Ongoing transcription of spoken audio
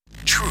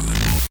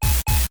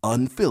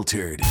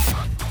Unfiltered.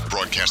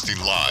 Broadcasting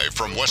live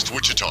from West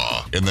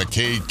Wichita in the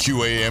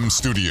KQAM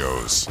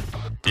studios.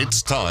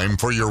 It's time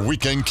for your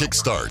weekend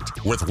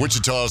kickstart with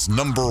Wichita's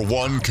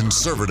 #1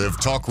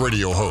 conservative talk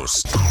radio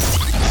host.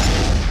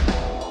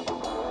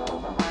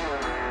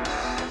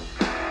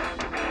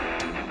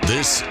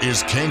 This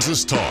is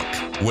Kansas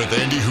Talk with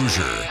Andy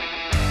Hoosier.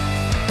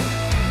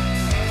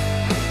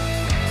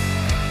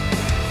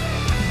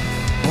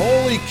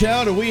 Holy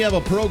cow, do we have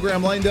a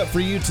program lined up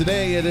for you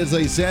today. It is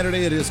a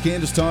Saturday. It is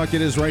Kansas Talk.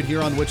 It is right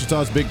here on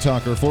Wichita's Big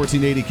Talker,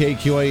 1480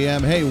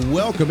 KQAM. Hey,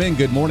 welcome in.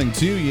 Good morning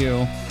to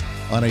you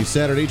on a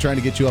Saturday, trying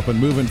to get you up and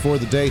moving for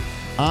the day.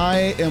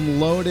 I am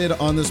loaded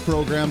on this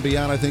program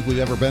beyond I think we've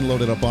ever been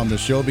loaded up on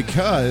this show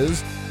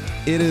because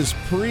it is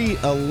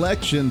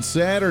pre-election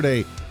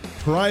Saturday.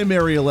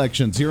 Primary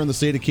elections here in the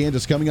state of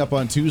Kansas coming up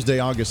on Tuesday,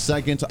 August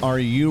 2nd. Are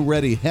you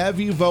ready? Have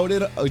you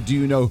voted? Do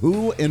you know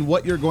who and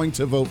what you're going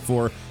to vote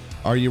for?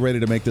 Are you ready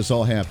to make this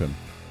all happen?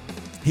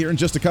 Here in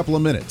just a couple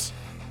of minutes,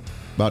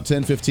 about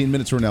 10, 15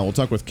 minutes from now, we'll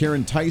talk with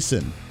Caryn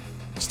Tyson,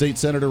 state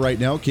senator right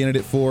now,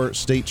 candidate for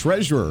state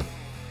treasurer.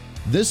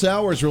 This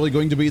hour is really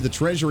going to be the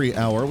Treasury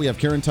hour. We have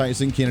Caryn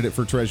Tyson, candidate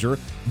for treasurer.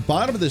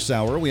 Bottom of this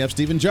hour, we have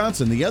Stephen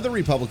Johnson, the other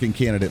Republican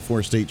candidate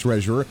for state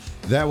treasurer.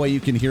 That way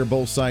you can hear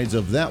both sides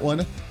of that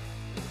one.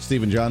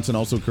 Stephen Johnson,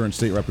 also current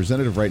state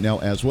representative right now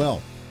as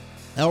well.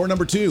 Hour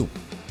number 2,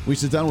 we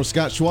sit down with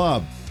Scott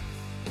Schwab,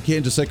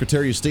 Kansas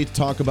Secretary of State, to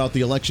talk about the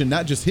election,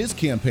 not just his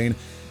campaign,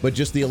 but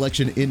just the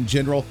election in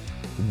general,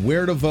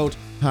 where to vote,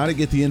 how to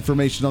get the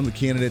information on the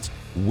candidates,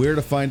 where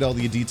to find all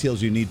the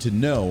details you need to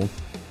know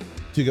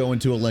to go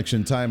into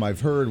election time.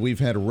 I've heard we've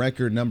had a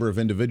record number of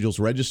individuals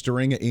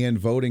registering and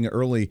voting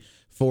early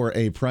for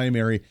a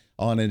primary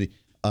on a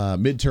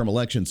midterm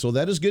election, so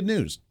that is good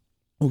news.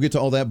 We'll get to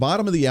all that.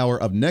 Bottom of the hour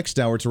of next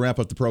hour to wrap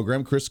up the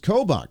program, Chris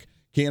Kobach,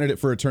 candidate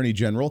for Attorney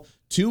General.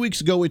 2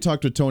 weeks ago, we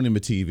talked with Tony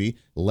Mattivi.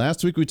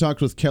 Last week, we talked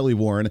with Kelly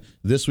Warren.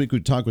 This week, we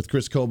talked with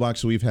Chris Kobach.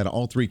 So we've had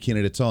all three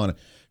candidates on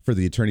for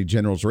the Attorney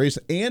General's race.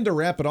 And to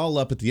wrap it all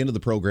up at the end of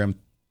the program,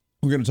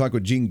 we're going to talk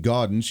with Jeanne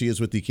Gawdin. She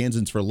is with the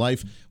Kansans for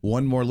Life.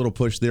 One more little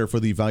push there for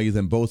the Value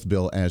Them Both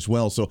bill as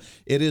well. So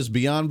it is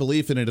beyond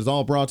belief, and it is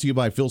all brought to you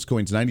by Phil's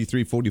Coins,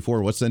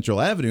 9344 West Central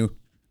Avenue.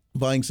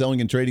 Buying, selling,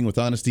 and trading with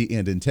honesty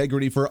and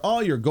integrity for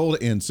all your gold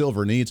and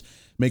silver needs.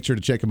 Make sure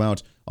to check them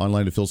out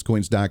online at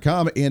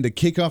philscoins.com. And to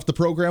kick off the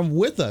program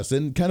with us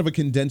in kind of a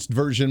condensed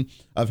version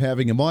of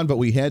having him on, but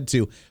we had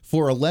to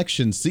for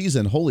election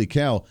season. Holy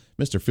cow,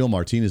 Mr. Phil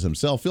Martinez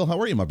himself. Phil, how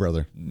are you, my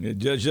brother?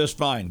 Just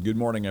fine. Good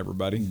morning,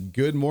 everybody.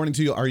 Good morning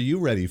to you. Are you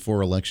ready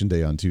for Election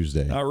Day on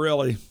Tuesday? Not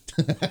really.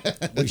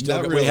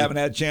 We haven't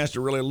had a chance to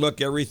really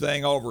look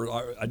everything over.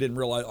 I didn't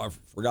realize, I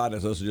forgot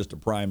this was just a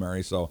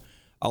primary, so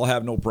I'll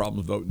have no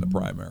problems voting the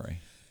primary.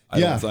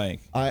 I don't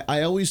think.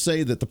 I always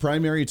say that the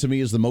primary to me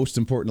is the most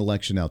important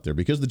election out there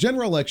because the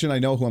general election, I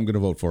know who I'm going to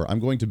vote for.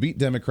 I'm going to beat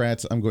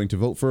Democrats. I'm going to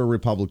vote for a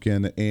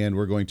Republican, and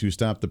we're going to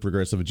stop the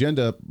progressive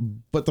agenda.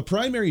 But the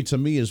primary to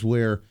me is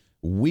where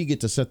we get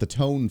to set the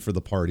tone for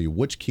the party.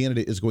 Which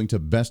candidate is going to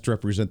best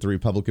represent the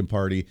Republican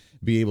Party,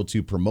 be able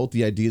to promote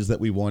the ideas that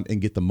we want,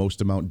 and get the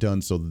most amount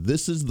done. So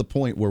this is the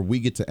point where we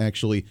get to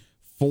actually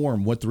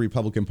form what the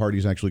Republican Party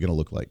is actually going to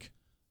look like.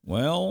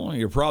 Well,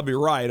 you're probably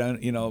right.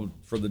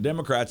 For the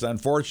Democrats,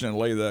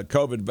 unfortunately, the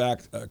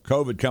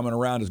COVID coming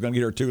around is going to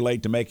get here too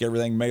late to make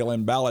everything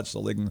mail-in ballots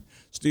so they can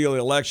steal the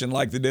election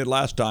like they did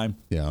last time.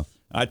 Yeah.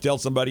 I tell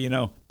somebody,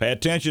 pay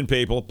attention,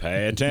 people,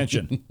 pay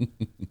attention.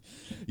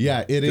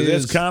 Yeah, it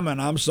is. It's coming.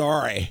 I'm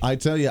sorry. I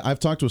tell you, I've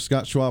talked with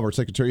Scott Schwab, our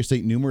Secretary of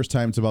State, numerous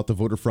times about the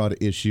voter fraud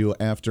issue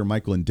after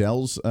Michael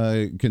Lindell's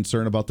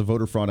concern about the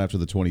voter fraud after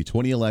the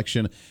 2020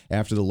 election,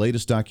 after the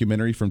latest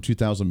documentary from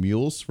 2000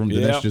 Mules from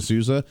Dinesh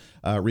D'Souza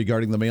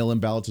regarding the mail-in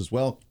ballots as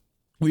well.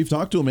 We've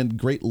talked to him in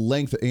great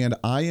length, and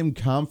I am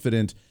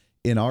confident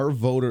in our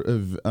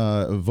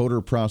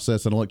voter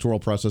process and electoral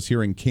process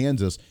here in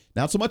Kansas,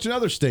 not so much in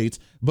other states,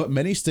 but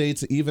many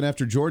states, even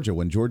after Georgia,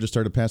 when Georgia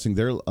started passing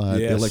their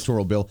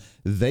electoral bill,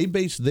 they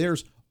based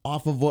theirs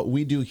off of what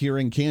we do here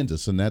in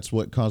Kansas, and that's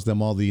what caused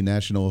them all the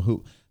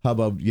national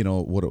hubbub,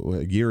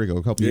 a year ago,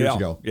 a couple years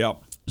ago. Yeah.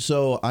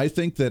 So I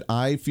think that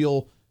I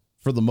feel,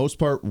 for the most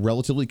part,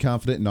 relatively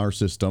confident in our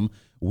system.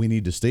 We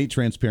need to stay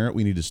transparent.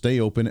 We need to stay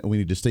open, and we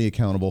need to stay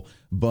accountable.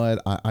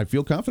 But I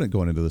feel confident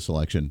going into this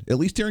election, at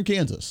least here in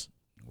Kansas.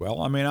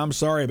 Well, I'm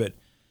sorry, but,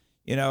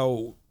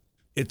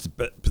 it's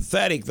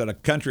pathetic that a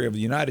country of the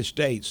United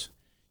States,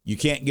 you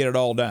can't get it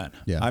all done.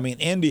 Yeah.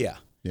 India.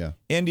 Yeah.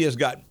 India's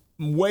got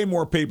way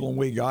more people than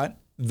we got.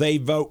 They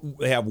vote.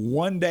 They have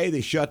one day.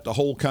 They shut the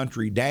whole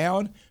country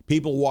down.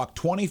 People walk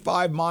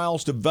 25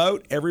 miles to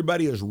vote.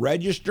 Everybody is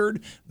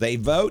registered. They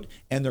vote,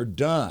 and they're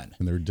done.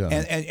 And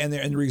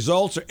the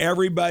results are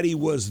everybody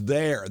was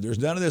there. There's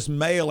none of this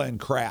mail-in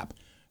crap.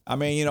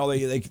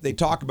 They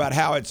talk about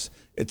how it's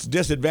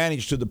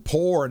disadvantage to the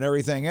poor and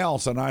everything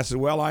else. And I said,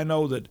 well, I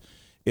know that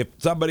if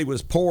somebody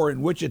was poor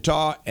in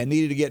Wichita and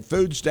needed to get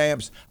food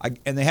stamps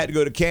and they had to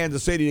go to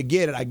Kansas City to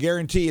get it, I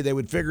guarantee you they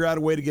would figure out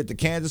a way to get to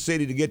Kansas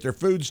City to get their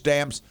food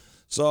stamps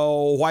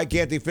So why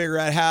can't they figure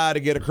out how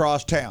to get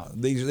across town?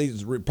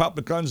 These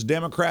Republicans,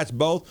 Democrats,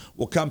 both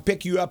will come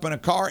pick you up in a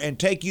car and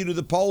take you to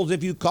the polls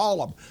if you call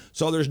them.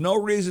 So there's no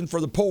reason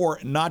for the poor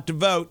not to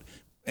vote.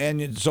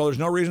 And so there's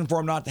no reason for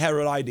them not to have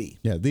an ID.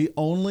 Yeah, the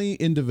only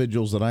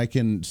individuals that I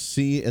can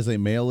see as a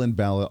mail-in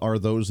ballot are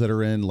those that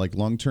are in like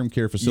long-term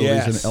care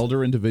facilities and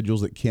elder individuals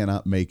that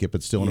cannot make it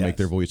but still want to make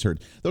their voice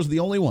heard. Those are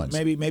the only ones.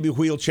 Maybe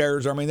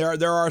wheelchairs. I mean,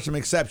 there are some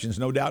exceptions,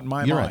 no doubt in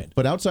my mind. Right.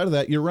 But outside of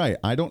that, you're right.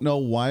 I don't know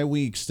why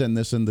we extend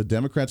this, and the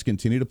Democrats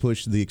continue to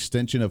push the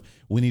extension of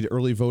we need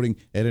early voting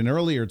at an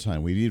earlier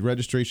time. We need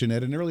registration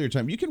at an earlier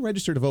time. You can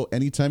register to vote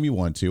anytime you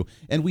want to,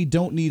 and we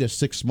don't need a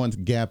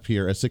 6-month gap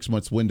here, a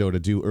 6-month window to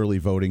do early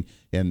voting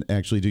and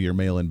actually do your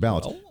mail-in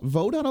ballots.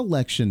 Vote on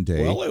election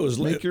day.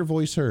 Make your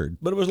voice heard.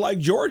 But it was like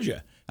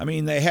Georgia. I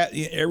mean,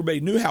 everybody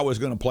knew how it was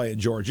going to play in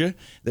Georgia.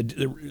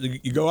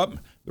 You go up,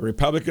 the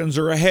Republicans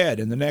are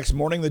ahead, and the next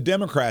morning the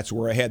Democrats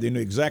were ahead. They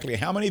knew exactly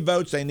how many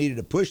votes they needed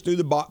to push through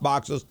the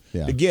boxes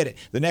to get it.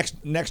 The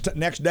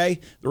next day,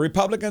 the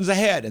Republicans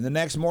ahead, and the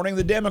next morning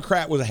the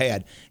Democrat was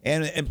ahead.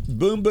 And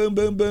boom, boom,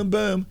 boom, boom,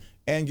 boom,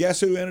 and guess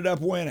who ended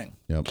up winning?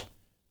 Yep.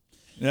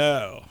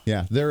 No.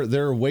 Yeah, there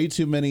are way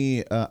too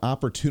many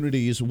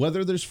opportunities,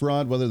 whether there's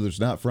fraud, whether there's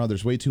not fraud,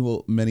 there's way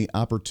too many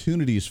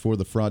opportunities for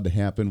the fraud to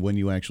happen when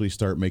you actually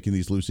start making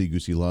these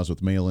loosey-goosey laws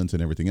with mail-ins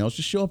and everything else.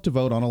 Just show up to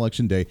vote on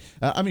election day.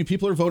 I mean,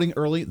 people are voting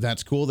early.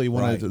 That's cool. They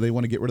want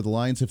to get rid of the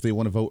lines if they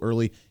want to vote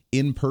early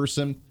in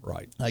person.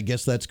 Right. I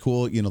guess that's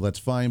cool. That's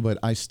fine. But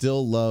I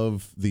still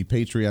love the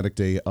patriotic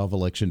day of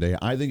election day.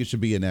 I think it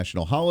should be a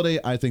national holiday.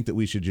 I think that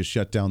we should just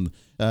shut down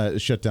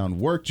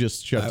work,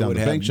 just shut down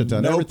the bank, shut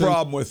down everything. No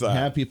problem with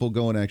that. Have people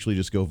go and actually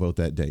just go vote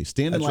that day.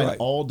 Stand in line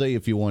all day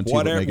if you want to.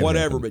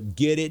 Whatever, but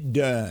get it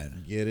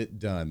done. Get it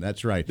done.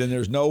 That's right. Then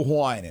there's no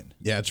whining.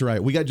 Yeah, that's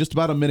right. We got just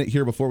about a minute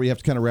here before we have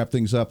to kind of wrap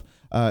things up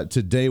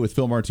today with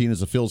Phil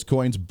Martinez of Phil's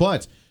Coins.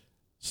 But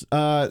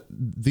the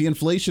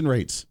inflation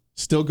rates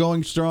still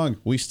going strong.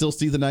 We still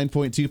see the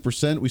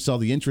 9.2%. We saw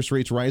the interest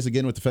rates rise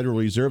again with the Federal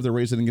Reserve. They're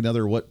raising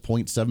another,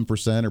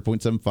 0.7% or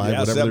 0.75,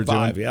 whatever they're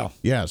doing.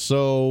 Yeah.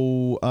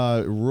 So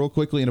real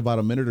quickly in about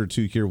a minute or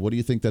two here, what do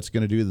you think that's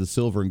going to do to the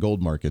silver and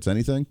gold markets?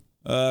 Anything?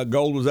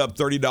 Gold was up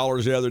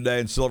 $30 the other day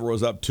and silver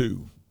was up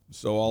 $2.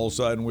 So all of a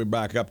sudden we're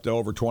back up to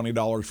over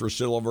 $20 for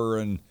silver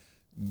and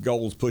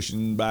gold's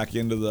pushing back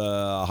into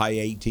the high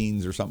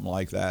 18s or something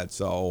like that.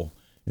 So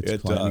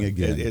it's climbing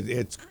again.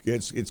 It's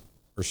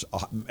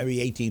maybe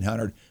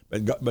 1,800,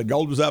 but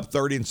gold was up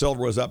 30 and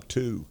silver was up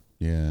 2.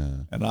 Yeah.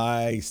 And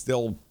I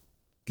still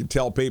can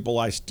tell people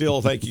I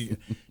still think you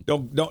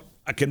don't.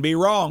 I can be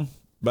wrong,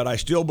 but I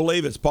still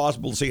believe it's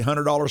possible to see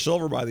 $100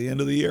 silver by the end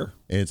of the year.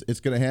 It's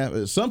going to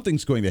happen.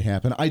 Something's going to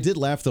happen. I did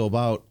laugh, though,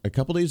 about a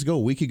couple days ago, a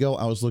week ago,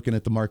 I was looking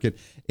at the market,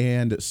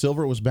 and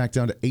silver was back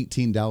down to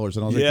 $18. And I was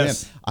like, man,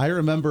 I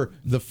remember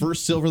the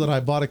first silver that I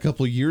bought a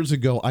couple years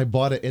ago, I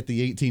bought it at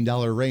the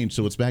 $18 range,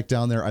 so it's back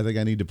down there. I think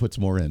I need to put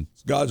some more in.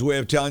 It's God's way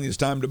of telling you it's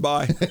time to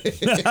buy.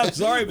 I'm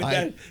sorry, but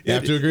I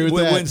have to agree with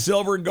that. When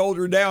silver and gold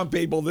are down,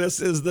 people, this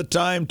is the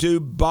time to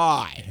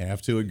buy.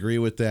 Have to agree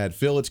with that.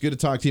 Phil, it's good to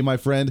talk to you, my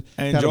friend.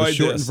 I enjoyed kind of a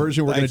shortened this.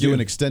 version. We're going to do an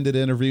extended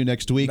interview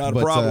next week. Not a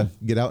problem.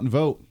 Get out and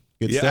vote.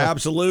 Good stuff.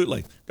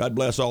 Absolutely. God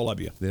bless all of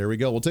you. There we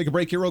go. We'll take a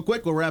break here real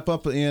quick. We'll wrap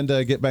up and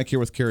get back here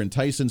with Caryn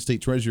Tyson,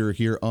 State Treasurer,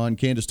 here on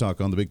Kansas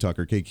Talk on the Big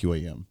Talker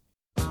KQAM.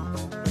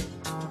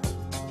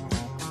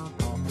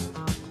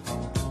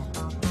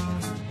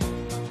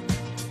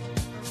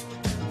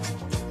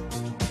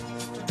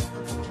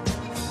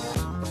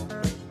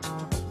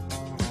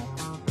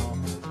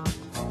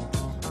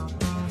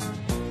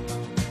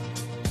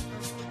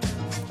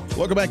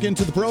 Welcome back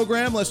into the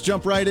program. Let's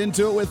jump right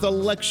into it with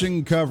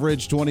election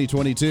coverage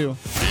 2022.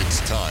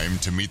 It's time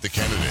to meet the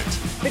candidate.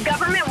 The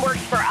government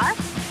works for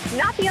us,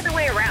 not the other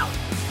way around.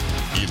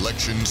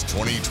 Elections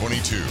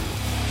 2022.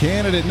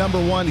 Candidate number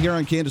one here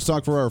on Kansas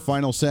Talk for our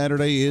final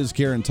Saturday is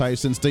Caryn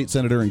Tyson, state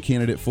senator and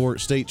candidate for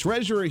state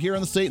treasurer here in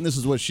the state, and this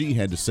is what she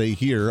had to say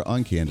here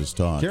on Kansas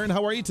Talk. Caryn,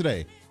 how are you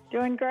today?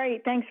 Doing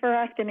great. Thanks for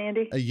asking,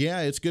 Andy. Yeah,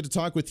 it's good to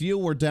talk with you.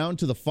 We're down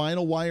to the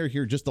final wire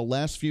here, just the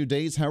last few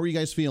days. How are you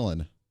guys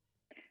feeling?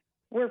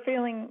 We're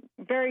feeling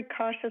very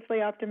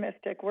cautiously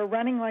optimistic. We're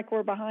running like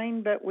we're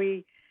behind, but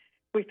we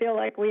feel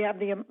like we have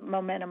the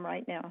momentum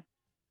right now.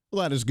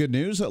 Well, that is good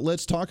news.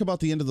 Let's talk about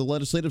the end of the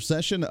legislative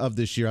session of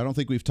this year. I don't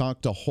think we've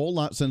talked a whole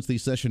lot since the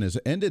session has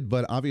ended,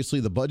 but obviously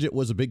the budget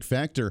was a big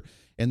factor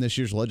in this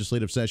year's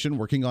legislative session,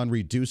 working on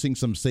reducing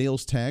some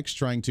sales tax,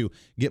 trying to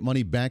get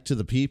money back to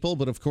the people,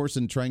 but of course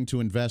in trying to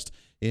invest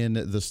in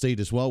the state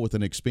as well with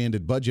an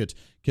expanded budget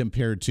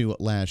compared to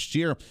last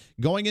year.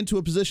 Going into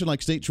a position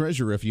like state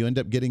treasurer, if you end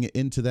up getting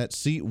into that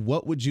seat,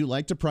 what would you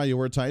like to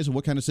prioritize, and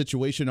what kind of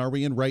situation are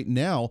we in right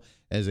now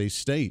as a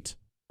state?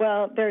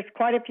 Well, there's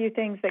quite a few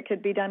things that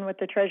could be done with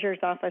the treasurer's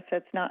office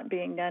that's not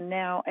being done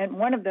now, and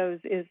one of those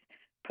is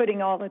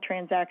putting all the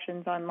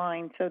transactions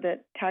online so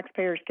that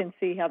taxpayers can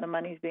see how the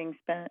money's being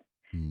spent.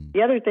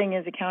 The other thing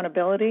is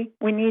accountability.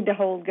 We need to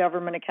hold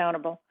government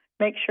accountable,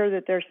 make sure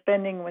that they're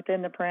spending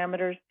within the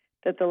parameters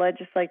that the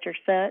legislature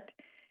set,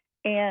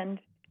 and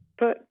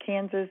put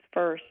Kansas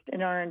first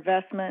in our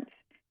investments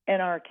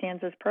and our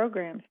Kansas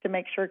programs to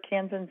make sure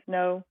Kansans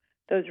know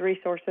those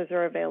resources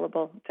are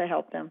available to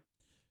help them.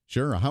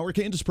 Sure. How are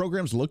Kansas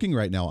programs looking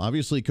right now?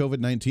 Obviously,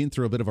 COVID-19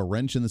 threw a bit of a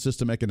wrench in the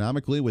system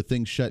economically with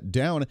things shut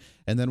down.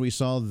 And then we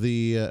saw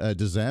the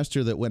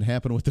disaster that would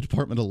happen with the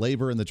Department of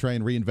Labor and the try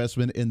and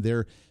reinvestment in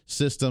their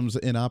systems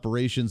and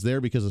operations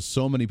there because of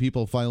so many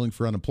people filing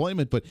for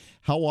unemployment. But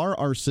how are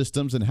our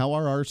systems and how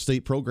are our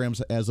state programs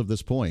as of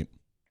this point?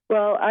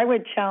 Well, I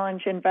would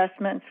challenge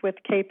investments with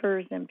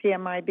CAPERS and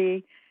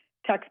PMIB,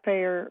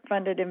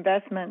 taxpayer-funded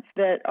investments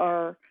that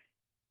are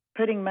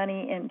putting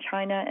money in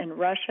China and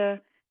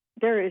Russia.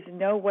 There is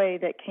no way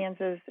that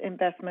Kansas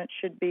investment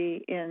should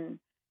be in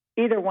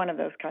either one of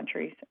those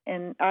countries,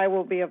 and I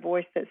will be a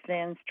voice that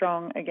stands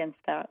strong against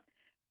that.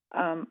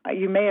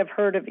 You may have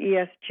heard of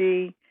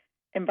ESG,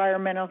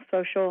 environmental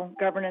social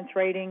governance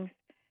ratings.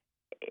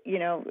 You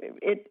know,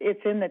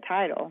 it's in the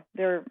title.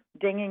 They're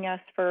dinging us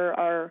for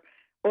our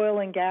oil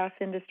and gas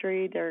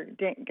industry. They're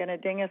going to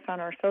ding us on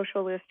our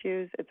social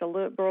issues. It's a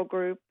liberal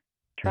group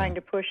trying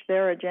to push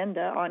their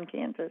agenda on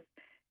Kansas,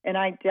 and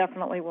I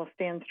definitely will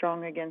stand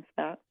strong against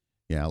that.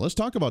 Yeah, let's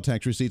talk about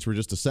tax receipts for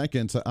just a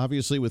second.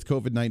 Obviously, with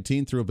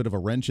COVID-19, threw a bit of a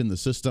wrench in the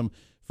system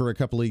for a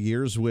couple of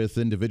years with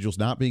individuals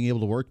not being able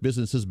to work,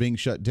 businesses being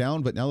shut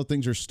down. But now that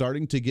things are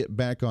starting to get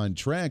back on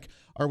track,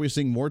 are we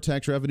seeing more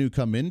tax revenue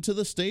come into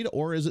the state,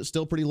 or is it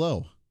still pretty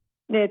low?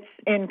 It's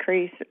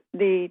increased.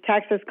 The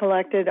taxes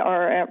collected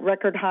are at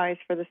record highs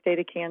for the state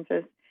of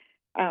Kansas.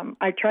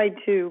 I tried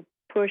to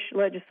push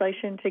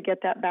legislation to get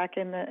that back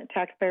in the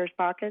taxpayers'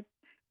 pockets.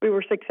 We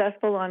were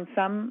successful on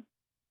some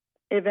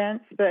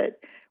events, but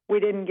we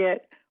didn't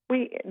get,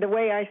 the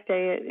way I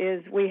say it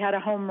is we had a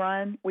home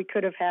run. We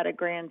could have had a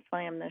grand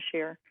slam this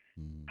year.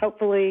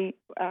 Hopefully,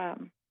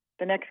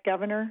 the next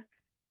governor,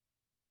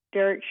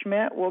 Derek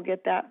Schmidt, will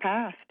get that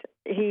passed.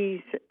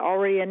 He's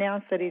already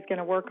announced that he's going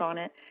to work on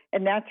it,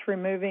 and that's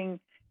removing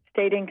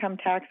state income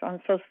tax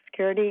on Social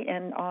Security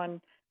and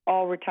on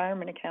all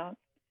retirement accounts.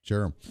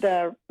 Sure.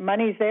 The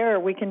money's there.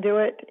 We can do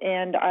it,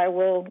 and I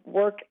will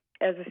work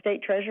as a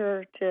state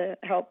treasurer to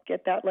help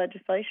get that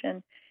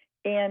legislation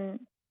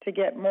and to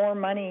get more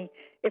money.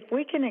 If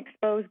we can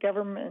expose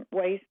government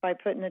waste by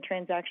putting the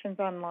transactions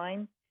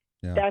online,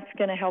 that's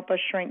going to help us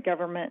shrink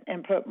government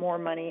and put more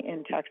money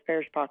in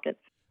taxpayers' pockets.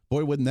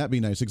 Boy, wouldn't that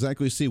be nice?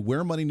 Exactly. See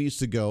where money needs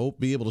to go,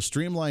 be able to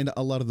streamline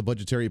a lot of the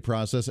budgetary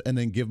process, and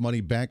then give money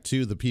back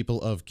to the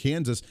people of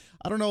Kansas.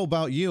 I don't know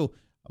about you,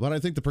 but I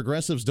think the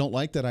progressives don't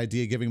like that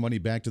idea, giving money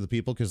back to the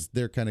people, because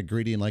they're kind of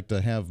greedy and like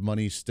to have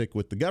money stick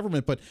with the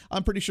government. But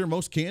I'm pretty sure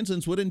most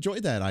Kansans would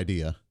enjoy that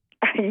idea.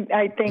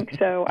 I think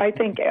so. I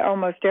think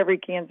almost every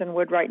Kansan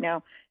would right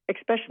now,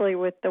 especially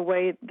with the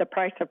way the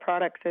price of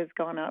products has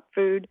gone up,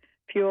 food,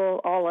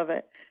 fuel, all of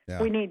it.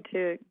 Yeah. We need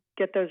to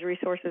get those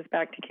resources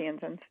back to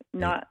Kansans,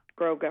 not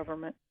grow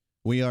government.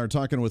 We are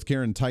talking with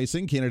Caryn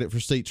Tyson, candidate for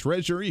state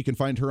treasurer. You can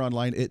find her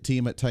online at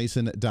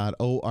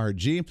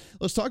team@tyson.org.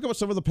 Let's talk about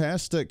some of the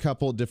past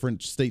couple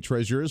different state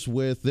treasurers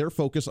with their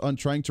focus on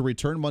trying to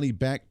return money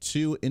back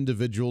to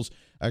individuals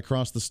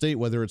across the state,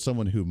 whether it's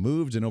someone who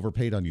moved and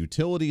overpaid on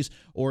utilities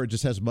or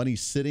just has money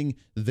sitting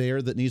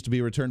there that needs to be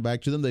returned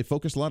back to them. They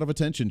focus a lot of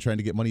attention trying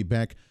to get money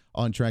back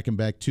on track and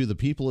back to the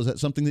people. Is that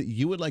something that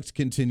you would like to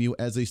continue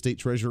as a state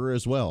treasurer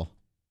as well?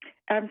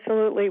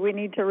 Absolutely. We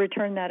need to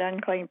return that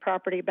unclaimed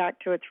property back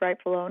to its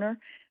rightful owner.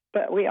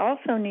 But we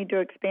also need to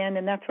expand,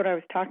 and that's what I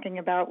was talking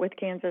about with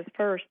Kansas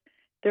First.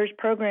 There's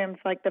programs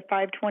like the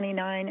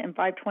 529 and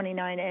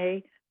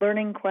 529A,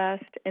 Learning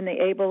Quest, and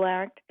the ABLE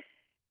Act.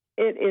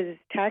 It is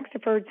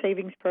tax-deferred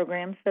savings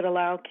programs that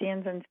allow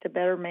Kansans to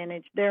better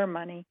manage their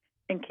money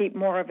and keep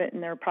more of it in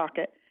their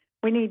pocket.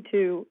 We need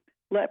to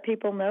let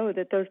people know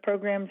that those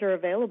programs are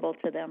available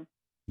to them.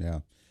 Yeah.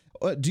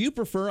 Do you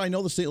prefer, I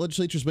know the state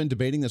legislature's been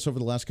debating this over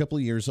the last couple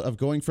of years, of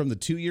going from the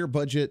 2-year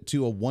budget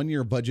to a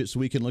 1-year budget so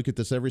we can look at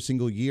this every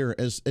single year.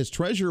 As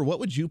treasurer, what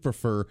would you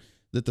prefer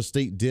that the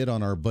state did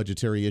on our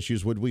budgetary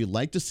issues? Would we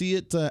like to see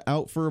it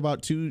out for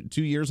about two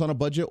years on a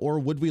budget, or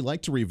would we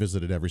like to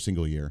revisit it every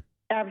single year?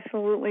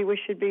 Absolutely. We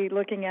should be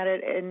looking at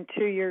it in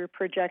 2-year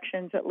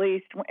projections at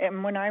least.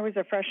 And when I was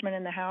a freshman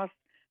in the House,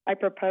 I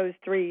proposed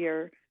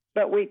 3-year,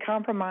 but we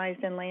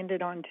compromised and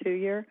landed on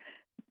 2-year.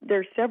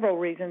 There's several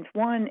reasons.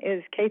 One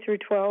is K through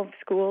 12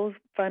 schools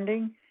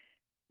funding.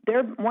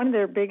 One of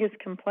their biggest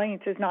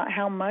complaints is not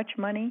how much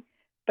money,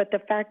 but the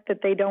fact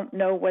that they don't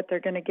know what they're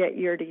going to get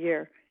year to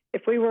year.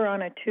 If we were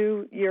on a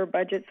 2-year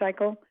budget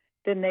cycle,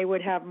 then they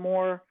would have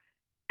more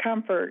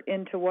comfort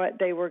into what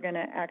they were going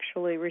to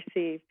actually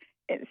receive.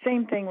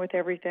 Same thing with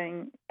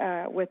everything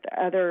with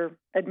other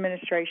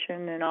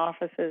administration and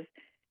offices.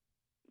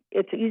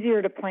 It's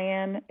easier to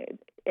plan,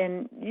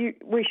 and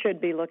we should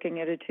be looking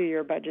at a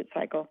 2-year budget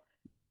cycle.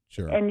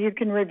 Sure. And you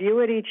can review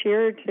it each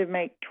year to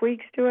make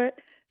tweaks to it,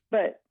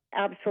 but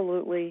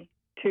absolutely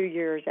 2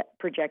 years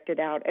projected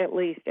out, at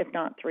least, if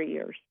not 3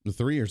 years.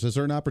 3 years. Is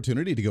there an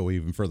opportunity to go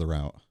even further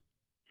out?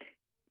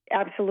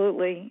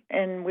 Absolutely,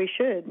 and we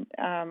should.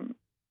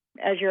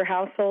 As your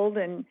household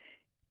and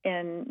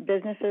and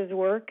businesses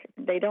work.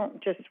 They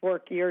don't just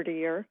work year to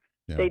year.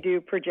 Yeah. They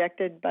do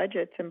projected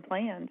budgets and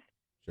plans.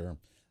 Sure.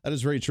 That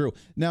is very true.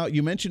 Now,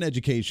 you mentioned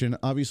education.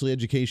 Obviously,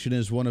 education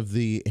is one of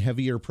the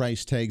heavier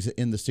price tags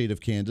in the state of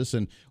Kansas.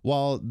 And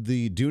while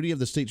the duty of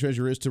the state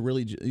treasurer is to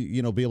really, be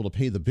able to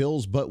pay the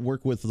bills, but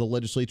work with the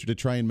legislature to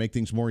try and make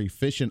things more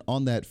efficient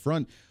on that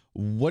front,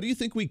 what do you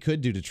think we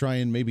could do to try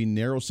and maybe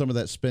narrow some of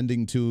that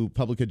spending to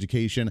public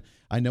education?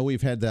 I know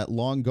we've had that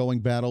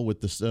long-going battle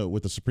with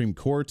the Supreme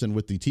Court and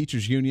with the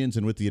teachers' unions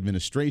and with the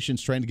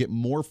administrations trying to get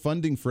more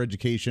funding for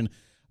education.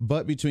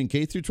 But between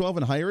K through 12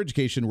 and higher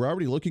education, we're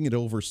already looking at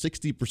over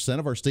 60%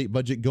 of our state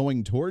budget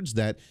going towards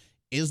that.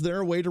 Is there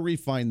a way to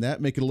refine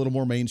that, make it a little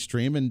more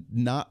mainstream, and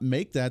not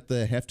make that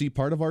the hefty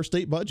part of our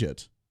state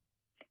budget?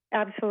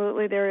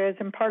 Absolutely, there is.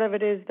 And part of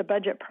it is the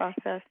budget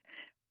process.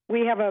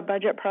 We have a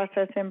budget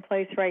process in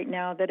place right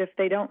now that if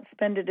they don't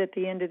spend it at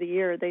the end of the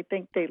year, they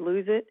think they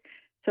lose it.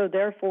 So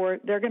therefore,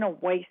 they're going to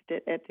waste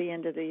it at the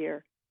end of the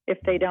year if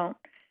they don't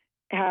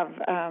have,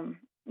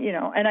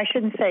 and I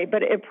shouldn't say,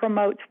 but it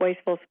promotes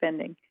wasteful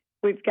spending.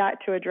 We've got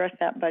to address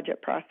that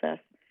budget process.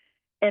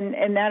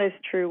 And that is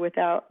true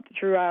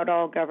throughout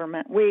all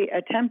government. We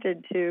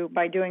attempted to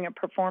by doing a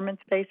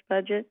performance-based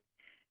budget.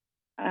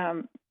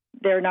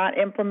 They're not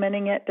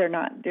implementing it. They're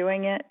not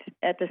doing it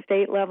at the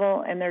state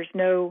level, and there's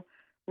no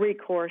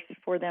recourse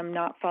for them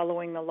not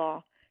following the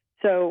law.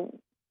 So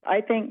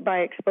I think by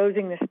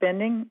exposing the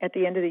spending at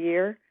the end of the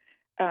year,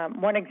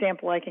 one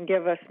example I can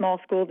give, a small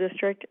school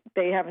district,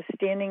 they have a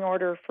standing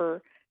order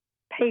for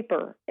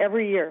paper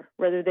every year,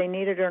 whether they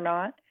need it or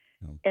not.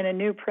 And a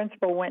new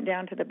principal went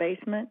down to the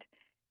basement.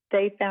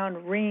 They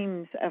found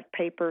reams of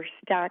paper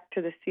stacked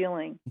to the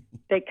ceiling.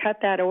 They cut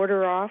that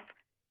order off,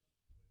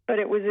 but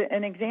it was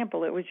an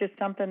example. It was just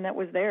something that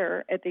was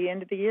there. At the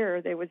end of the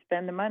year, they would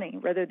spend the money,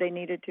 whether they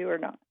needed to or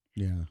not.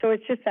 Yeah. So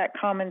it's just that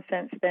common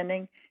sense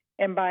spending.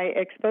 And by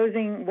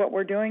exposing what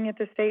we're doing at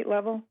the state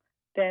level,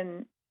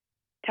 then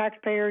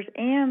taxpayers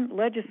and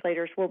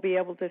legislators will be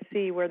able to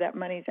see where that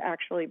money's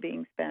actually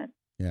being spent.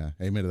 Yeah,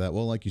 amen to that.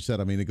 Well, like you said,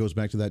 it goes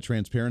back to that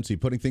transparency,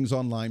 putting things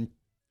online,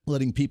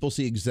 letting people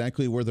see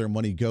exactly where their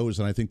money goes.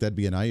 And I think that'd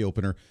be an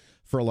eye-opener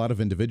for a lot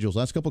of individuals.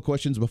 Last couple of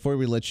questions before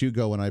we let you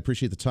go, and I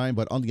appreciate the time.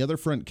 But on the other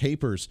front,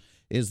 capers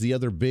is the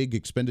other big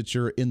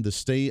expenditure in the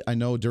state. I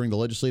know during the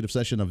legislative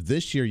session of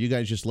this year, you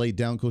guys just laid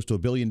down close to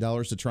 $1 billion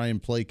to try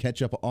and play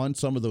catch up on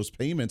some of those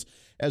payments,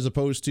 as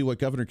opposed to what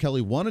Governor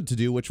Kelly wanted to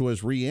do, which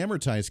was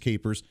re-amortize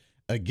capers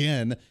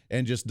again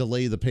and just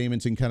delay the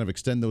payments and kind of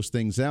extend those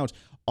things out.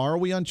 Are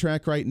we on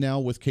track right now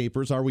with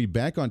capers? Are we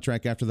back on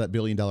track after that $1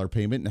 billion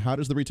payment? And how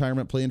does the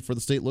retirement plan for the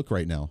state look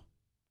right now?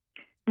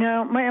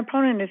 No, my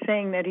opponent is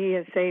saying that he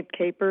has saved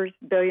capers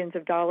billions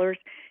of dollars.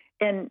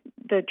 And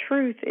the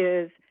truth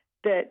is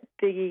that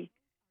the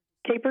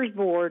capers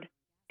board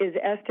is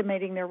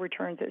estimating their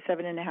returns at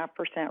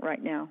 7.5%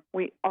 right now.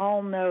 We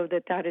all know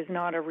that that is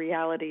not a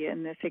reality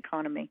in this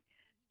economy.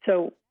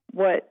 So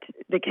what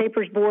the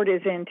capers board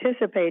is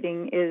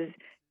anticipating is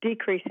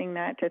decreasing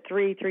that to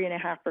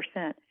 3.5%.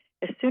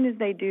 As soon as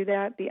they do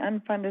that, the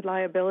unfunded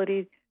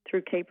liability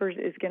through capers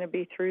is going to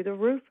be through the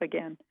roof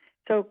again.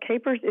 So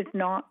capers is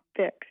not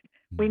fixed.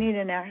 We need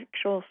an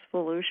actual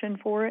solution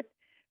for it.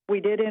 We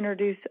did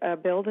introduce a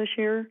bill this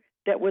year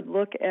that would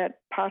look at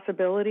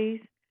possibilities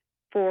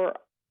for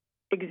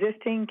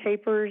existing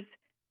capers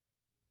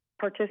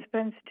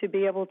participants to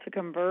be able to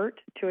convert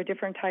to a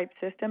different type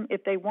system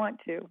if they want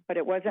to, but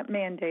it wasn't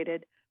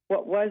mandated.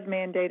 What was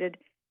mandated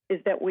is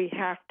that we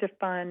have to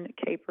fund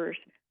capers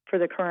for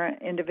the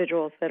current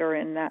individuals that are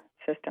in that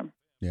system.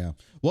 Yeah.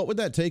 What would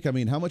that take?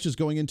 How much is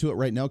going into it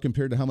right now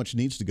compared to how much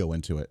needs to go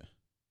into it?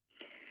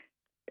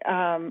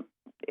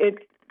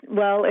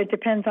 It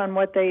depends on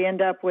what they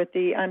end up with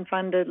the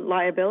unfunded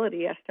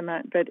liability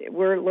estimate, but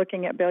we're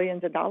looking at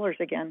billions of dollars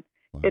again.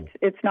 Wow.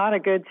 It's not a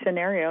good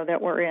scenario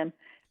that we're in.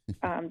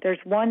 There's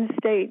one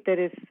state that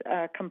is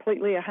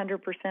completely 100%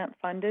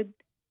 funded.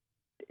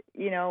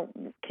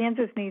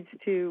 Kansas needs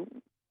to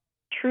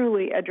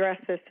truly address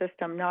this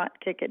system, not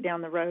kick it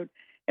down the road.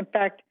 In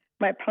fact,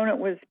 my opponent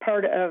was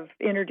part of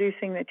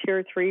introducing the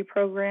Tier 3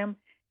 program.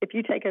 If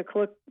you take a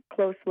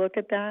close look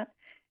at that,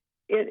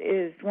 it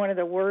is one of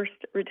the worst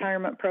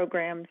retirement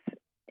programs,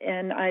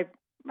 and I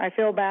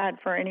feel bad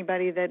for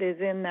anybody that is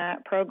in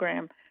that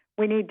program.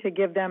 We need to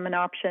give them an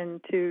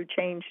option to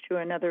change to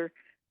another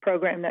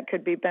program that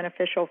could be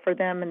beneficial for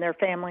them and their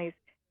families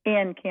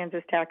and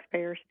Kansas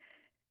taxpayers.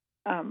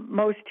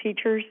 Most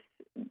teachers,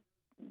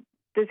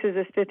 this is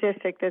a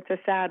statistic that's a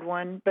sad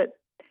one, but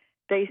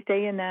they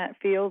stay in that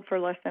field for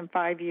less than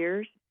 5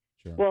 years.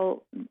 Sure.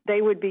 Well,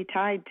 they would be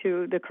tied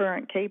to the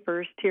current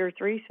capers Tier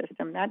 3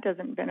 system. That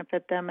doesn't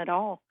benefit them at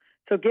all.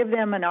 So give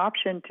them an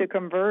option to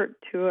convert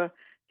to a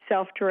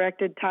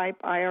self-directed type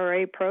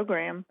IRA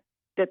program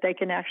that they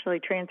can actually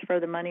transfer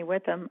the money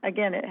with them.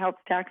 Again, it helps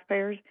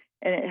taxpayers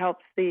and it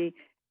helps the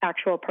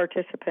actual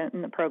participant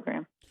in the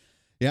program.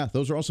 Yeah,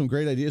 those are all some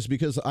great ideas,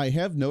 because I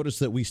have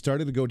noticed that we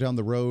started to go down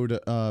the road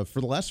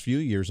for the last few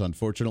years,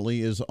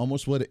 unfortunately, is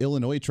almost what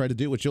Illinois tried to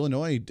do, which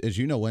Illinois, as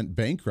you know, went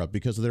bankrupt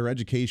because of their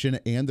education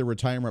and their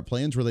retirement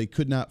plans, where they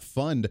could not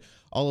fund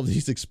all of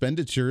these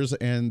expenditures,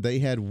 and they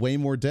had way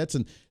more debts,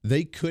 and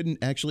they couldn't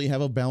actually have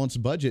a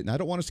balanced budget. And I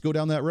don't want us to go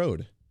down that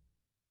road.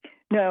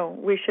 No,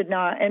 we should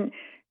not. And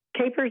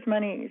CAPER's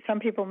money, some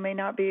people may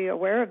not be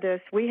aware of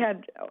this. We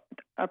had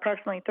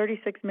approximately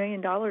 $36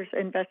 million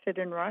invested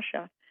in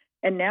Russia.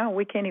 And now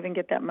we can't even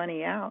get that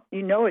money out.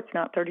 You know, it's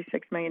not $36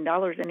 million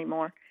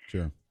anymore.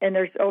 Sure. And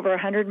there's over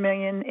 $100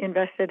 million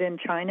invested in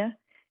China.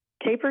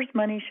 CAPER's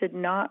money should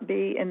not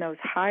be in those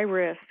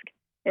high-risk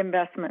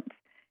investments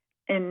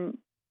in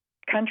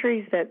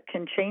countries that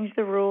can change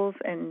the rules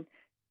and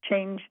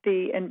change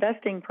the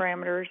investing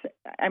parameters.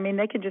 I mean,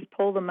 they could just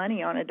pull the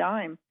money on a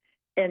dime,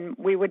 and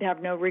we would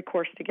have no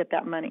recourse to get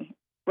that money.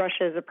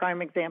 Russia is a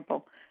prime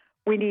example.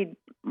 We need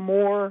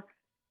more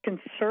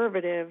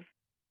conservative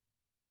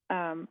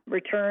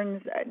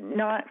returns.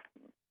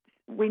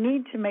 We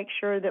need to make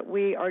sure that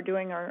we are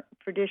doing our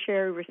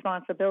fiduciary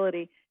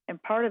responsibility,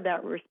 and part of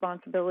that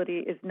responsibility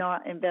is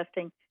not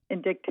investing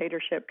in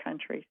dictatorship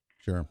countries.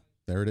 Sure.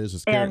 There it is.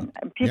 It's scary.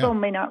 And people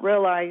may not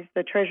realize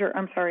the treasurer,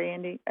 I'm sorry,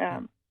 Andy,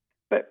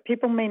 but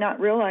people may not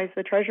realize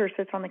the treasurer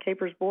sits on the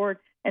CAPER's board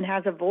and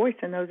has a voice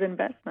in those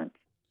investments.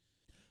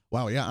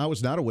 Wow, yeah, I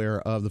was not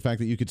aware of the fact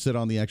that you could sit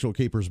on the actual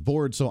CAPER's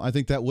board, so I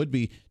think that would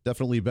be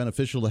definitely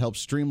beneficial to help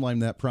streamline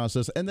that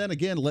process, and then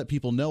again, let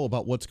people know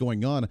about what's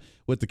going on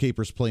with the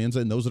CAPER's plans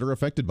and those that are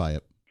affected by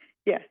it.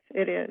 Yes,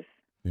 it is.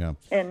 Yeah.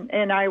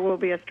 And I will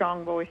be a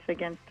strong voice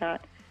against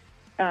that.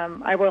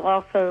 I will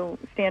also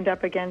stand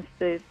up against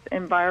this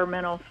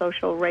environmental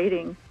social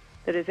rating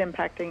that is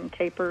impacting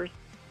CAPER's,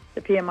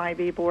 the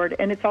PMIB board,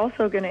 and it's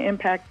also going to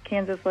impact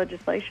Kansas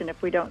legislation if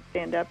we don't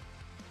stand up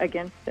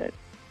against it.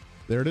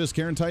 There it is,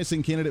 Caryn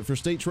Tyson, candidate for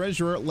state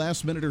treasurer.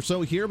 Last minute or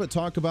so here, but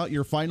talk about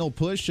your final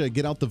push,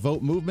 get out the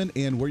vote movement,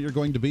 and where you're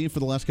going to be for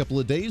the last couple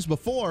of days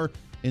before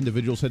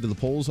individuals head to the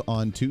polls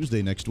on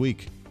Tuesday next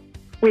week.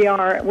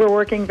 We're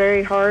working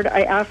very hard.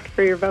 I ask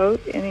for your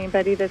vote.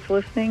 Anybody that's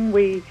listening,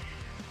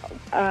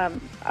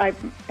 I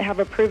have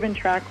a proven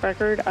track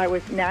record. I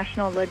was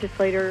National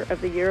Legislator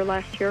of the Year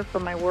last year for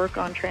my work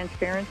on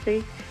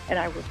transparency, and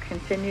I will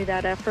continue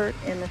that effort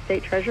in the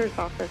state treasurer's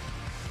office.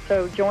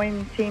 So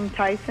join Team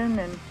Tyson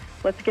and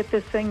let's get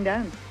this thing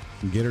done.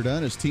 Get her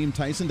done. It's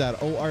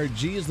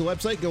teamtyson.org is the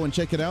website. Go and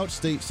check it out.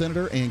 State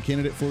Senator and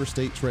candidate for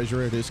State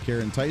Treasurer. It is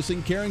Caryn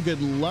Tyson. Caryn,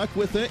 good luck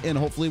with it, and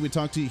hopefully we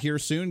talk to you here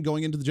soon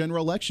going into the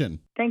general election.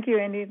 Thank you,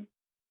 Andy.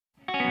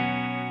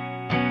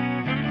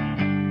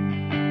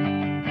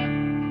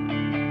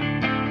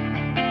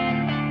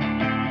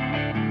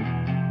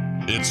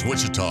 It's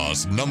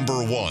Wichita's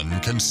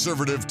 #1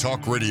 conservative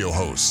talk radio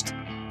host.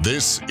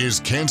 This is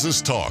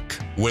Kansas Talk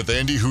with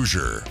Andy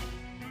Hoosier.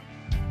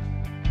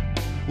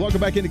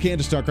 Welcome back into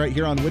Kansas Talk right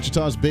here on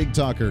Wichita's Big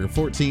Talker,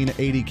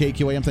 1480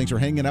 KQAM. Thanks for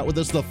hanging out with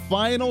us. The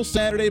final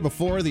Saturday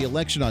before the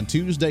election on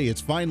Tuesday. It's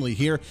finally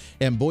here.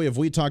 And boy, have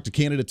we talked to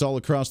candidates all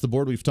across the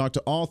board. We've talked to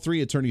all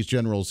three attorneys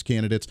general's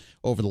candidates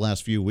over the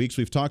last few weeks.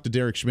 We've talked to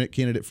Derek Schmidt,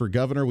 candidate for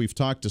governor. We've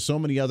talked to so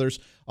many others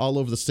all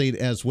over the state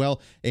as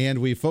well. And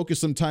we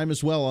focused some time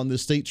as well on the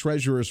state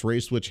treasurer's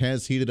race, which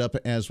has heated up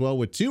as well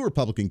with two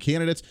Republican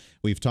candidates.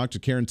 We've talked to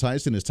Caryn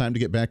Tyson. It's time to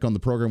get back on the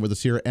program with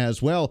us here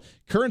as well.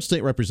 Current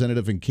state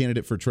representative and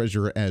candidate for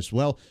treasurer as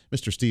well,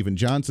 Mr. Stephen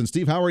Johnson.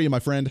 Steve, how are you, my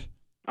friend?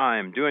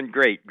 I'm doing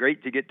great.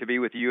 Great to get to be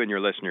with you and your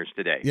listeners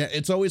today. Yeah,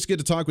 it's always good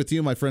to talk with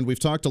you, my friend. We've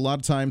talked a lot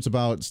of times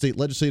about state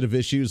legislative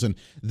issues, and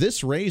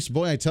this race,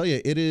 boy, I tell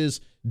you, it is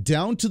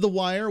down to the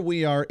wire.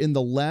 We are in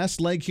the last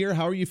leg here.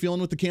 How are you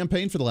feeling with the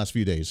campaign for the last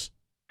few days?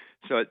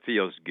 So it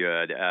feels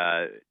good.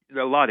 There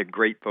are a lot of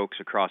great folks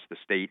across the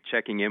state.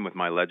 Checking in with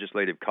my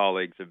legislative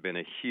colleagues have been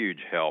a huge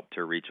help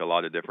to reach a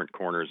lot of different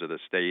corners of the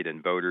state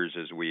and voters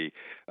as we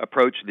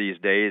approach these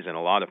days. And a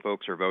lot of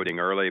folks are voting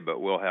early,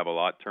 but we'll have a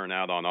lot turn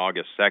out on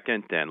August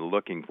 2nd, and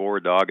looking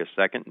forward to August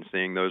 2nd and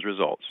seeing those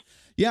results.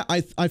 Yeah,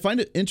 I find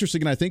it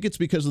interesting, and I think it's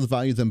because of the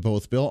value of them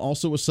both, Bill.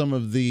 Also with some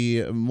of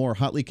the more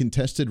hotly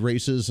contested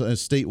races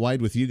statewide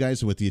with you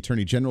guys and with the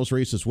Attorney General's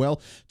race as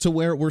well, to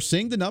where we're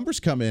seeing the numbers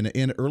come in,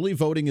 and early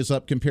voting is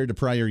up compared to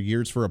prior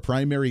years for a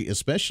primary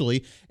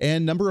especially,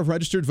 and number of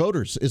registered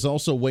voters is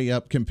also way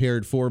up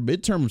compared for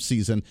midterm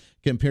season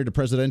compared to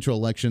presidential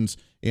elections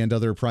and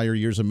other prior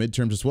years of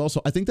midterms as well.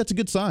 So I think that's a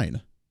good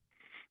sign.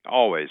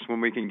 Always.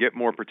 When we can get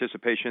more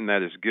participation,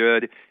 that is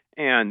good.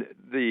 And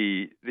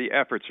the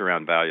efforts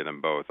around value them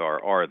both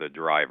are the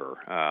driver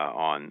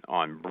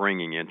on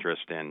bringing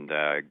interest and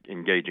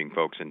engaging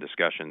folks in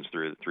discussions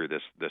through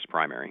this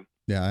primary.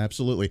 Yeah,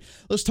 absolutely.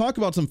 Let's talk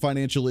about some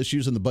financial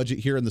issues in the budget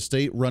here in the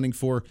state. Running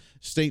for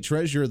state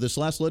treasurer this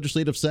last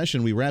legislative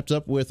session, we wrapped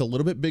up with a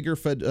little bit bigger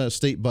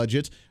state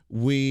budget.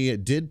 We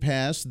did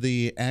pass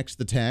the axe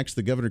the tax,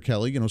 the Governor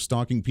Kelly,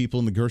 stalking people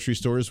in the grocery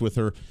stores with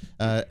her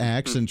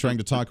axe and trying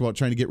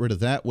to get rid of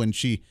that when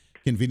she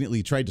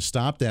conveniently tried to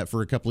stop that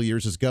for a couple of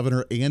years as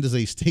governor and as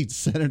a state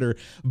senator.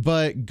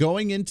 But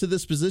going into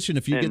this position,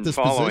 if you get this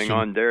following position,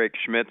 on Derek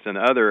Schmidt's and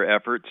other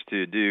efforts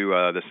to do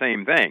the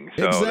same thing.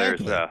 So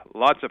exactly. There's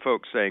lots of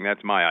folks saying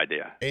that's my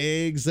idea.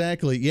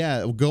 Exactly.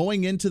 Yeah.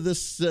 Going into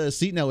this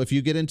seat now, if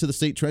you get into the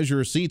state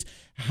treasurer seat,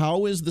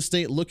 how is the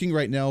state looking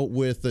right now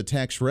with the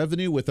tax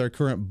revenue, with our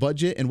current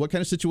budget, and what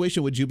kind of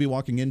situation would you be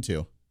walking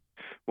into?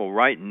 Well,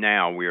 right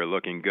now we are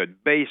looking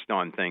good based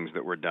on things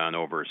that were done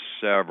over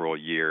several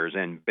years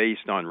and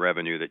based on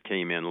revenue that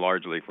came in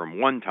largely from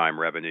one-time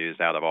revenues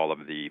out of all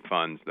of the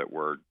funds that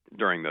were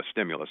during the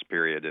stimulus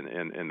period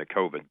and the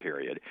COVID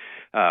period.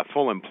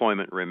 Full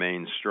employment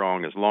remains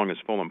strong. As long as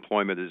full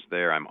employment is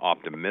there, I'm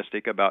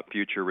optimistic about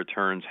future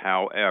returns.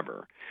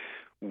 However,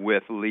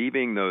 with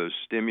leaving those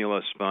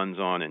stimulus funds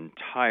on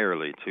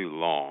entirely too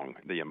long,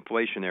 the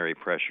inflationary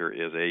pressure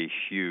is a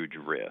huge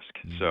risk.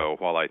 So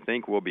while I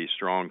think we'll be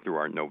strong through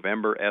our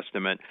November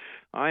estimate,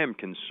 I am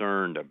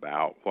concerned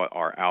about what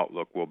our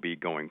outlook will be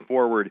going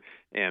forward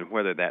and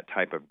whether that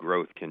type of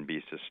growth can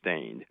be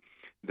sustained.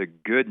 The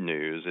good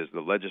news is the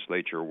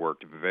legislature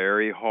worked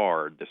very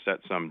hard to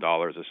set some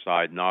dollars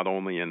aside, not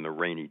only in the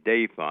rainy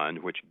day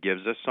fund, which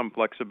gives us some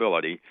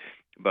flexibility,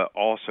 but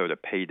also to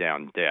pay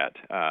down debt,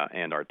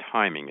 and our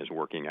timing is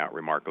working out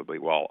remarkably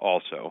well.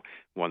 Also,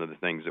 one of the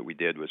things that we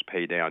did was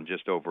pay down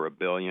just over $1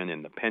 billion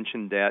in the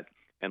pension debt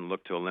and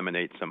look to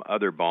eliminate some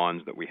other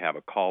bonds that we have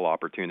a call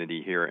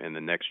opportunity here in the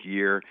next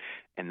year,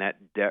 and that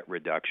debt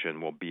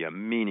reduction will be a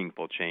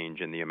meaningful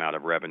change in the amount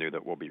of revenue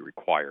that will be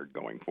required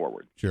going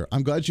forward. Sure.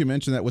 I'm glad you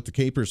mentioned that with the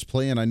Capers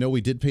plan. I know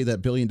we did pay that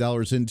 $1 billion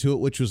into it,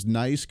 which was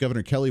nice.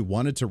 Governor Kelly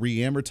wanted to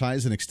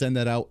re-amortize and extend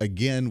that out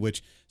again,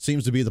 which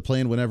seems to be the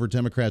plan whenever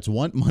Democrats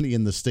want money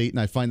in the state, and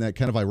I find that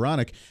kind of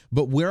ironic.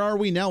 But where are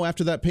we now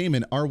after that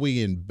payment? Are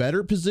we in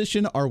better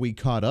position? Are we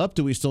caught up?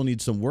 Do we still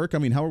need some work? I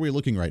mean, how are we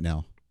looking right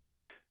now?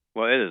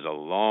 Well, it is a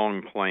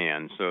long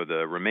plan. So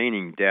the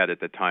remaining debt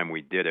at the time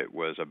we did it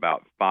was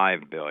about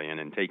 $5 billion,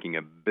 and taking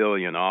 $1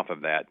 billion off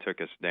of that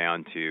took us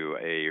down to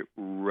a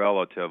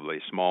relatively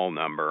small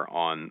number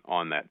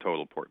on that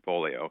total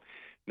portfolio.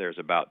 There's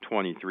about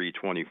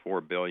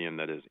 $24 billion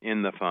that is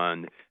in the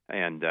fund,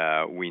 and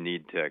we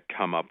need to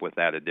come up with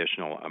that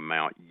additional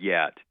amount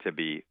yet to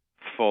be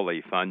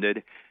fully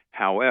funded.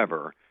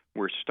 However,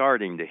 we're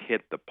starting to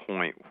hit the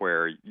point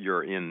where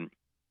you're in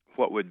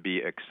what would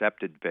be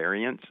accepted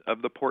variance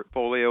of the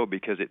portfolio,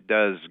 because it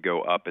does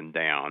go up and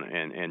down,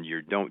 and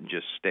you don't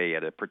just stay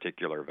at a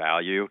particular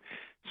value.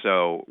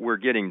 So we're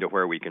getting to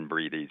where we can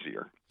breathe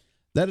easier.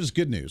 That is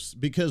good news,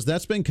 because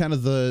that's been kind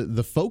of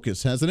the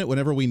focus, hasn't it?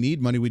 Whenever we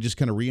need money, we just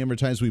kind of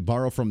re-amortize, we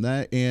borrow from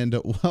that, and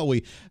while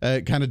we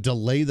kind of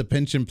delay the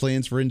pension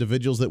plans for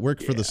individuals that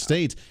work for the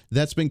state,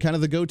 that's been kind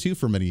of the go-to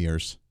for many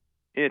years.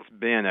 It's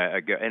been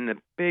and the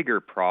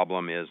bigger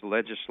problem is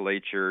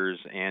legislatures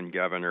and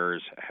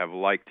governors have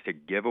liked to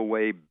give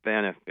away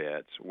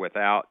benefits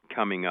without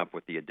coming up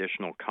with the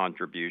additional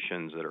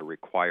contributions that are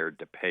required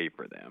to pay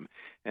for them,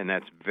 and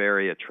that's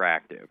very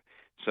attractive.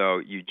 So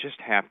you just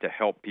have to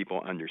help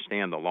people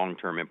understand the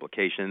long-term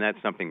implication, and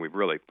that's something we've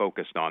really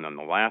focused on in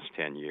the last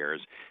 10 years,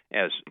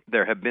 as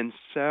there have been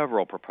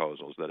several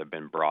proposals that have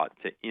been brought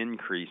to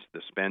increase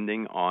the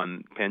spending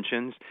on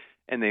pensions,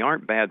 and they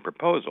aren't bad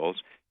proposals.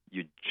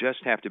 You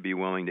just have to be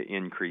willing to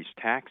increase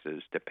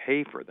taxes to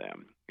pay for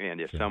them. And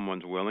if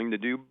someone's willing to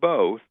do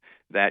both,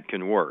 that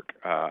can work.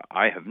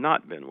 I have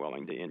not been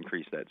willing to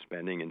increase that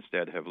spending.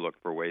 Instead, have looked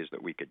for ways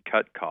that we could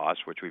cut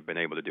costs, which we've been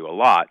able to do a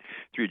lot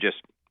through just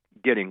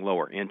getting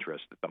lower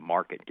interest that the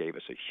market gave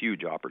us a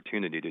huge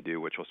opportunity to do,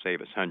 which will save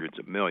us hundreds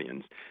of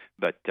millions.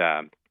 But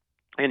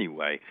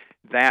anyway,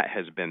 that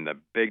has been the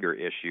bigger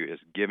issue, is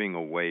giving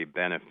away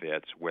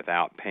benefits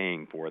without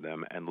paying for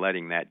them and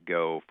letting that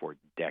go for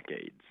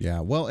decades. Yeah,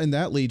 well, and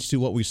that leads to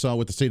what we saw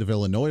with the state of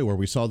Illinois, where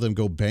we saw them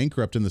go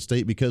bankrupt in the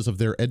state because of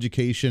their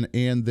education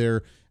and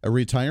their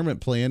retirement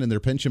plan and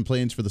their pension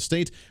plans for the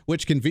state,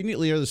 which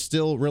conveniently are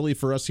still really,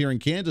 for us here in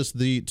Kansas,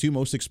 the two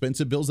most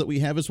expensive bills that we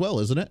have as well,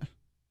 isn't it?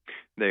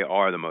 They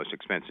are the most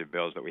expensive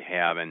bills that we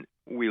have, and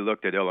we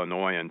looked at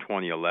Illinois in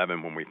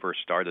 2011 when we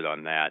first started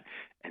on that,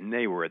 and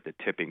they were at the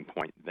tipping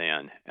point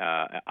then.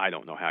 I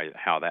don't know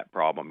how that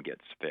problem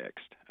gets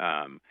fixed,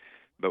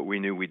 but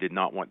we knew we did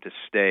not want to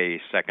stay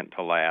second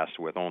to last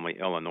with only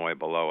Illinois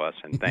below us,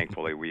 and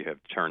thankfully we have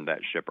turned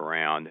that ship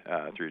around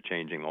through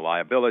changing the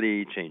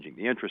liability, changing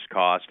the interest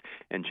cost,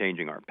 and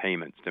changing our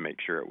payments to make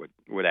sure it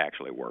would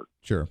actually work.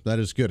 Sure, that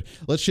is good.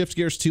 Let's shift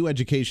gears to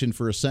education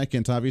for a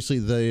second.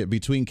 Obviously,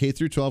 between K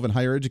through 12 and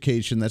higher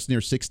education, that's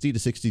near 60 to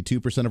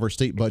 62% of our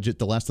state budget,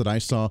 the last that I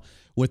saw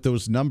with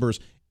those numbers.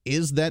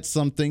 Is that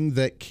something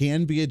that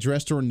can be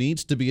addressed or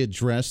needs to be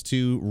addressed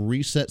to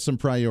reset some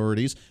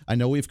priorities? I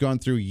know we've gone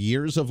through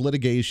years of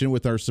litigation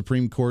with our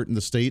Supreme Court in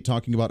the state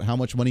talking about how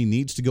much money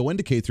needs to go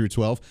into K through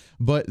 12,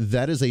 but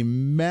that is a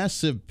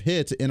massive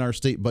pit in our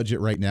state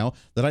budget right now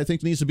that I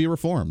think needs to be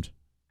reformed.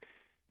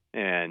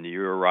 And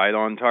you were right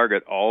on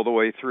target all the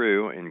way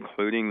through,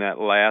 including that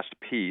last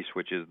piece,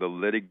 which is the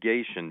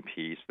litigation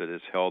piece that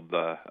has held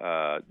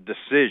the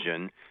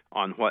decision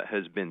on what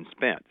has been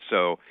spent.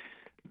 So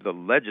the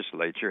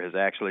legislature has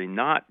actually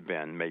not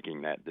been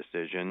making that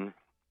decision.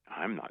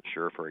 I'm not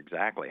sure for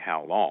exactly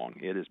how long.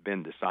 It has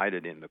been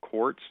decided in the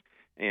courts,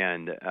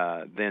 and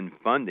then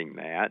funding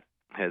that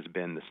has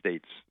been the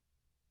state's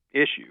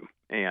issue.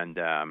 And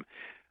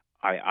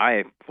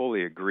I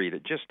fully agree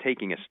that just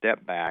taking a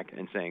step back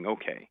and saying,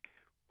 okay,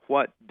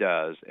 what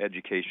does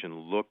education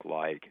look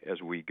like as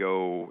we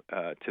go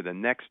to the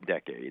next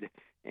decade,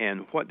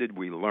 and what did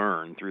we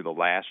learn through the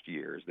last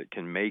years that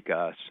can make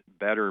us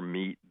better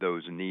meet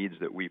those needs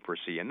that we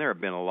foresee? And there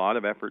have been a lot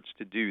of efforts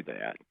to do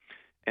that,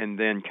 and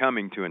then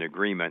coming to an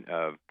agreement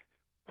of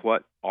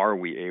what are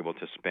we able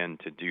to spend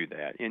to do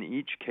that. In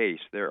each case,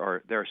 there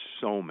are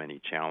so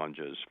many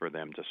challenges for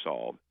them to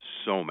solve,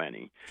 so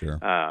many. Sure.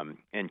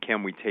 And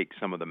can we take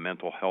some of the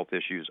mental health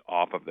issues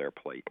off of their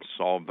plate,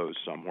 solve those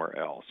somewhere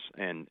else,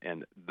 and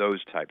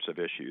those types of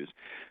issues.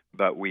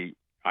 But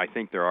I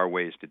think there are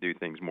ways to do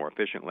things more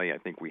efficiently. I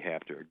think we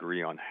have to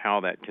agree on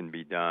how that can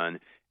be done,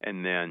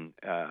 and then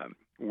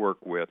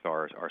work with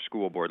our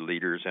school board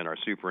leaders and our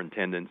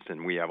superintendents.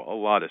 And we have a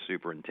lot of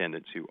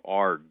superintendents who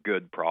are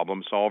good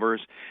problem solvers,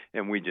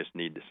 and we just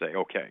need to say,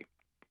 okay,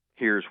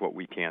 here's what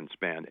we can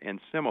spend. And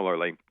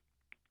similarly,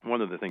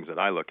 one of the things that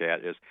I look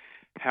at is,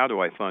 how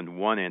do I fund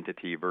one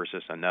entity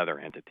versus another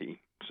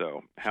entity?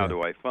 So how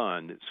do I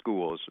fund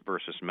schools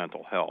versus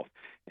mental health?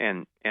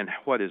 And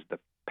what is the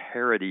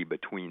parity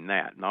between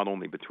that, not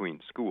only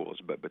between schools,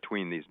 but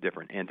between these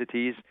different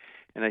entities?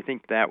 And I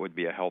think that would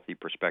be a healthy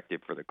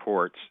perspective for the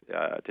courts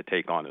to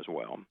take on as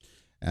well.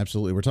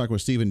 Absolutely. We're talking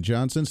with Stephen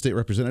Johnson, state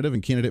representative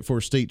and candidate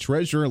for state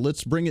treasurer.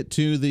 Let's bring it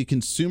to the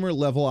consumer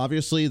level.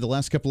 Obviously, the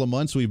last couple of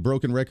months, we've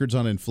broken records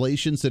on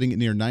inflation, sitting at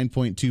near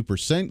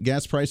 9.2%.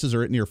 Gas prices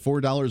are at near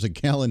 $4 a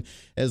gallon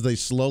as they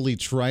slowly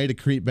try to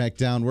creep back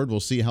downward. We'll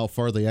see how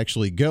far they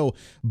actually go.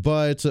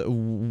 But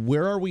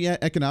where are we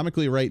at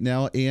economically right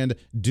now? And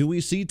do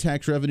we see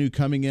tax revenue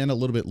coming in a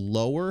little bit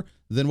lower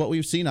than what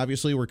we've seen?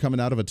 Obviously, we're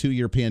coming out of a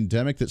 2-year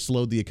pandemic that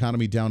slowed the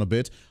economy down a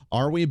bit.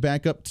 Are we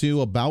back up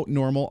to about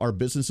normal? Are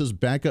businesses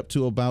back up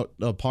to about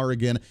par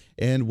again?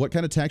 And what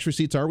kind of tax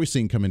receipts are we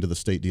seeing come into the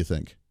state, do you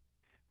think?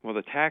 Well,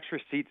 the tax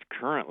receipts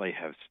currently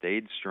have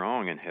stayed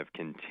strong and have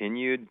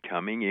continued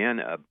coming in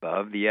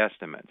above the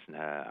estimates.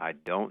 I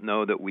don't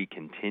know that we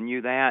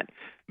continue that,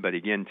 but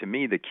again, to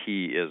me, the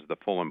key is the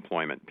full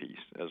employment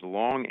piece. As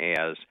long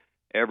as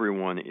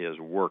everyone is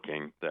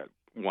working that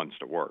wants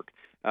to work,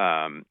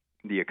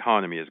 the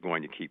economy is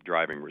going to keep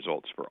driving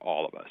results for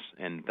all of us,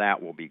 and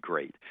that will be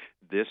great.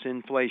 This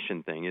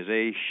inflation thing is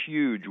a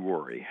huge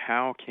worry.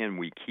 How can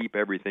we keep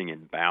everything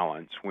in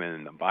balance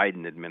when the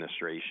Biden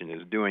administration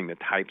is doing the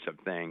types of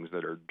things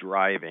that are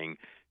driving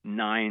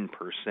 9%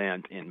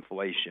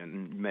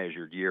 inflation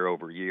measured year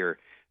over year?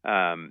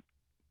 That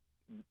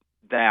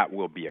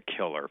will be a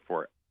killer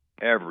for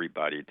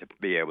everybody to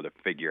be able to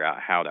figure out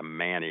how to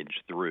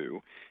manage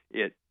through.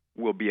 It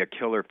will be a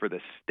killer for the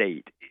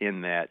state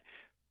in that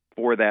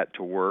for that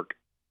to work,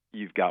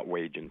 you've got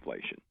wage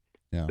inflation.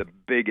 Yeah. The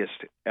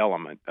biggest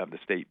element of the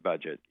state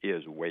budget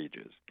is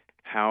wages.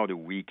 How do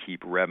we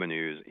keep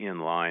revenues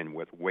in line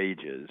with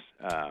wages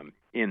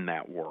in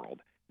that world?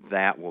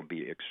 That will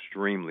be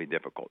extremely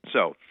difficult.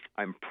 So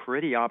I'm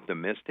pretty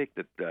optimistic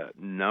that the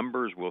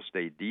numbers will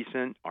stay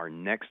decent. Our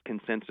next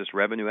consensus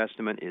revenue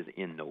estimate is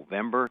in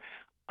November.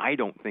 I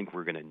don't think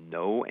we're going to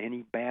know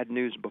any bad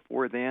news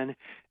before then,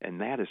 and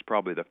that is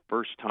probably the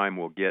first time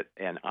we'll get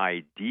an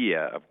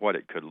idea of what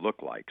it could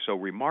look like. So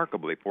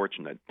remarkably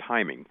fortunate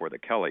timing for the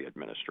Kelly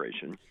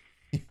administration.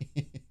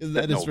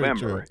 That is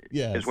November very true.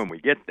 Yes. is when we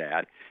get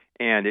that,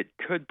 and it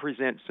could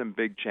present some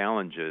big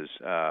challenges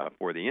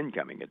for the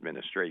incoming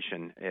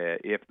administration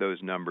if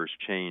those numbers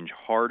change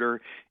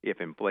harder,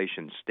 if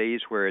inflation stays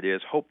where it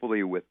is.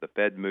 Hopefully with the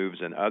Fed moves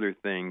and other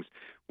things,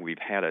 we've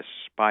had a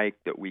spike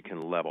that we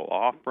can level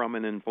off from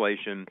in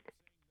inflation.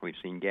 We've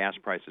seen gas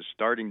prices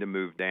starting to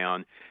move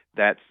down.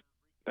 That's,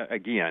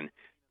 again,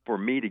 for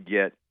me to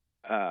get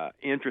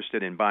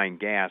interested in buying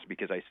gas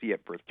because I see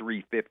it for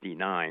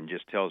 $3.59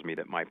 just tells me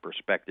that my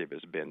perspective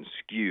has been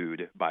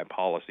skewed by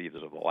policies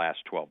of the last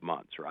 12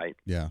 months, right?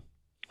 Yeah.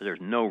 There's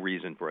no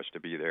reason for us to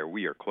be there.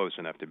 We are close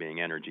enough to being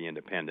energy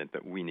independent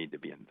that we need to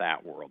be in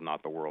that world,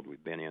 not the world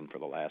we've been in for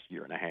the last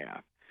year and a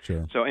half.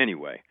 Sure. So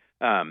anyway,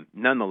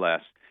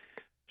 nonetheless,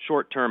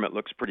 short term it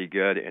looks pretty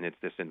good, and it's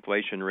this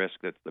inflation risk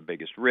that's the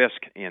biggest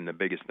risk, and the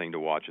biggest thing to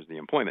watch is the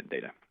employment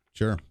data.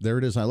 Sure. There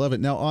it is. I love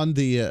it. Now, on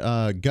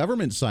the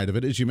government side of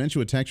it, as you mentioned,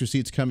 with tax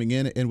receipts coming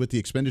in and with the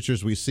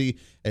expenditures, we see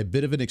a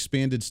bit of an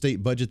expanded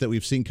state budget that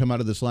we've seen come out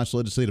of this last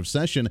legislative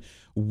session.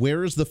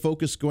 Where is the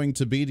focus going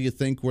to be, do you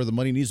think, where the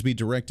money needs to be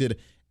directed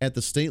at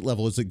the state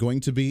level? Is it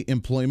going to be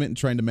employment and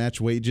trying to match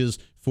wages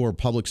for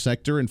public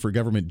sector and for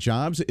government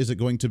jobs? Is it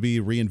going to be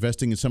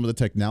reinvesting in some of the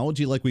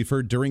technology like we've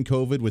heard during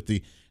COVID with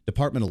the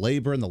Department of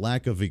Labor and the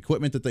lack of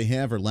equipment that they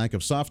have or lack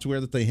of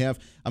software that they have?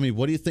 I mean,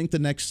 what do you think the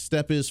next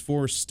step is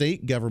for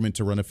state government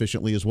to run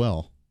efficiently as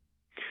well?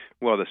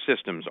 Well, the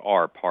systems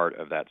are part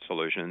of that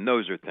solution, and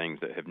those are things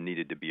that have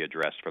needed to be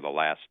addressed for the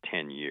last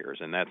 10 years,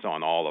 and that's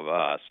on all of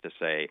us to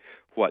say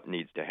what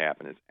needs to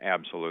happen. It's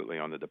absolutely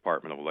on the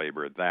Department of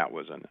Labor. That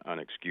was an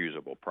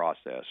unexcusable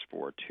process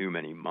for too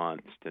many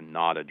months to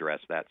not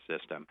address that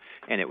system,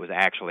 and it was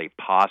actually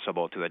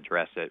possible to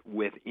address it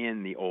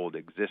within the old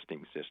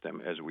existing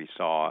system, as we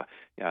saw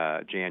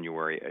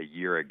January a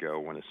year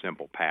ago when a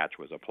simple patch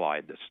was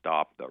applied to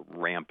stop the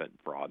rampant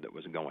fraud that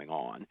was going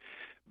on.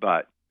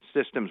 But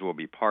systems will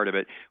be part of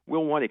it.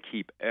 We'll want to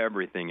keep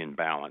everything in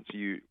balance.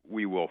 You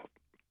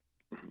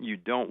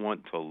don't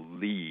want to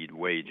lead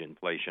wage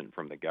inflation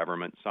from the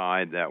government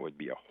side. That would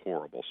be a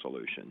horrible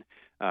solution.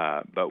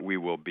 But we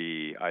will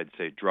be, I'd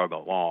say, drug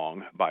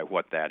along by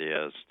what that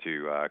is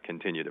to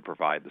continue to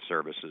provide the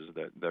services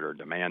that are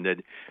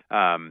demanded.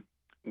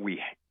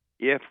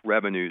 If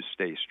revenues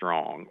stay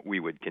strong, we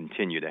would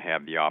continue to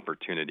have the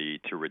opportunity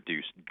to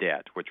reduce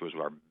debt, which was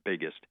our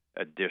biggest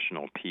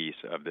additional piece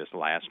of this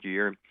last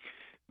year.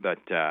 But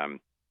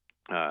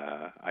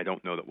I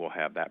don't know that we'll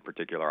have that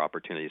particular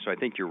opportunity. So I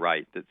think you're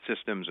right that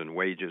systems and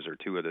wages are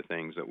two of the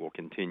things that will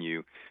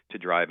continue to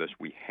drive us.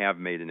 We have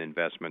made an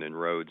investment in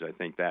roads. I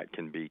think that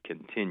can be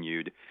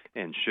continued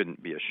and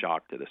shouldn't be a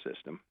shock to the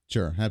system.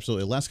 Sure,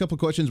 absolutely. Last couple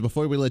questions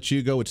before we let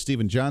you go. It's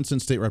Stephen Johnson,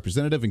 state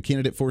representative and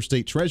candidate for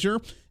state treasurer.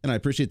 And I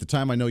appreciate the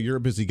time. I know you're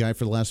a busy guy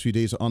for the last few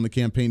days on the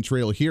campaign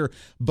trail here.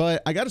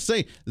 But I got to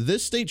say,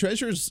 this state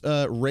treasurer's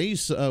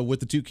race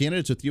with the two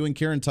candidates, with you and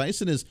Caryn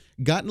Tyson, has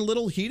gotten a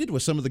little heated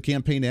with some of the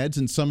campaign ads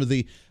and some of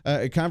the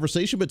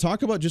conversation. But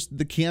talk about just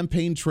the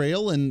campaign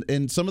trail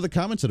and some of the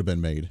comments that have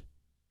been made.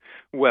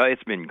 Well,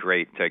 it's been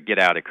great to get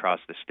out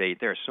across the state.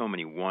 There are so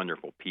many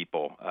wonderful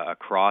people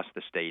across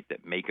the state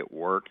that make it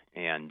work,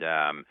 and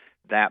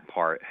that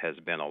part has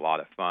been a lot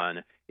of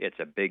fun. It's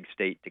a big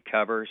state to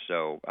cover,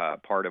 so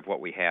part of what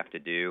we have to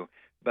do.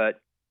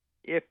 But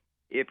if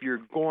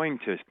you're going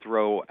to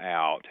throw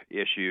out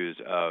issues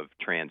of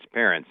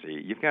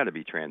transparency, you've got to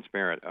be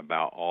transparent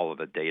about all of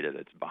the data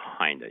that's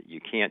behind it. You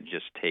can't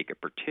just take a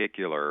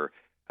particular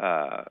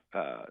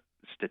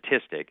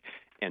statistic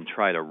and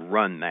try to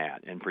run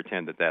that and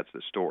pretend that that's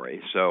the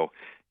story. So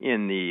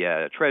in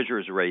the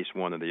treasurer's race,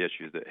 one of the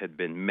issues that had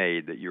been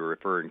made that you're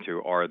referring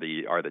to are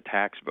the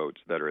tax votes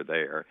that are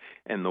there.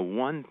 And the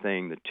one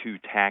thing the two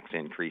tax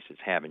increases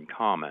have in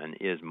common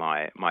is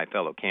my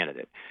fellow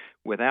candidate.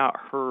 Without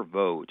her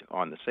vote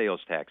on the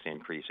sales tax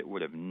increase, it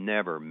would have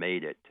never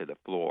made it to the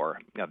floor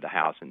of the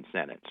House and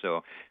Senate. So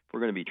if we're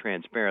going to be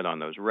transparent on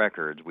those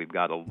records, we've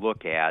got to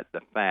look at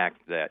the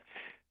fact that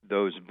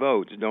those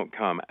votes don't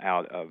come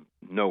out of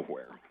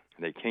nowhere.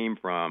 They came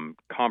from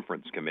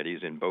conference committees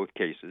in both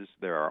cases.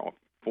 There are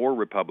 4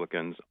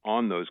 Republicans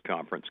on those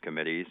conference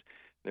committees.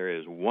 There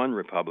is one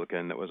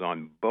Republican that was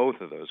on both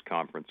of those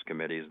conference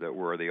committees that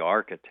were the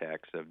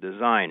architects of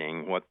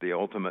designing what the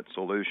ultimate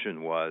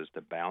solution was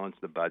to balance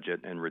the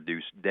budget and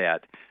reduce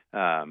debt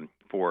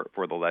for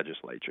the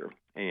legislature.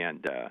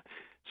 And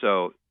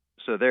so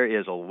there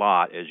is a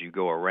lot as you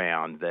go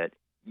around that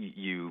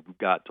you've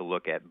got to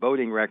look at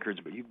voting records,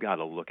 but you've got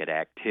to look at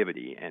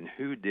activity and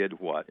who did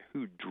what,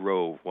 who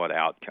drove what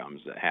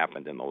outcomes that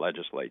happened in the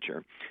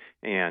legislature,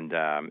 and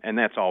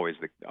that's always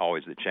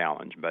the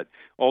challenge. But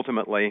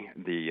ultimately,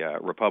 the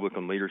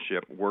Republican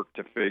leadership worked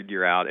to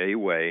figure out a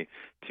way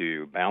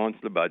to balance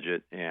the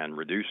budget and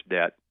reduce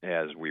debt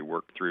as we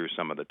work through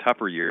some of the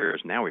tougher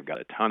years. Now we've got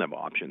a ton of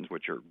options,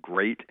 which are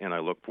great, and I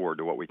look forward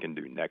to what we can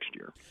do next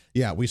year.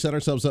 Yeah, we set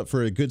ourselves up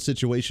for a good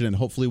situation, and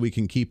hopefully we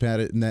can keep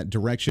at it in that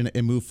direction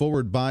and move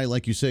forward by,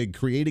 like you say,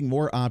 creating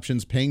more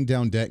options, paying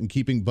down debt, and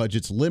keeping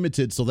budgets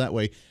limited so that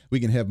way we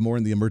can have more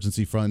in the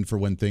emergency fund for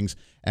when things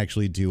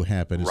actually do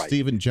happen. Right.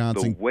 Stephen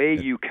Johnson. The way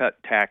you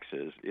cut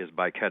taxes is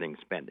by cutting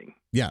spending.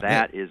 Yeah,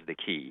 that is the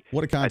key.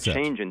 What a concept.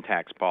 A change in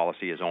tax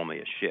policy is only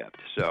a shift.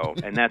 So,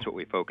 and that's what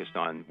we focused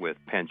on with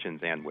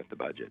pensions and with the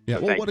budget. Yeah,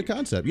 so well, what a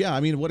concept. Yeah, I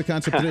mean, what a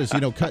concept it is.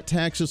 Cut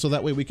taxes so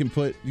that way we can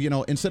put,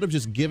 instead of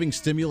just giving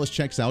stimulus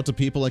checks out to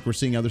people like we're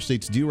seeing other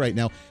states do right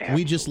now, Absolutely.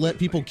 We just let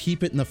people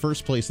keep it in the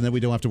first place, and then we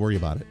don't have to worry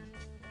about it.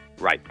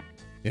 Right.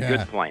 Yeah.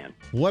 Good plan.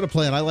 What a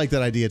plan. I like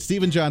that idea. It's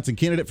Stephen Johnson,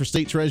 candidate for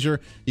state treasurer.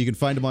 You can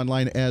find him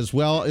online as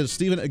well.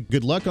 Stephen,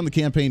 good luck on the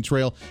campaign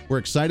trail. We're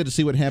excited to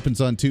see what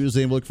happens on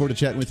Tuesday, and we look forward to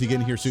chatting with you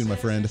again here soon, my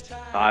friend.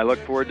 I look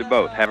forward to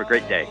both. Have a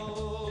great day.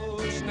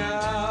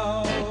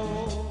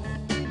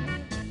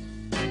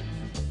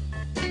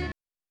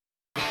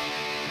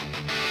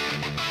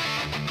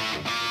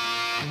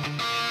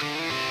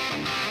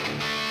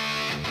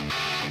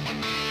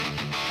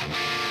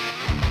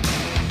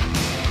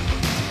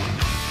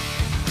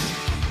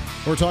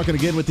 We're talking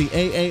again with the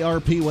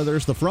AARP, whether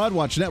it's the Fraud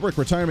Watch Network,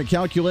 Retirement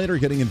Calculator,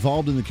 getting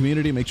involved in the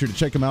community. Make sure to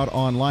check them out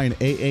online,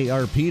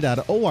 aarp.org/KS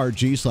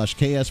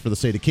for the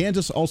state of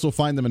Kansas. Also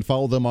find them and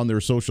follow them on their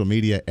social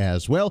media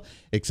as well.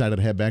 Excited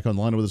to have back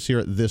online with us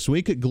here this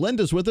week.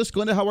 Glenda's with us.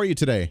 Glenda, how are you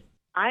today?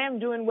 I am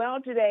doing well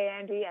today,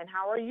 Andy, and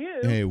how are you?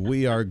 Hey,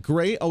 we are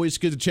great. Always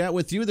good to chat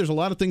with you. There's a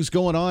lot of things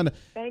going on,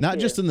 not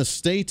just in the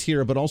state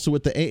here, but also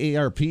with the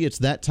AARP. It's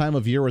that time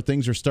of year where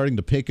things are starting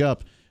to pick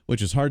up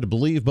which is hard to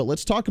believe. But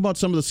let's talk about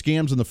some of the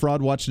scams in the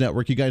Fraud Watch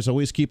Network. You guys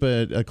always keep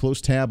a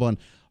close tab on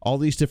all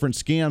these different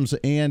scams,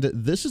 and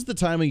this is the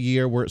time of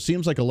year where it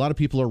seems like a lot of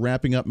people are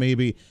wrapping up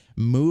maybe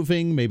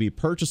moving, maybe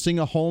purchasing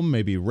a home,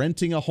 maybe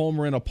renting a home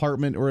or an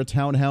apartment or a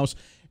townhouse.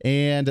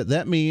 And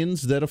that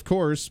means that, of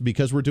course,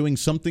 because we're doing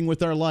something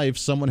with our life,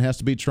 someone has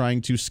to be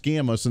trying to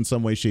scam us in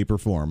some way, shape, or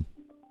form.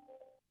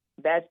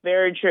 That's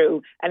very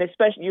true. And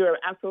especially, you're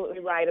absolutely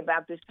right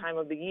about this time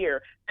of the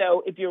year.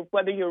 So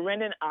whether you're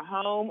renting a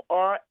home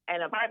or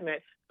an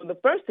apartment, the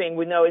first thing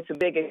we know, it's a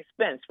big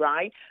expense,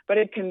 right? But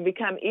it can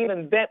become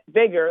even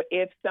bigger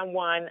if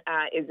someone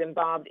is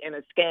involved in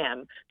a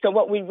scam. So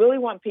what we really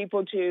want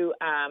people to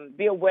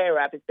be aware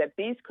of is that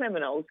these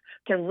criminals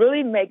can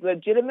really make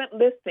legitimate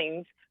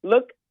listings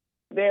look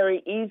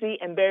very easy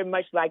and very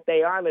much like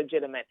they are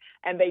legitimate.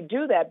 And they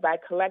do that by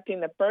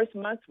collecting the first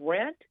month's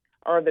rent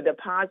or the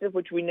deposit,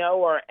 which we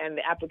know, and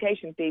the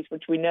application fees,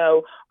 which we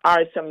know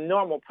are some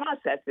normal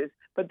processes,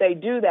 but they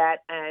do that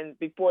and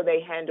before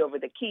they hand over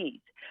the keys.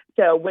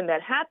 So when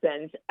that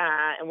happens,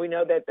 and we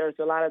know that there's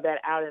a lot of that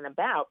out and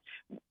about,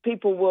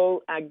 people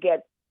will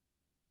get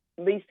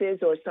leases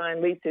or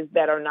sign leases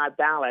that are not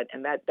valid,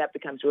 and that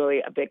becomes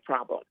really a big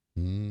problem.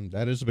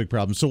 That is a big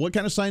problem. So what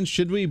kind of signs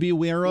should we be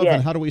aware of,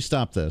 and how do we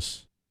stop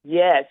this?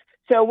 Yes.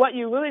 So what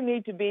you really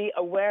need to be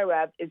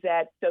aware of is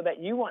that, so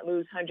that you won't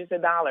lose hundreds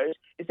of dollars,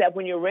 is that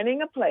when you're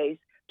renting a place,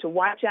 to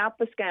watch out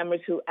for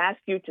scammers who ask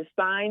you to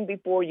sign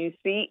before you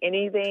see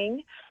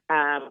anything,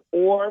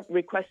 or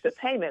request a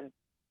payment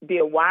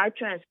via wire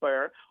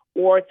transfer,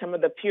 or some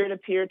of the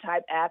peer-to-peer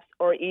type apps,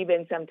 or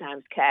even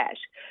sometimes cash.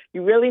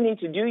 You really need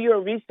to do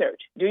your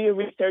research.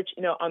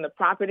 On the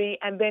property,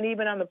 and then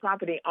even on the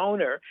property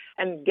owner,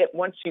 and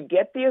once you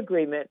get the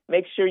agreement,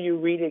 make sure you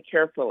read it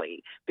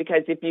carefully,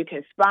 because if you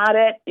can spot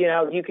it,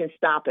 you can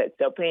stop it.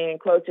 So paying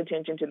close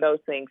attention to those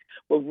things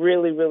will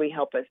really, really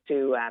help us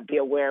to be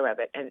aware of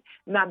it and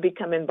not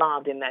become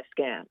involved in that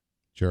scam.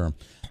 Sure.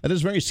 That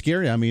is very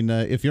scary. I mean,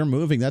 if you're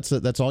moving,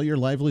 that's all your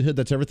livelihood.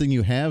 That's everything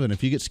you have. And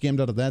if you get scammed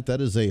out of that,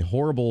 that is a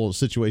horrible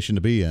situation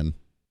to be in.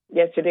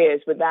 Yes, it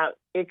is.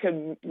 It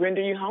could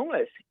render you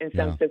homeless in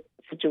some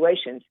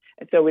situations.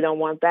 And so we don't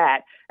want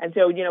that. And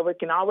so, we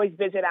can always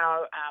visit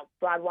our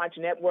Fraud Watch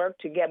Network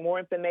to get more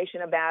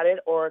information about it,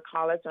 or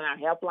call us on our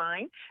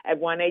helpline at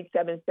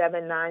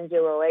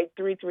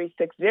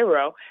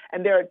 1-877-908-3360.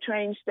 And there are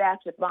trained staff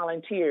and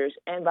volunteers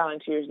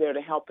there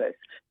to help us,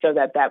 so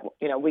that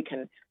we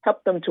can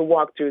help them to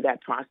walk through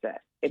that process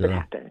if it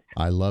happens.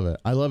 I love it.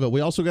 We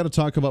also got to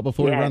talk about,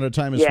 before we run out of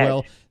time as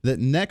well, that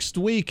next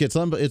week, it's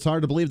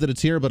hard to believe that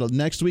it's here, but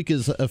next week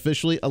is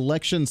officially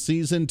election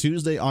season.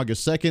 Tuesday,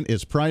 August 2nd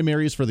is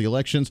primaries for the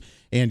elections,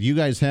 and you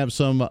guys have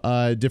some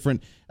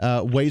different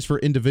ways for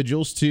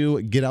individuals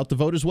to get out the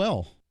vote as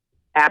well.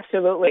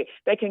 Absolutely.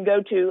 They can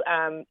go to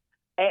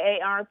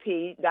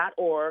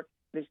aarp.org.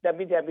 It's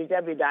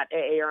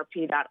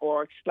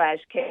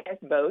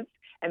www.aarp.org/KSVotes.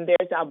 And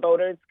there's our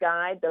voter's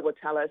guide that will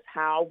tell us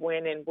how,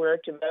 when, and where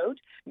to vote.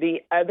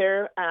 The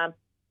other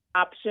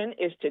option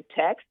is to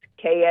text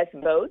KS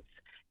Votes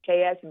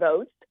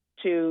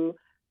to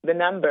the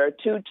number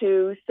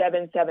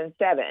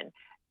 22777.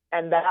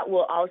 And that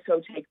will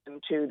also take them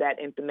to that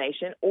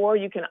information. Or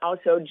you can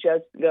also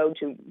just go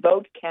to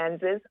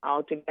VoteKansas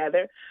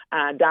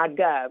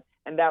altogether.gov.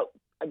 And that,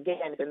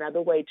 again, is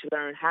another way to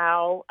learn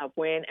how,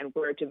 when, and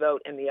where to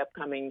vote in the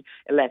upcoming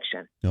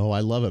election. Oh, I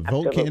love it.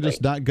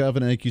 VoteKansas.gov,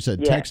 and like you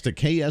said, text to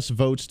KS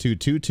Votes to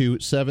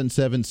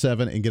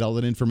 22777 and get all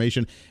that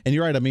information. And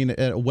you're right. I mean,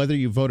 whether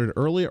you voted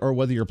early or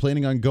whether you're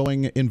planning on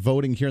going and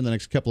voting here in the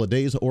next couple of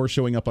days or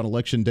showing up on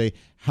Election Day,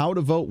 how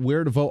to vote,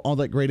 where to vote, all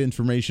that great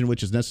information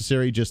which is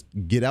necessary. Just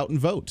get out and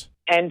vote.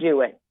 And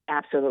do it.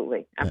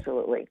 Absolutely.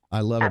 I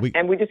love it.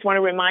 And we just want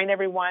to remind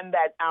everyone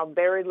that our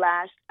very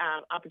last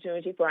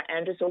opportunity for our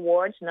Andrews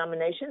Awards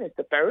nomination is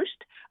the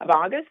 1st of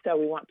August. So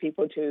we want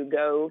people to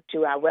go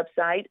to our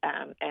website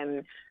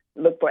and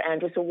look for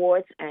Andrews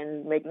Awards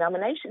and make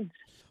nominations.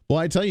 Well,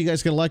 I tell you,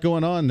 guys got a lot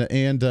going on.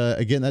 And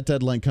again, that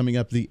deadline coming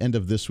up the end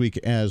of this week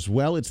as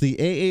well. It's the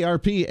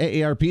AARP,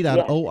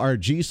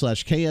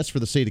 aarp.org/KS for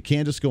the state of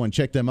Kansas. Go and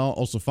check them out.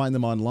 Also find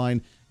them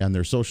online on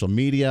their social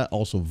media.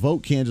 Also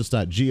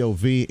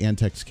votekansas.gov and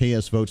text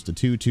KS Votes to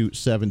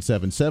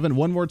 22777.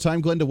 One more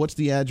time, Glenda, what's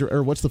the address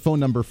or what's the phone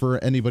number for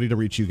anybody to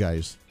reach you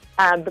guys?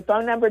 The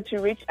phone number to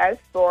reach us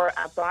for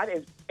fraud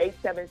is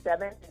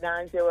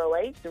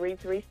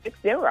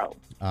 877-908-3360.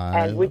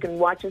 And we can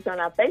watch us on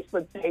our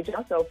Facebook page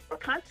also for a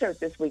concert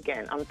this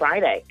weekend on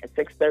Friday at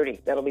 6:30.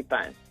 That'll be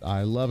fun.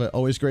 I love it.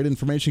 Always great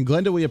information.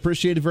 Glenda, we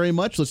appreciate it very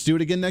much. Let's do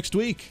it again next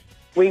week.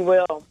 We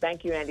will.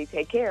 Thank you, Andy.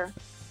 Take care.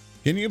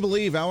 Can you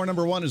believe hour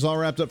number 1 is all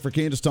wrapped up for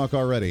Kansas Talk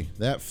already?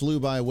 That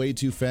flew by way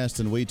too fast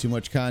and way too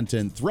much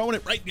content. Throwing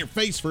it right in your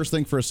face first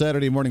thing for a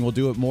Saturday morning. We'll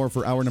do it more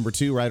for hour number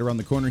 2 right around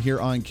the corner here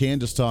on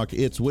Kansas Talk.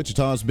 It's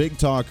Wichita's Big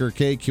Talker,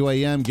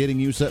 KQAM, getting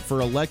you set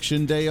for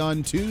Election Day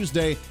on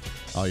Tuesday.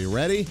 Are you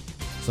ready?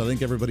 So I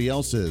think everybody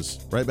else is.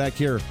 Right back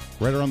here,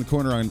 right around the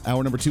corner on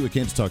hour number 2 at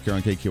Kansas Talk here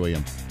on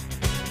KQAM.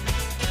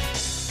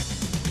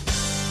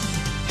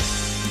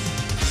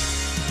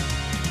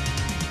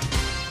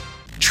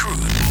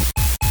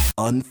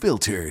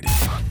 unfiltered.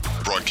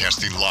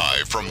 Broadcasting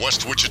live from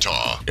West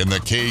Wichita in the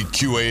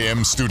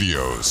KQAM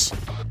studios.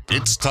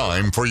 It's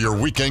time for your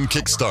weekend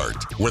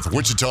kickstart with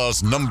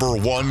Wichita's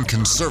 #1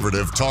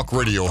 conservative talk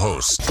radio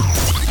host.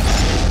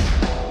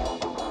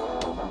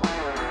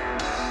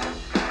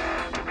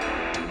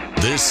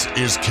 This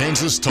is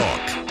Kansas Talk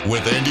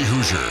with Andy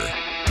Hoosier.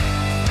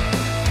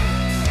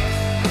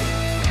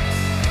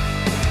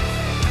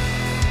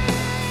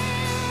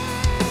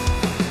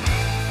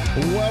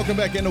 Welcome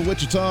back into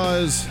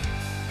Wichita's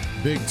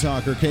Big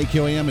Talker,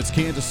 KQAM. It's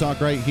Kansas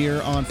Talk right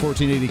here on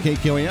 1480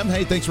 KQAM.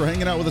 Hey, thanks for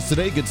hanging out with us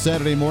today. Good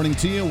Saturday morning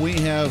to you. We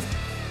have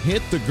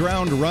hit the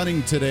ground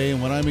running today,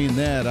 and when I mean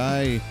that,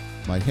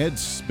 my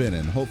head's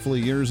spinning. Hopefully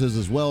yours is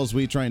as well, as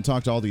we try and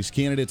talk to all these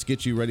candidates,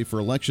 get you ready for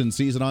election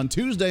season on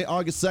Tuesday,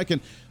 August 2nd.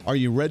 Are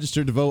you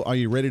registered to vote? Are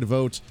you ready to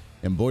vote?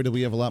 And boy, do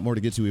we have a lot more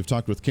to get to. We've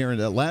talked with Karen.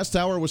 Last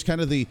hour was kind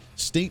of the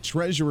state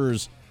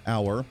treasurer's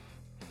hour.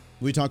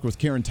 We talked with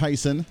Caryn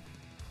Tyson,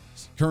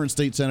 current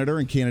state senator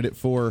and candidate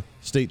for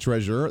state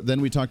treasurer.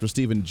 Then we talked with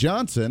Stephen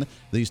Johnson,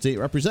 the state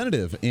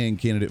representative and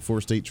candidate for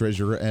state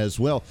treasurer as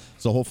well.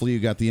 So hopefully you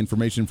got the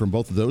information from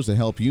both of those to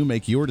help you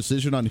make your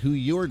decision on who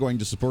you are going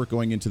to support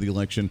going into the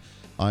election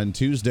on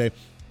Tuesday.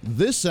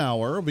 This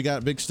hour, we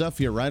got big stuff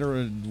here right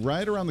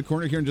around the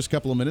corner here in just a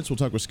couple of minutes. We'll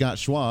talk with Scott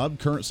Schwab,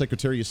 current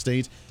Secretary of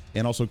State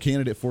and also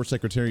candidate for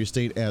Secretary of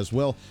State as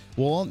well.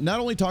 We'll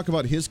not only talk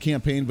about his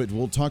campaign, but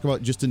we'll talk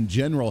about just in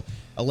general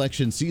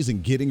election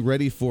season, getting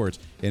ready for it,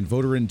 and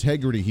voter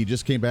integrity. He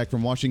just came back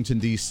from Washington,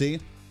 D.C.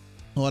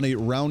 on a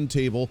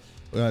roundtable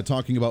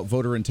talking about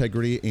voter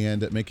integrity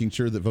and making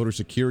sure that voter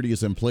security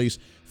is in place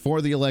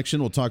for the election.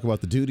 We'll talk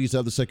about the duties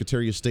of the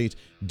Secretary of State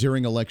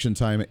during election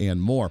time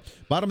and more.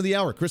 Bottom of the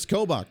hour, Chris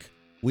Kobach.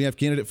 We have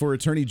candidate for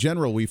Attorney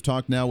General. We've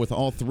talked now with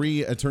all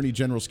three Attorney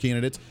General's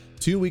candidates.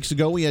 2 weeks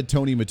ago, we had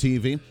Tony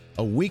Mattivi.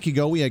 A week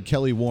ago, we had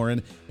Kelly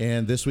Warren.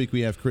 And this week,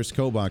 we have Chris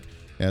Kobach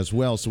as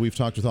well. So we've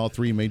talked with all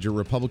three major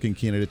Republican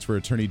candidates for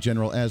Attorney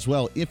General as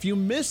well. If you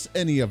miss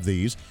any of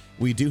these,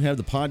 we do have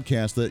the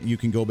podcast that you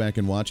can go back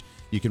and watch.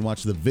 You can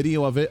watch the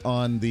video of it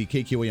on the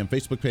KQAM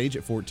Facebook page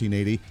at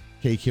 1480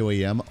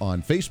 KQAM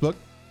on Facebook.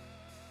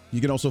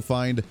 You can also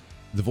find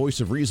the Voice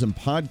of Reason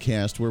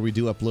podcast, where we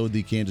do upload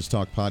the Kansas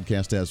Talk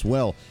podcast as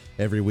well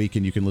every week,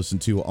 and you can listen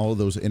to all of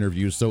those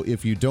interviews. So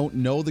if you don't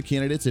know the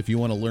candidates, if you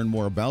want to learn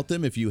more about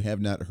them, if you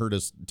have not heard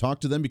us talk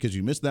to them because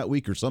you missed that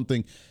week or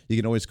something, you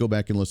can always go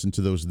back and listen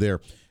to those there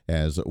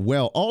as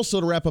well.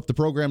 Also, to wrap up the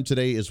program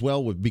today as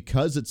well,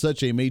 because it's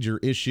such a major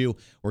issue,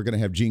 we're going to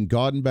have Jeanne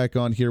Gawdin back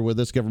on here with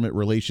us, Government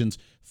Relations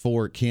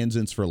for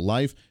Kansans for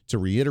Life, to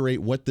reiterate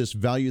what this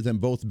Value Them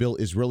Both bill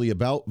is really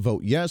about.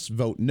 Vote yes,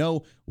 vote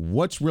no.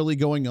 What's really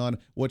going on?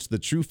 What's the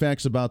true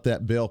facts about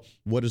that bill?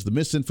 What is the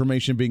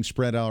misinformation being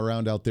spread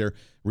around out there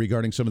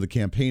regarding some of the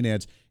campaign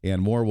ads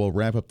and more? We'll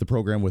wrap up the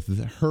program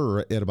with her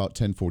at about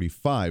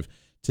 10:45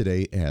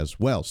 today as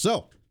well.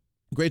 So,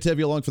 great to have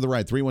you along for the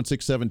ride.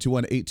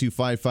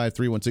 316-721-8255,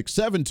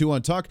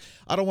 316-721-TALK.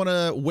 I don't want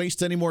to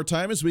waste any more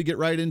time as we get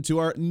right into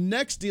our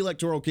next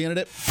electoral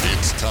candidate.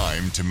 It's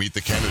time to meet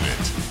the candidate.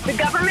 The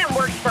government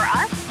works for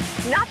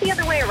us, not the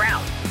other way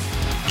around.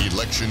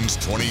 Elections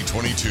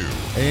 2022.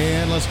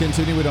 And let's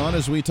continue it on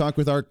as we talk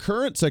with our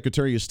current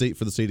Secretary of State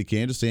for the state of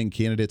Kansas and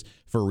candidate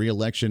for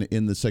re-election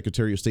in the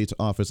Secretary of State's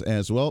office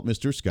as well,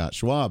 Mr. Scott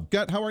Schwab.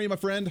 Scott, how are you, my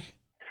friend?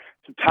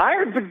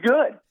 Tired but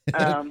good.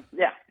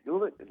 Yeah,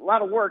 a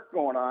lot of work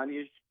going on.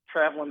 You're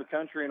traveling the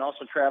country and also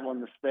traveling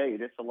the state.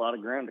 It's a lot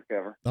of ground to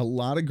cover. A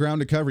lot of ground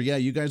to cover. Yeah,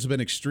 you guys have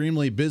been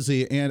extremely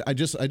busy. And I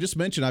just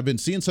mentioned, I've been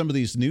seeing some of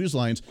these news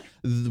lines.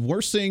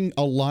 We're seeing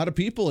a lot of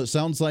people. It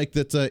sounds like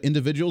that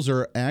individuals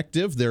are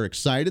active. They're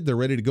excited. They're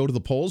ready to go to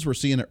the polls. We're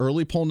seeing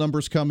early poll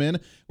numbers come in.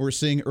 We're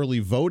seeing early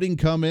voting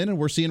come in. And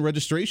we're seeing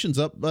registrations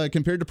up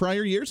compared to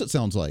prior years, it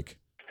sounds like.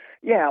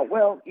 Yeah,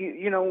 well,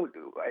 you know,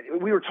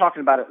 we were talking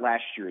about it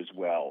last year as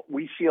well.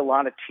 We see a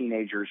lot of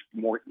teenagers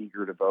more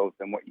eager to vote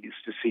than what you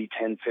used to see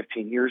 10,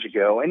 15 years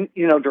ago. And,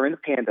 you know, during the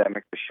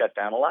pandemic, the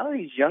shutdown, a lot of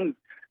these young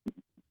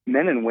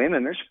men and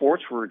women, their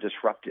sports were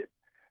disrupted.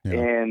 Yeah.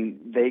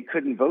 And they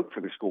couldn't vote for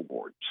the school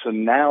board. So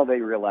now they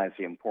realize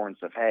the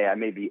importance of, hey, I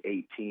may be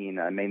 18,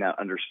 I may not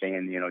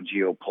understand, you know,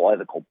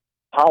 geopolitical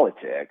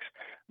politics,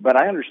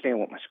 but I understand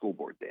what my school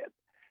board did,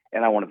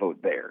 and I want to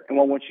vote there. And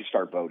well, once you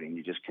start voting,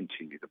 you just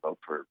continue to vote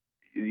for,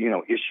 you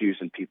know, issues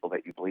and people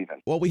that you believe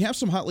in. Well, we have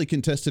some hotly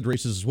contested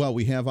races as well.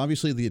 We have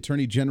obviously the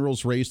Attorney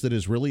General's race that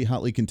is really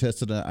hotly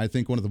contested. I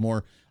think one of the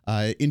more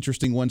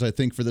interesting ones, I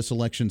think, for this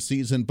election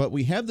season. But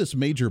we have this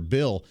major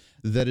bill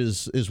that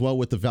is as well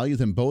with the Value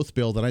Them Both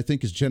bill that I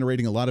think is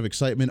generating a lot of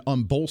excitement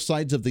on both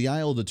sides of the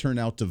aisle to turn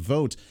out to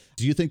vote.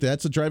 Do you think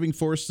that's a driving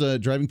force,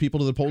 driving people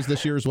to the polls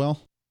this year as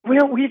well?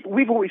 Well,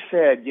 we've always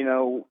said,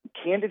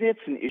 candidates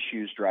and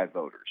issues drive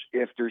voters.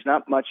 If there's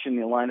not much in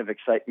the line of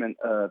excitement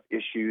of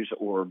issues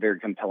or very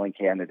compelling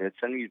candidates,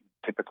 then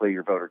typically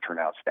your voter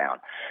turnout's down.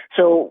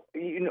 So,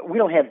 we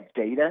don't have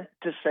data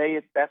to say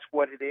if that's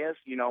what it is.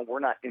 We're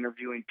not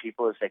interviewing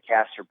people as they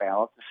cast their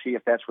ballot to see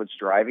if that's what's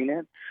driving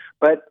it,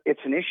 but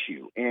it's an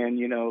issue. And,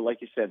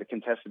 like you said, the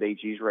contested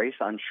AG's race,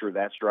 I'm sure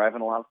that's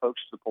driving a lot of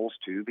folks to the polls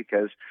too,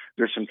 because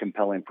there's some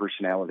compelling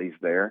personalities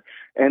there.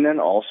 And then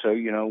also,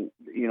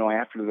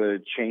 after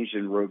the change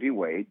in Roe v.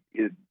 Wade,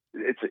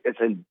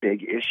 it's a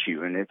big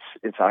issue, and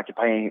it's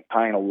occupying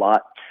a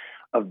lot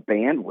of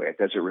bandwidth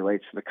as it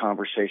relates to the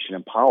conversation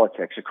in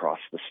politics across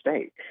the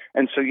state.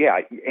 And so,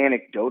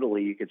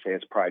 anecdotally, you could say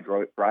it's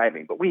probably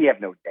driving, but we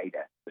have no data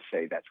to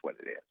say that's what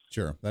it is.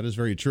 Sure, that is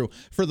very true.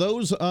 For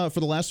those, for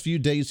the last few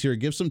days here,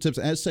 give some tips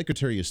as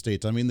Secretary of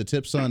State. The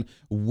tips on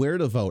where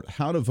to vote,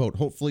 how to vote.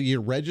 Hopefully you're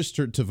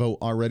registered to vote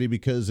already,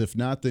 because if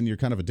not, then you're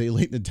kind of a day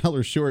late and a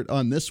dollar short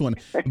on this one.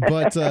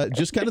 But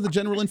just kind of the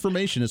general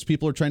information as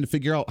people are trying to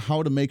figure out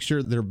how to make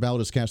sure their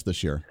ballot is cast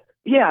this year.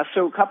 Yeah,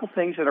 so a couple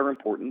things that are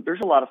important. There's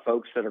a lot of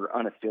folks that are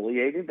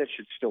unaffiliated that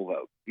should still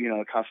vote.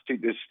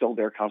 There's still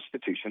their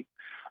constitution,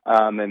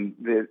 and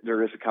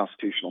there is a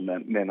constitutional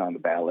men on the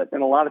ballot.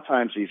 And a lot of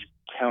times these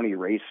county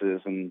races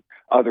and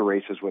other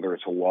races, whether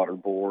it's a water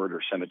board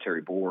or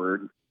cemetery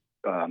board,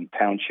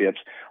 townships,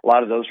 a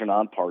lot of those are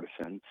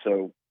nonpartisan.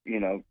 So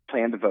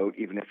plan to vote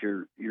even if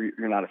you're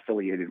not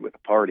affiliated with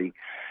a party.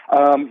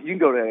 You can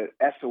go to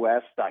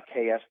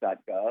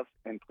sos.ks.gov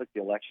and click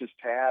the elections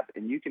tab,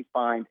 and you can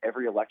find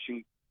every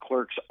election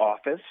clerk's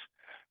office.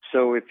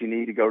 So if you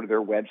need to go to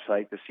their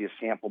website to see a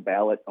sample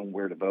ballot on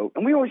where to vote,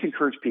 and we always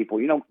encourage people,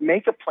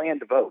 make a plan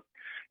to vote.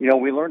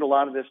 We learned a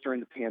lot of this during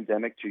the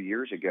pandemic 2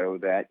 years ago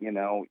that,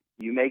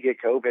 you may get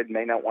COVID,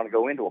 may not want to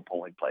go into a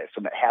polling place.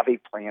 So have a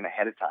plan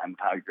ahead of time of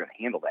how you're going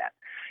to handle that.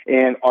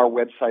 And our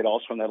website,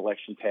 also on that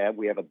election tab,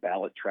 we have a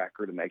ballot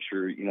tracker to make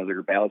sure, that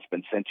your ballot's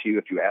been sent to you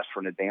if you ask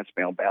for an advance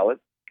mail ballot,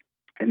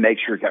 and make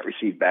sure it got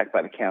received back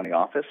by the county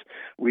office.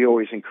 We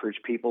always encourage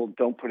people,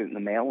 don't put it in the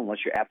mail unless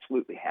you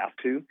absolutely have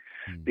to,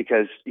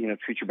 because,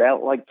 treat your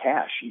ballot like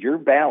cash. Your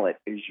ballot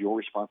is your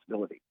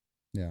responsibility.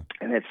 Yeah.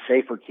 And it's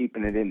safer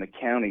keeping it in the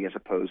county as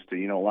opposed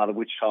to, a lot of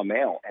Wichita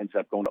mail ends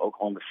up going to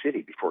Oklahoma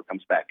City before it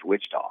comes back to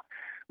Wichita.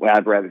 Well,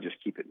 I'd rather just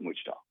keep it in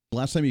Wichita.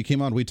 Last time you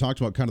came on, we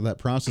talked about kind of that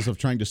process of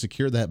trying to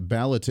secure that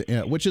ballot,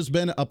 which has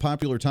been a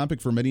popular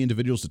topic for many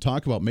individuals to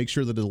talk about. Make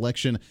sure that the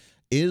election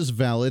is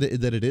valid,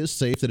 that it is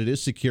safe, that it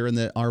is secure, and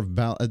that our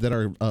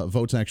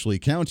votes actually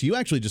count. You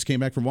actually just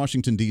came back from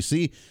Washington,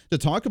 D.C. to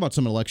talk about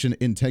some election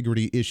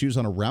integrity issues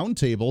on a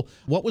roundtable.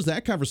 What was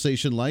that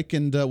conversation like,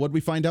 and what did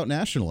we find out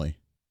nationally?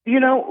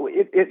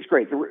 It's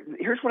great.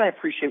 Here's what I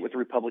appreciate what the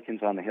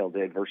Republicans on the Hill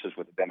did versus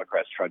what the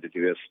Democrats tried to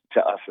do to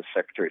us as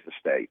secretaries of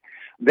state.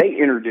 They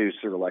introduced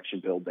their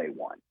election bill day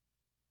one.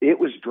 It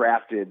was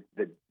drafted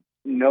that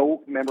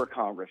no member of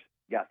Congress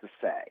got to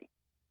say.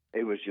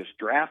 It was just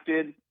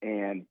drafted,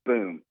 and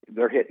boom,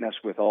 they're hitting us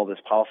with all this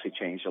policy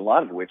change, a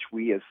lot of which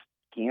we as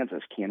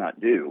Kansas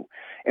cannot do,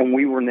 and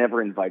we were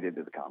never invited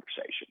to the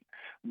conversation.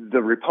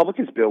 The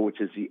Republicans' bill, which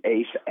is the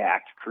ACE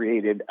Act,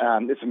 created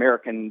this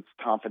Americans'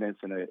 Confidence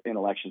in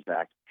Elections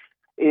Act.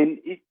 And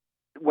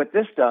what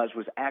this does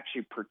was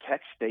actually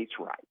protect states'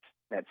 rights,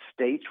 that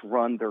states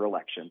run their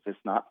elections. It's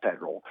not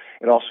federal.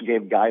 It also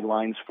gave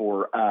guidelines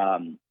for,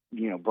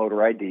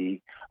 voter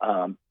ID,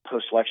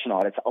 post-election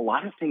audits, a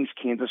lot of things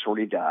Kansas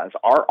already does.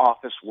 Our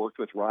office worked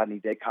with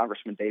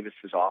Congressman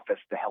Davis's office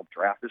to help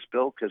draft this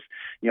bill because,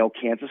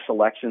 Kansas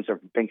elections have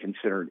been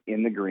considered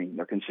in the green.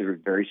 They're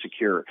considered very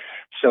secure.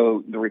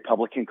 So the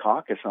Republican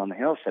caucus on the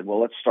Hill said, well,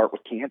 let's start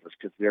with Kansas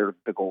because they're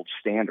the gold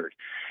standard.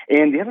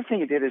 And the other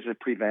thing it did is it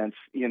prevents,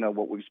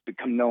 what was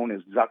become known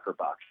as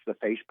Zuckerbucks, the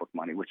Facebook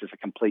money, which is a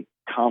complete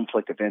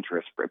conflict of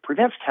interest. It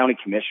prevents county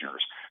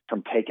commissioners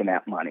from taking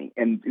that money.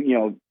 And,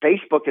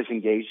 Facebook is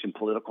engaged in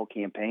political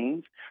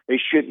campaigns. They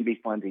shouldn't be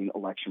funding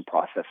election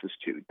processes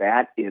too.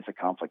 That is a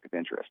conflict of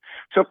interest.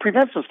 So it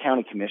prevents those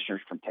county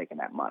commissioners from taking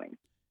that money.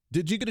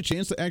 Did you get a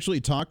chance to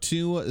actually talk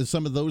to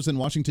some of those in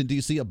Washington,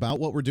 D.C. about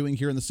what we're doing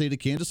here in the state of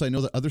Kansas? I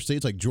know that other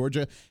states like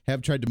Georgia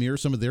have tried to mirror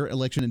some of their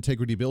election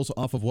integrity bills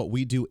off of what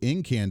we do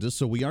in Kansas.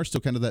 So we are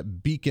still kind of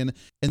that beacon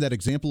and that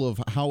example of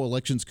how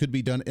elections could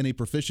be done in a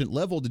proficient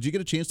level. Did you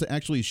get a chance to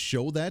actually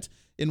show that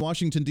in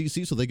Washington,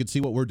 D.C. so they could see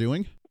what we're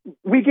doing?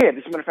 We did.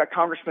 As a matter of fact,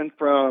 Congressman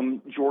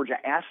from Georgia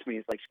asked me,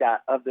 he's like,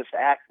 Scott, of this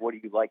act, what do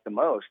you like the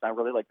most? And I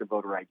really like the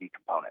voter ID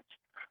components.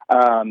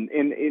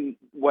 In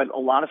what a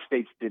lot of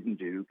states didn't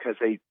do, because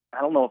I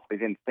don't know if they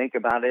didn't think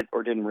about it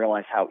or didn't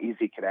realize how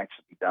easy it could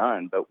actually be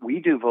done, but we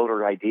do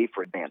voter ID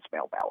for advance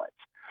mail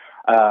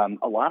ballots.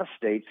 A lot of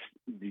states,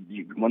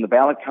 when the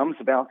ballot comes,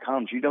 the ballot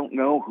comes. You don't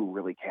know who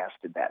really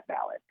casted that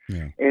ballot.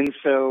 Yeah. And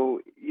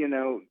so,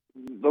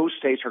 those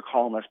states are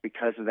calling us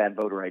because of that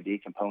voter ID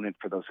component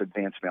for those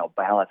advance mail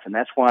ballots. And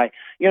that's why,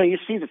 you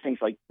see the things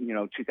like,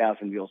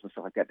 2,000 mules and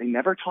stuff like that. They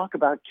never talk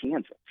about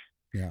Kansas.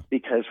 Yeah.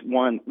 Because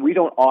one, we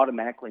don't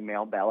automatically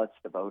mail ballots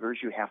to voters.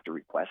 You have to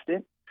request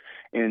it.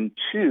 And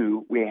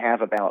two, we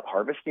have a ballot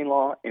harvesting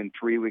law. And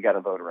three, we got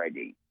a voter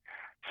ID.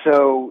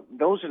 So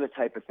those are the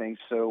type of things.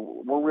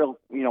 So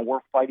we're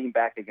fighting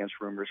back against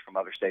rumors from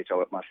other states. Oh,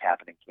 it must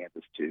happen in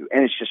Kansas too.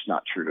 And it's just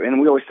not true. And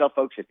we always tell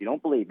folks, if you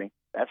don't believe me,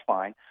 that's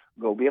fine.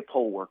 Go be a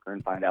poll worker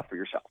and find out for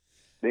yourself.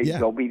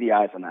 Go be the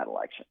eyes on that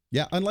election.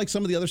 Yeah, unlike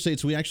some of the other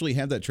states, we actually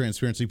have that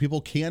transparency.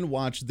 People can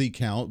watch the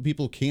count.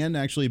 People can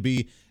actually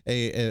be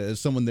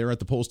someone there at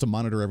the polls to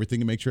monitor everything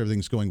and make sure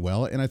everything's going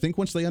well. And I think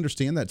once they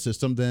understand that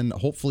system, then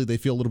hopefully they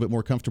feel a little bit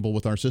more comfortable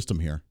with our system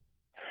here.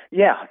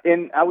 Yeah,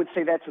 and I would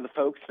say that to the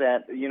folks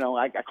that,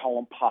 I call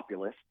them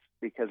populists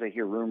because I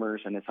hear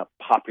rumors and it's a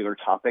popular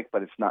topic,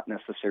 but it's not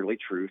necessarily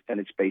truth and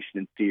it's based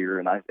in fear.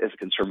 And as a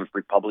conservative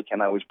Republican,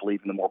 I always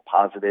believe in the more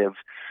positive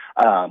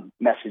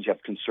message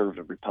of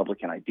conservative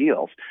Republican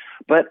ideals.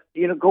 But,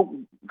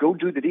 go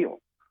do the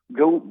deal.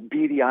 Go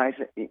be the eyes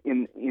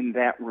in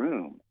that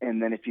room.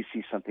 And then if you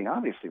see something,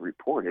 obviously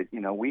report it.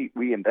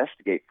 We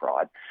investigate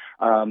fraud.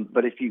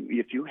 But if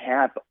you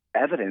have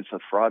evidence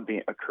of fraud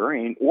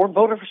occurring or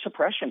voter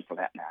suppression for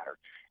that matter,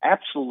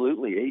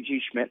 absolutely.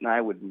 A.G. Schmidt and I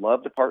would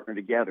love to partner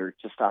together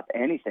to stop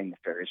anything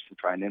nefarious from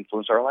trying to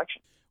influence our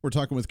election. We're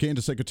talking with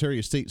Kansas Secretary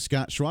of State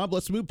Scott Schwab.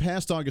 Let's move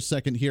past August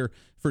 2nd here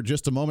for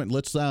just a moment.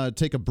 Let's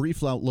take a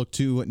brief outlook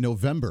to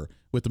November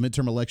with the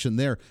midterm election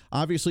there.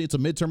 Obviously, it's a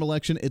midterm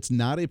election. It's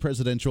not a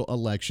presidential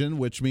election,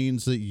 which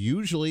means that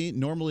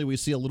normally we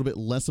see a little bit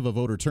less of a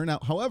voter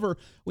turnout. However,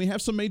 we have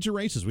some major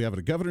races. We have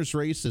a governor's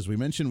race, as we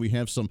mentioned. We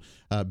have some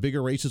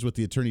bigger races with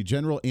the attorney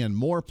general and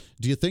more.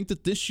 Do you think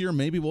that this year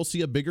maybe we'll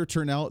see a bigger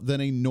turnout than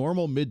a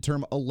normal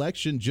midterm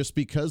election just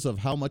because of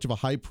how much of a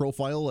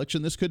high-profile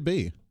election this could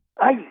be?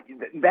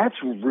 That's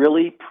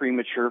really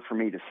premature for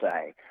me to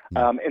say.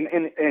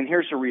 And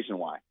here's the reason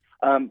why.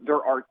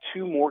 There are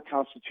two more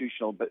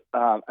constitutional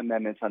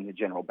amendments on the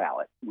general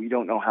ballot. We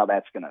don't know how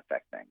that's going to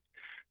affect things.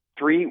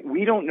 Three,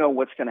 we don't know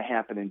what's going to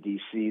happen in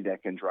D.C.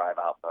 that can drive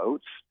out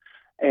votes.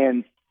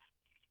 And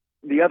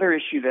the other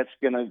issue that's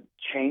going to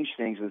change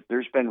things is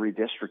there's been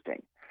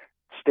redistricting.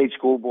 State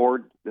school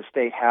board, the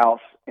state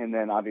house, and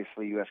then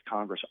obviously U.S.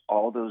 Congress,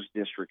 all those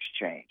districts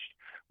changed.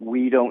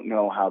 We don't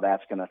know how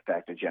that's going to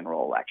affect a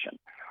general election.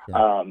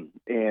 Sure.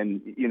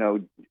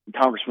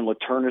 Congressman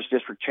LaTurner's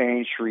district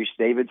changed.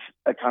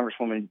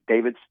 Congresswoman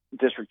David's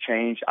district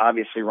changed.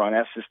 Obviously, Ron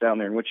Estes down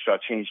there in Wichita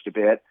changed a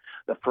bit.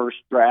 The first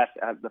draft,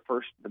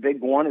 the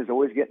big one is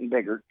always getting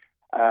bigger.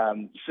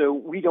 So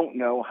we don't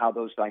know how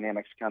those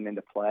dynamics come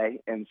into play.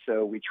 And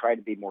so we try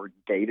to be more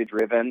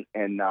data-driven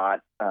and not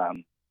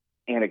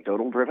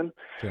anecdotal-driven.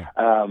 Sure.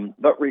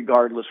 But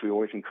regardless, we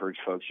always encourage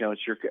folks,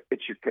 it's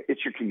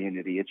your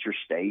community, it's your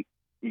state,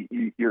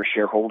 you're a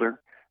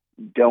shareholder.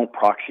 Don't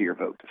proxy your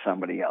vote to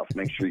somebody else.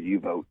 Make sure you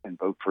vote and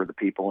vote for the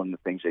people and the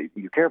things that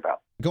you care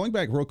about. Going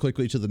back real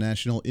quickly to the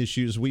national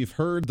issues, we've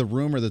heard the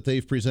rumor that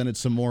they've presented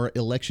some more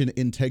election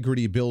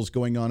integrity bills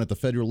going on at the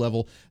federal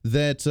level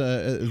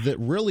that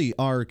really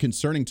are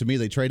concerning to me.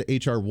 They tried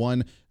H.R.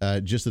 1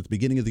 just at the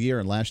beginning of the year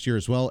and last year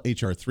as well,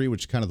 H.R. 3,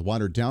 which is kind of the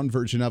watered-down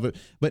version of it.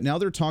 But now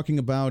they're talking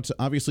about,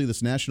 obviously,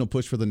 this national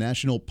push for the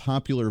national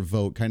popular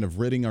vote, kind of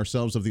ridding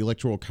ourselves of the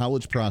electoral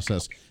college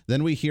process.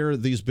 Then we hear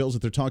these bills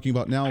that they're talking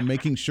about now,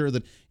 making sure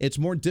that it's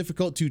more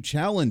difficult to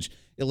challenge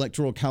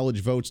electoral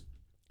college votes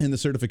and the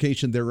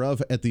certification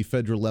thereof at the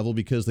federal level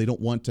because they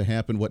don't want to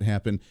happen what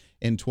happened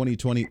in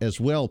 2020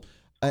 as well.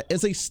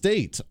 As a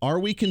state, are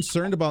we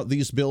concerned about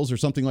these bills or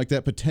something like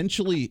that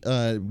potentially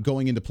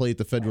going into play at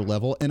the federal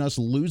level and us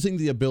losing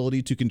the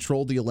ability to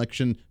control the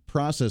election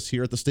process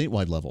here at the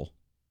statewide level?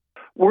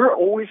 We're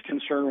always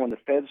concerned when the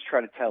feds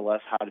try to tell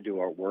us how to do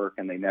our work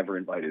and they never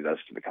invited us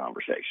to the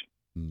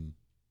conversation.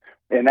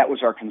 And that was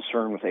our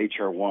concern with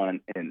H.R.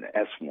 1 and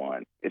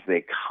S1, is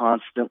they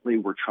constantly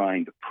were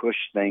trying to push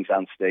things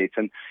on states.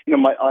 And, a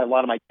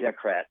lot of my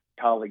Democrat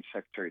colleagues,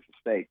 secretaries of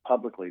state,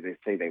 publicly, they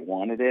say they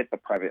wanted it,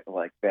 but private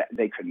like that,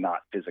 they could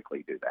not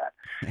physically do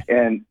that.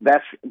 And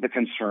that's the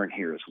concern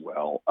here as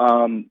well.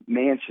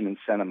 Manchin and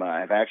Sinema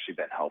have actually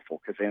been helpful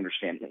because they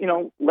understand,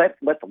 let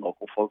the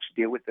local folks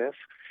deal with this.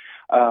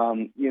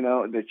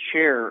 The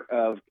chair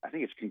of, I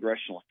think it's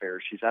Congressional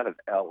Affairs, she's out of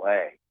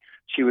L.A.,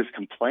 she was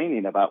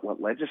complaining about what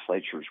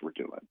legislatures were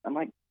doing. I'm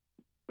like,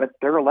 but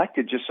they're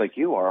elected just like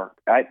you are.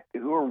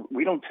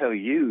 We don't tell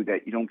you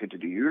that you don't get to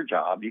do your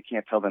job. You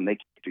can't tell them they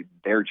can't do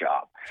their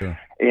job. Sure.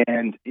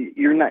 And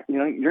you're not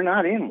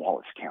in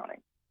Wallace County.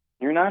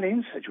 You're not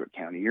in Sedgwick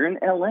County. You're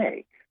in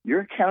L.A.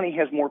 Your county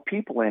has more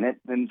people in it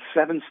than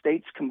 7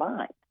 states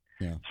combined.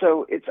 Yeah.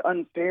 So it's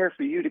unfair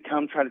for you to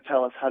come try to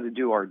tell us how to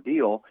do our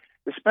deal,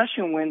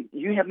 especially when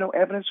you have no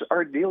evidence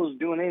our deal is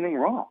doing anything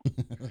wrong.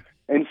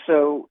 And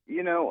so,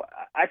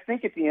 I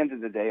think at the end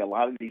of the day, a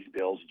lot of these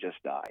bills just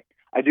die.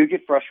 I do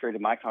get frustrated.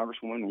 My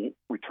congresswoman won't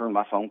return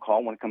my phone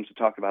call when it comes to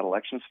talk about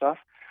election stuff.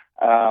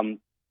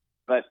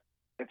 But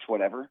it's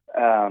whatever.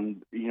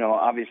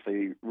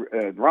 Obviously,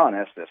 Ron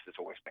Estes has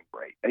always been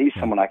great. And he's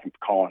someone I can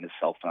call on his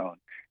cell phone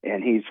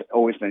And he's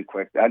always been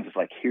quick. I'm just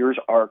like, here's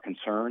our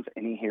concerns,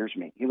 and he hears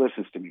me. He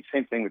listens to me.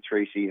 Same thing with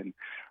Tracy and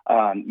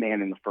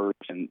Mann in the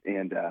first,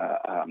 and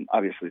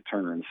obviously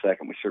Turner in the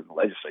second. We served in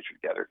the legislature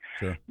together.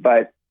 Sure.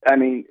 But I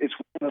mean, it's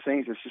one of those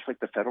things. It's just like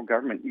the federal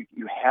government.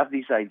 You have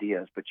these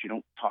ideas, but you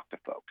don't talk to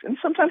folks. And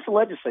sometimes the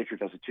legislature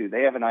does it too.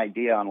 They have an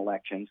idea on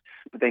elections,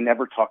 but they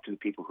never talk to the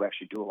people who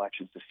actually do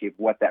elections to see if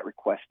what that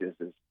request is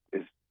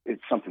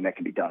it's something that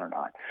can be done or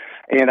not.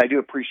 And I do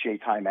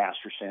appreciate Ty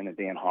Masterson and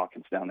Dan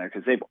Hawkins down there,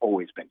 because they've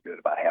always been good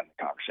about having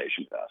the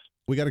conversation with us.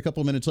 We got a couple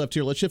of minutes left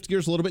here. Let's shift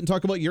gears a little bit and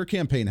talk about your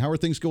campaign. How are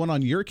things going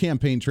on your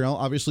campaign trail?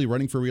 Obviously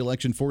running for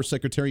re-election for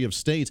Secretary of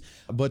State,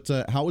 but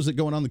how is it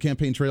going on the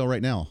campaign trail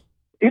right now?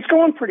 It's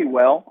going pretty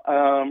well.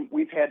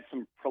 We've had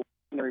some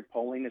preliminary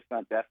polling. It's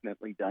not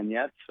definitely done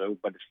yet,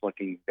 but it's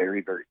looking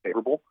very, very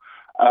favorable.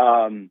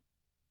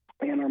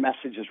 And our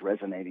message is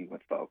resonating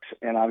with folks.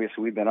 And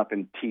obviously, we've been up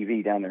in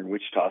TV down there in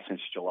Wichita since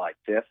July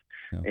 5th,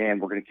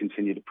 and we're going to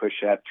continue to push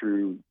that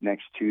through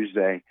next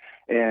Tuesday.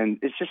 And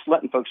it's just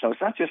letting folks know it's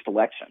not just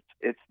elections.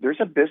 There's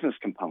a business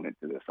component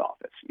to this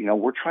office.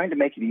 We're trying to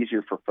make it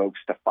easier for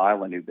folks to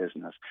file a new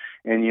business.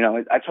 And,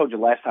 I told you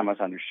last time I was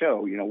on your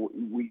show,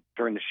 we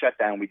during the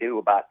shutdown, we did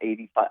about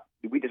 80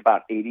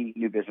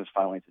 new business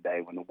filings a day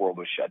when the world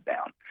was shut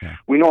down. Yeah.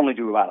 We normally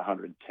do about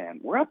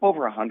 110. We're up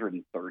over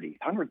 130,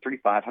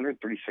 135,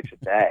 136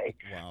 a day.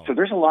 Wow. So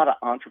there's a lot of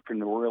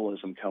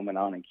entrepreneurialism coming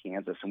on in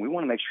Kansas, and we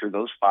want to make sure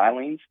those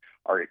filings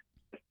are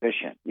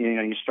efficient.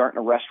 You start in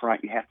a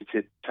restaurant, you have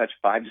to touch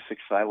 5 to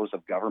 6 silos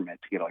of government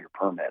to get all your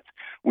permits.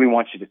 We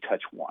want you to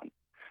touch one.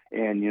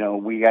 And,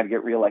 we got to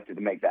get reelected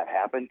to make that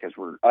happen, because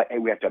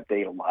we have to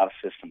update a lot of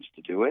systems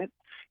to do it.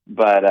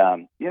 But,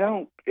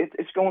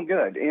 it's going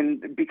good.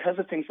 And because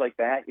of things like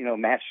that,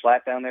 Matt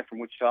Schlatt down there from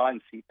Wichita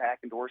and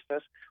CPAC endorsed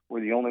us.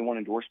 We're the only one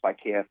endorsed by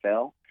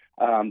KFL.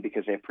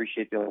 Because they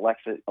appreciate the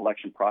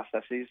election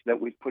processes that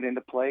we've put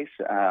into place.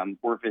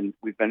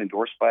 We've been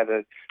endorsed by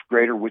the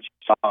Greater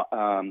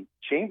Wichita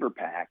Chamber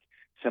PAC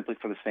simply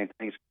for the same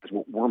things,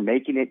 because we're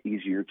making it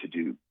easier to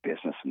do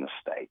business in the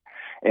state.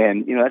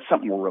 And, that's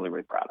something we're really,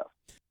 really proud of.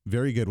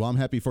 Very good. Well, I'm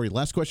happy for you.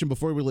 Last question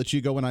before we let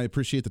you go, and I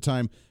appreciate the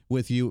time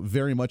with you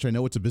very much. I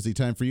know it's a busy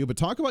time for you, but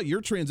talk about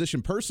your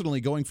transition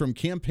personally, going from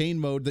campaign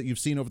mode that you've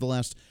seen over the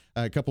last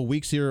couple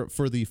weeks here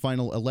for the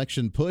final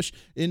election push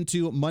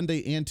into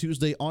Monday and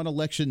Tuesday on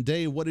Election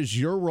Day. What is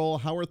your role?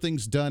 How are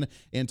things done?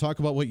 And talk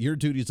about what your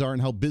duties are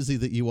and how busy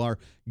that you are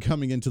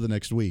coming into the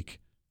next week.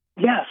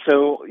 Yeah,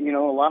 so,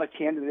 a lot of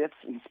candidates,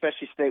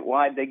 especially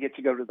statewide, they get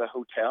to go to the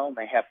hotel and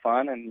they have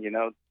fun and,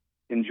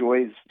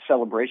 enjoy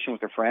celebration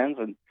with their friends.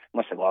 And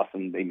unless they lost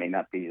them, they may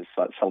not be as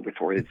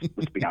celebratory.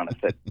 Let's be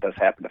honest, that does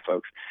happen to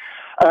folks.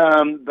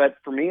 But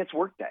for me, it's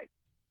work day.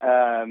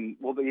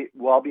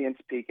 We'll all be in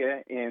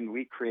Topeka, and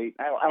we create,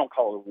 I don't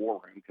call it a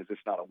war room because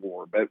it's not a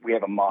war, but we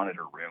have a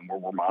monitor room where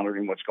we're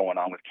monitoring what's going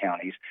on with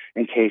counties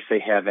in case they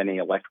have any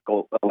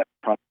electronic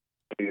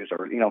issues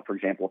or, for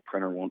example, a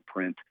printer won't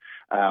print.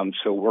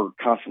 So we're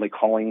constantly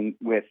calling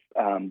with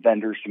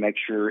vendors to make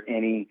sure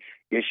any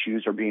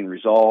issues are being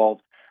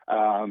resolved.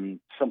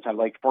 Sometimes,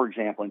 like, for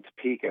example, in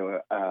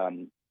Topeka,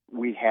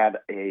 we had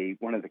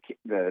one of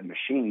the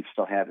machines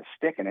still had a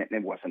stick in it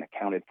and it wasn't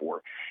accounted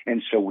for.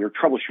 And so we were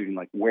troubleshooting,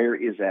 like, where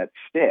is that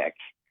stick?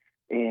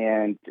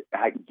 And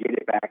I get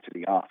it back to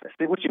the office.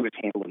 Which it was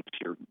handled in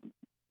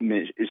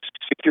a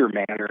secure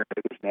manner.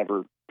 It was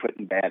never put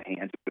in bad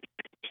hands.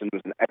 It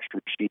was an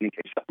extra machine in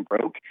case something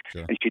broke.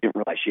 Sure. And she didn't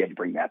realize she had to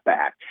bring that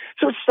back.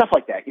 So it's stuff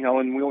like that,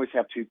 and we always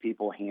have 2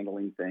 people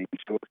handling things.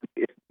 So,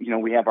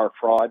 we have our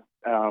fraud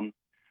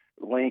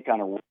link on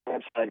our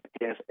website.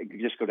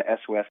 You just go to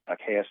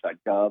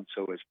sos.ks.gov.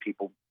 So as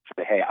people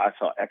say, hey, I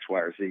saw X, Y,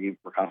 or Z,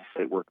 we're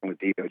constantly working with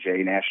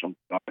DOJ, National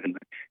Guard, and the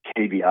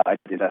KBI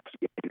to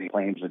investigate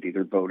claims of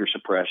either voter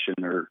suppression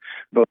or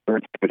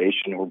voter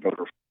intimidation or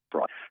voter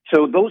fraud.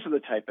 So those are the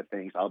type of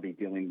things I'll be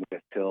dealing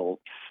with till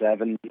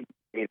 7, 8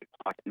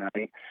 o'clock at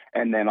night,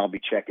 and then I'll be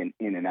checking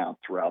in and out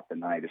throughout the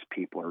night as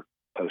people are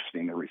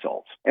posting the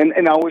results. And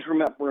I always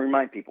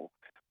remind people,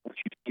 what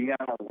you see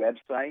on our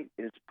website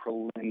is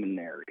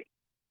preliminary.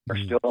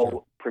 There's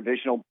still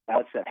provisional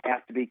ballots that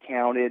have to be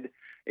counted,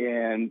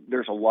 and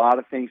there's a lot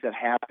of things that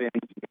happen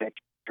to make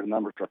sure the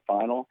numbers are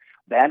final.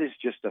 That is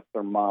just a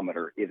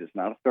thermometer. It is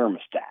not a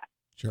thermostat.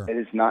 Sure. It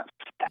is not.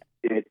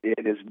 It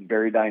is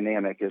very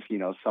dynamic. As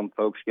some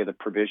folks get a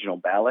provisional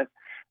ballot,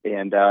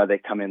 and they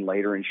come in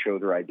later and show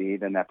their ID,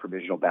 then that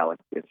provisional ballot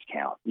gets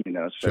count.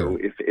 So sure.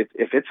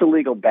 If it's a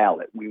legal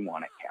ballot, we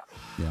want it counted.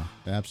 Yeah,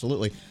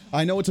 absolutely.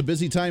 I know it's a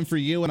busy time for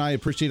you, and I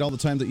appreciate all the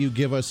time that you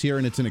give us here,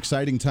 and it's an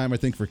exciting time, I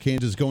think, for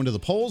Kansas going to the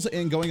polls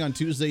and going on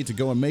Tuesday to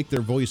go and make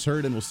their voice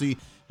heard, and we'll see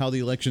how the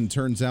election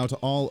turns out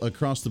all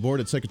across the board.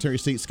 At Secretary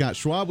of State Scott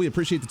Schwab, we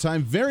appreciate the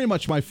time very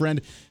much, my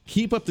friend.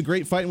 Keep up the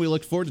great fight, and we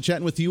look forward to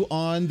chatting with you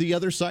on the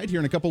other side here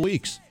in a couple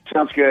weeks.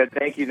 Sounds good.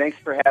 Thank you. Thanks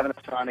for having us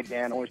on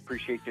again. Always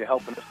appreciate you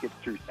helping us get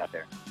the truth out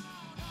there.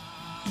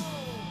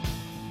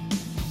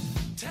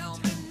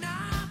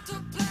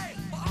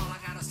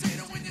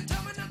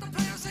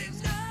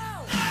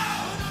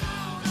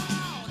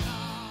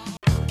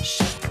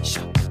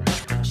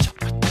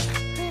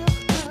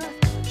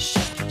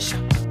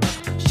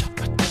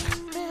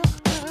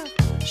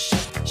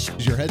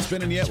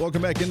 spinning yet.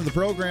 Welcome back into the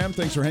program.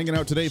 Thanks for hanging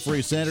out today for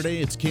a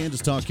Saturday. It's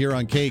Kansas Talk here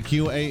on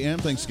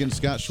KQAM. Thanks again to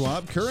Scott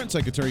Schwab, current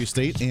Secretary of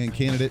State and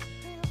candidate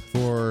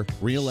for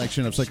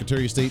re-election of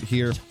Secretary of State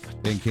here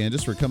in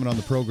Kansas, for coming on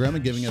the program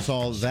and giving us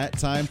all that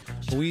time.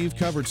 We've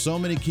covered so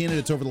many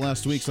candidates over the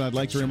last week, so I'd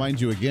like to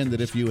remind you again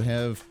that if you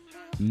have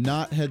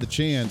not had the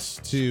chance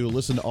to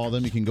listen to all of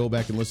them, you can go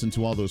back and listen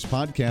to all those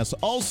podcasts.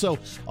 Also,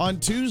 on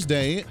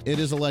Tuesday, it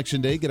is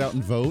Election Day. Get out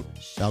and vote.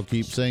 I'll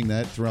keep saying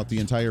that throughout the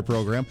entire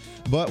program.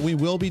 But we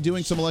will be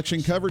doing some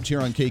election coverage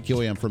here on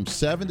KQAM from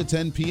 7 to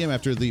 10 p.m.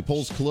 after the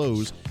polls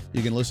close.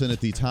 You can listen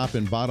at the top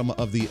and bottom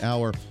of the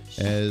hour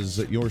as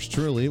yours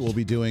truly will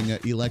be doing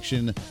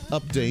election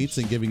updates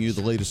and giving you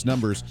the latest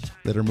numbers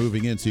that are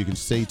moving in. So you can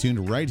stay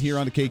tuned right here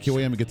on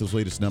KQAM and get those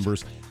latest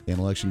numbers and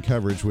election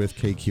coverage with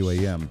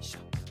KQAM.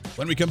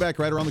 When we come back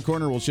right around the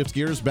corner, we'll shift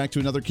gears back to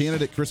another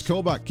candidate, Chris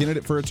Kobach,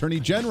 candidate for Attorney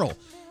General.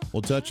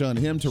 We'll touch on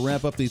him to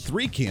wrap up the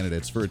three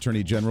candidates for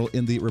Attorney General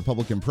in the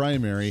Republican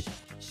primary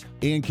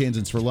and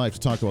Kansans for Life to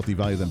talk about the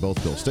value of them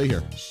both bills. Stay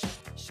here.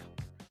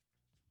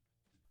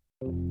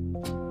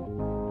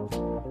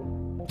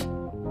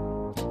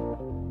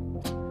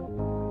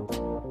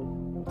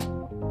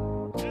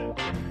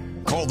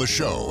 Call the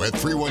show at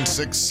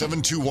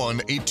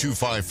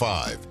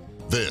 316-721-8255.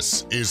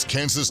 This is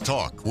Kansas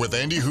Talk with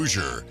Andy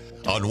Hoosier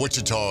on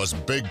Wichita's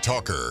Big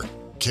Talker,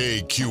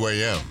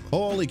 KQAM.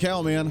 Holy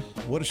cow, man.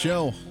 What a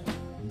show.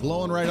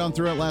 Blowing right on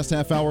through it last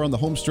half hour on the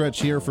home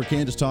stretch here for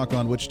Kansas Talk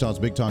on Wichita's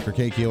Big Talker,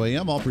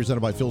 KQAM, all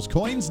presented by Phil's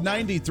Coins,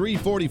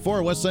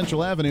 9344 West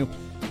Central Avenue.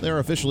 They're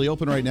officially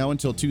open right now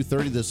until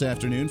 2:30 this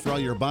afternoon for all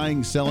your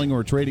buying, selling,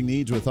 or trading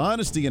needs with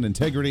honesty and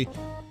integrity.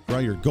 For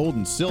all your gold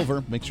and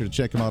silver, make sure to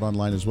check them out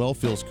online as well,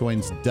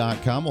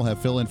 philscoins.com. We'll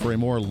have Phil in for a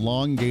more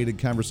elongated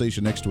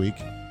conversation next week.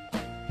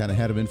 Kind of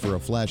had him in for a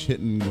flash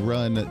hit and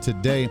run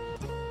today.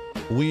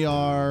 We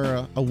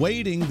are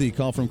awaiting the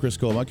call from Chris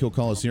Kobach. He'll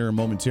call us here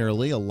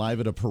momentarily, alive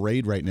at a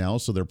parade right now,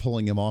 so they're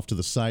pulling him off to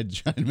the side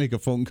trying to make a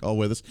phone call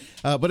with us.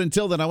 But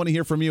until then, I want to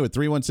hear from you at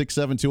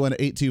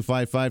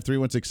 316-721-8255,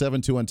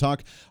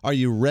 316-721-TALK. Are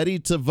you ready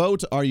to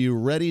vote? Are you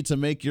ready to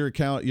make your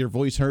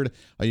voice heard?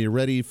 Are you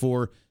ready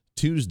for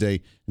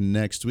Tuesday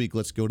next week?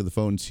 Let's go to the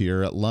phones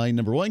here at line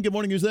number one. Good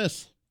morning. Who's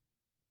this?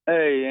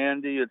 Hey,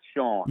 Andy, it's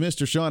Sean.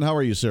 Mr. Sean, how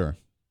are you, sir?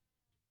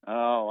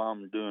 Oh,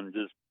 I'm doing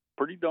just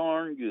pretty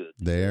darn good.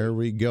 There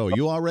we go.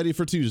 You all ready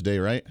for Tuesday,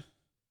 right?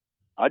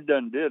 I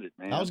done did it,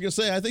 man. I was going to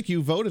say, I think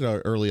you voted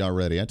early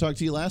already. I talked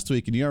to you last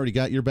week, and you already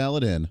got your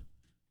ballot in.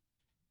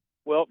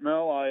 Well,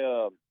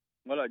 no,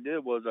 what I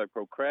did was I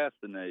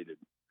procrastinated.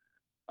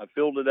 I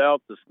filled it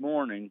out this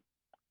morning,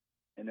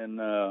 and then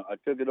I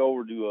took it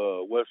over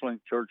to Westlink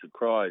Church of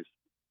Christ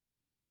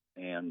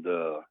and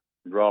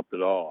dropped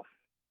it off.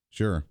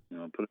 Sure.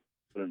 Put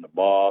it in the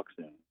box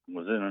and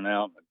was in and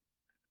out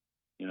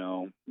in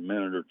a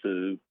minute or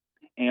two.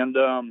 And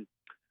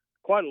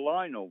quite a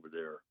line over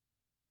there.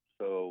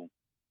 So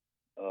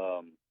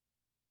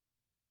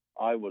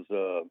I was,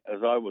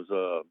 as I was,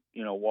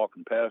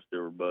 walking past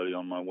everybody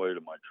on my way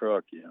to my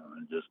truck,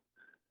 and just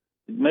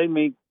it made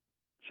me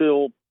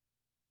feel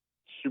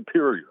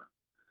superior.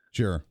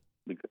 Sure.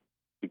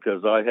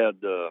 Because I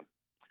had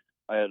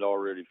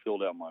already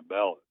filled out my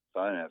ballot, so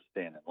I didn't have to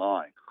stand in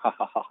line.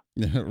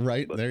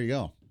 Right. But, there you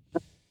go.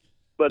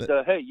 But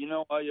hey,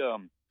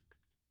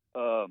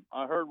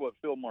 I heard what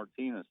Phil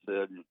Martinez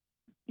said. And,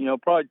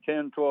 probably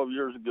 10, 12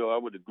 years ago, I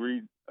would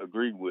agreed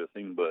with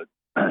him. But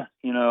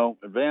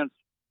advance,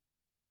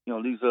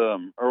 these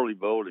early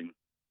voting,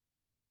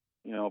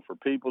 for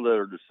people that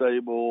are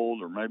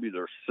disabled or maybe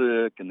they're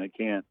sick and they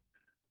can't,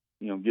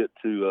 get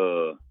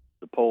to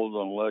the polls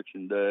on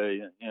election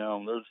day.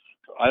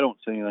 I don't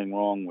see anything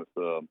wrong with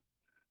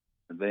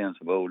advance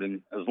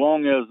voting as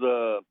long as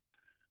there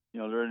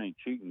ain't any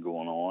cheating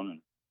going on. And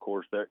of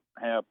course, that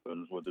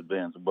happens with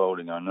advance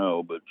voting, I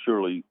know, but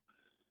surely,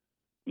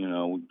 we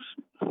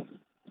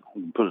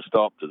can put a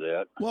stop to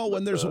that. Well,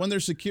 when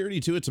there's security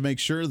to it, to make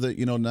sure that,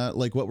 not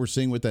like what we're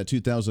seeing with that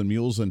 2,000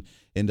 Mules and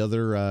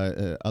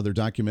other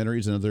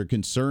documentaries and other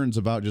concerns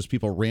about just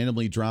people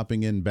randomly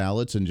dropping in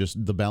ballots and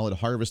just the ballot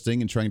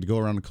harvesting and trying to go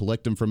around and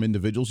collect them from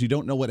individuals. You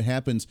don't know what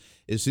happens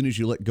as soon as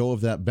you let go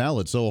of that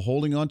ballot. So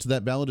holding on to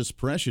that ballot is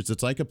precious.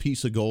 It's like a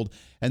piece of gold.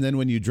 And then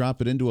when you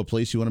drop it into a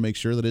place, you want to make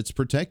sure that it's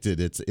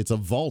protected. It's a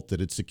vault, that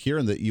it's secure,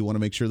 and that you want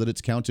to make sure that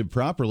it's counted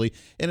properly.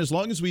 And as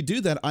long as we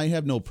do that, I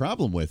have no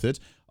problem with it.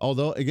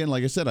 Although, again,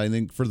 like I said, I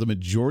think for the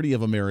majority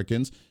of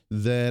Americans,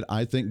 that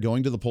I think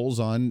going to the polls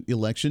on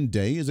election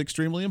day is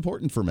extremely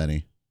important for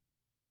many.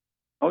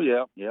 Oh,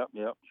 yeah,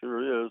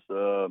 sure is.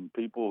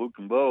 People who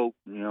can vote,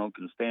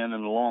 can stand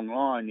in a long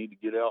line, need to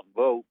get out and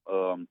vote.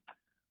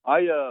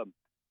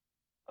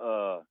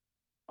 I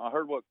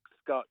heard what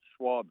Scott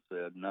Schwab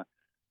said, and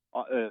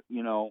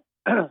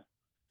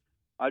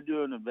I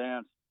do an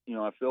advance.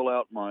 I fill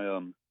out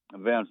my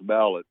advance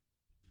ballot.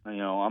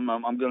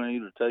 I'm going to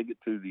either take it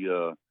to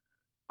the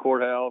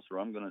courthouse or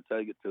I'm going to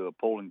take it to a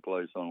polling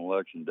place on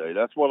election day.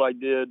 That's what I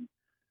did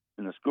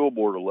in the school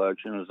board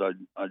election. Is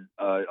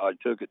I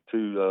took it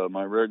to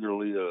my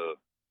regularly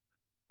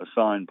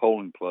assigned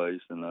polling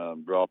place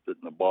and dropped it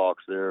in the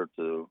box there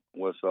to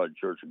Westside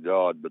Church of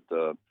God. But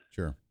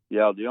sure,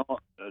 yeah,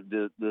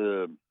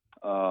 the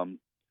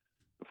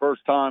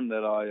first time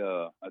that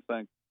I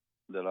think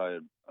that I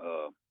had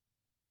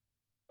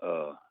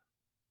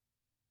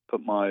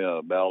put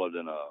my ballot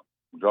in a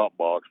drop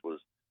box was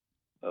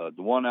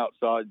the one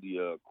outside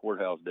the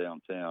courthouse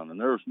downtown, and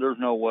there's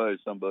no way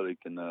somebody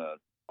can run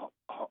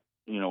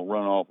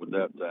off with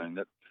that thing.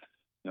 That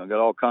got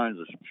all kinds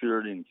of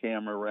security and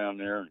camera around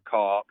there and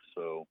cops,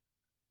 so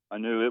I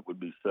knew it would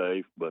be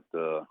safe. But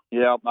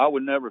yeah, I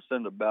would never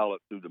send a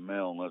ballot through the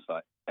mail unless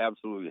I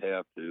absolutely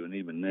have to, and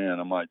even then,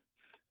 I might,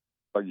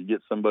 if I could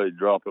get somebody to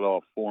drop it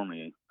off for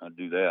me, I'd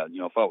do that.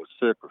 If I was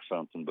sick or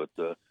something. But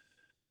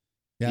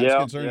yeah, it's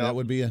concerning. That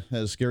would be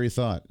a scary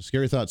thought.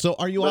 So,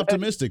 are you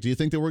optimistic? Do you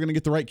think that we're going to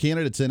get the right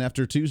candidates in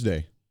after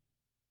Tuesday?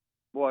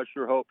 Well, I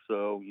sure hope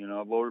so.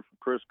 I voted for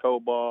Chris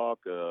Kobach,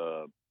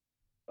 the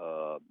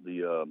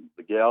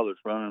gal that's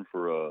running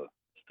for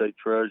state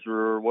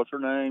treasurer. What's her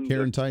name?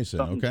 Caryn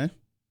Tyson. Okay.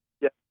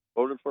 Yeah,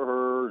 voted for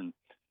her, and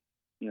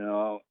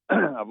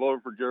I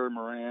voted for Jerry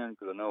Moran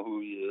because I know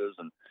who he is,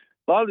 and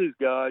a lot of these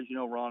guys,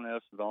 Ron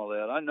S. and all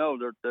that. I know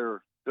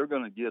they're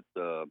going to get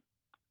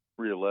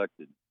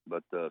reelected,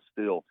 but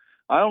still,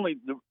 this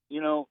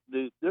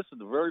is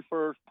the very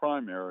first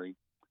primary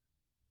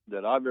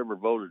that I've ever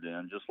voted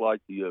in, just like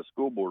the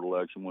school board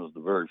election was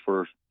the very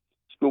first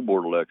school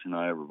board election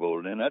I ever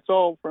voted in. That's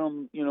all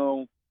from,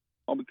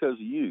 all because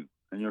of you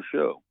and your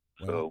show.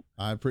 Well, so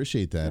I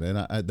appreciate that.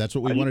 And that's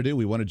what we want to do.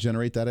 We want to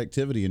generate that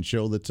activity and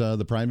show that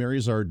the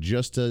primaries are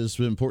just as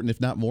important, if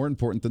not more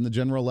important, than the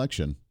general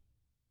election.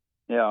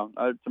 Yeah.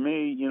 To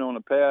me, in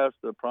the past,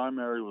 the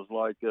primary was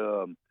like,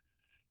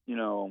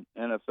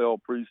 NFL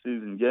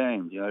preseason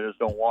games. I just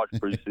don't watch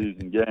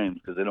preseason games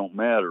because they don't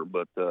matter.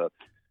 But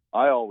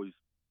I always,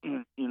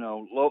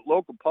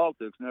 local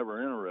politics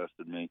never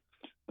interested me.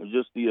 It was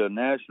just the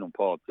national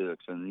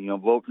politics and,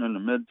 voting in the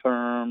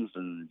midterms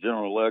and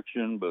general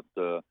election. But,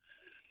 at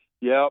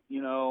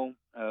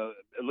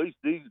least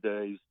these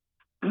days,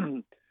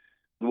 the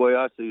way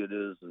I see it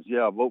is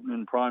voting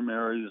in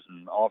primaries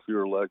and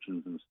off-year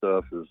elections and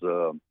stuff is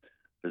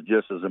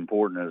just as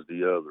important as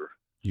the other.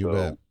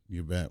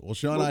 You bet. Well,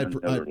 Sean,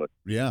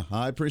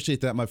 I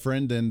appreciate that, my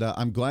friend, and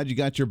I'm glad you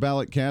got your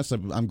ballot cast.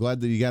 I'm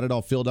glad that you got it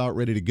all filled out,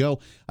 ready to go.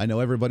 I know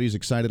everybody's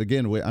excited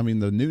again. I mean,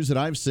 the news that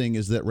I'm seeing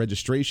is that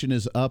registration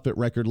is up at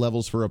record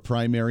levels for a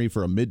primary,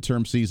 for a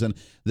midterm season,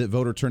 that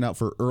voter turnout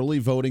for early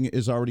voting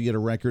is already at a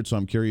record, so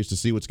I'm curious to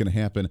see what's going to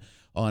happen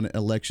on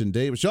Election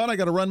Day. But, Sean, I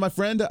got to run, my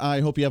friend.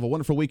 I hope you have a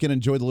wonderful weekend.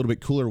 Enjoy the little bit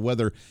cooler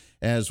weather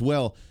as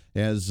well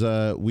as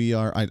we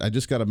are. I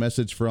just got a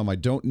message from, I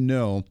don't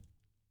know,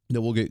 that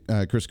we'll get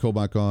Chris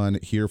Kobach on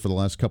here for the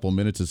last couple of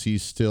minutes as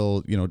he's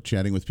still,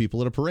 chatting with people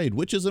at a parade,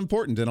 which is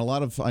important. And I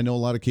know a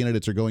lot of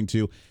candidates are going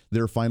to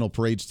their final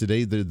parades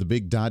today. The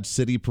big Dodge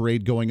City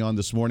parade going on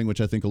this morning,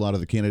 which I think a lot of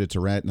the candidates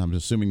are at, and I'm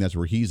assuming that's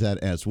where he's at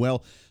as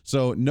well.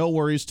 So no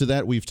worries to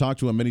that. We've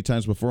talked to him many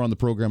times before on the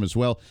program as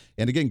well.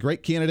 And again,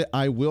 great candidate.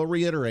 I will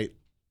reiterate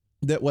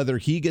that whether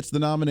he gets the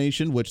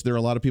nomination, which there are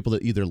a lot of people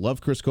that either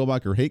love Chris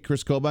Kobach or hate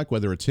Chris Kobach,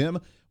 whether it's him,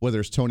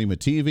 whether it's Tony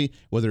Mattivi,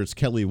 whether it's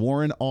Kelly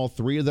Warren, all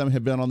three of them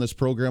have been on this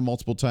program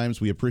multiple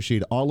times. We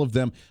appreciate all of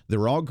them.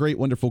 They're all great,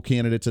 wonderful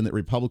candidates, and that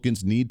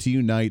Republicans need to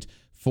unite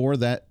for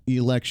that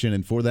election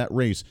and for that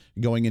race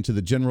going into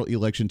the general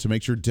election to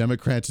make sure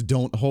Democrats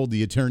don't hold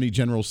the attorney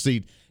general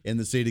seat in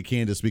the state of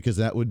Kansas, because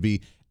that would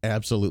be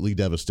absolutely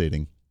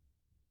devastating.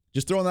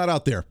 Just throwing that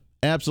out there.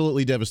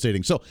 Absolutely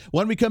devastating. So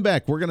when we come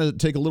back, we're going to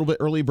take a little bit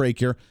early break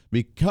here,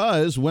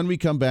 because when we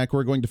come back,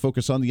 we're going to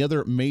focus on the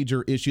other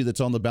major issue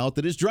that's on the ballot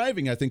that is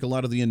driving, I think, a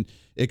lot of the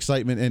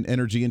excitement and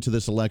energy into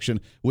this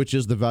election, which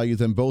is the Value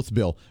Them Both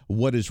bill.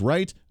 What is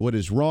right? What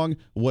is wrong?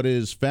 What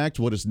is fact?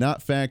 What is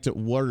not fact?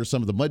 What are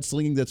some of the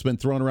mudslinging that's been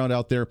thrown around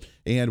out there?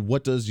 And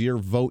what does your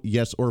vote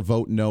yes or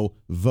vote no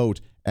vote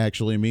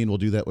actually mean? We'll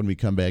do that when we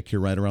come back here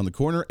right around the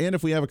corner. And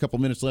if we have a couple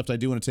minutes left, I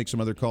do want to take some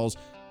other calls.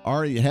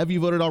 Have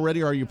you voted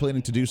already, or are you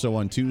planning to do so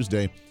on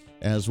Tuesday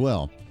as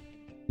well?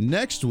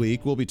 Next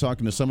week, we'll be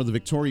talking to some of the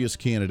victorious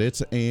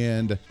candidates,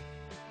 and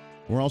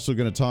we're also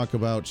going to talk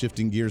about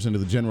shifting gears into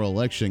the general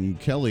election.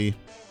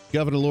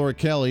 Governor Laura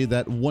Kelly,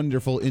 that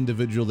wonderful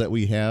individual that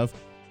we have,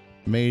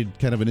 made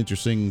kind of an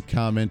interesting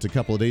comment a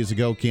couple of days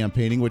ago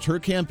campaigning, which her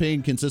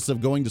campaign consists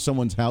of going to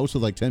someone's house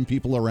with like 10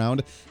 people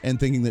around and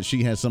thinking that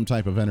she has some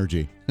type of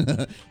energy.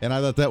 And I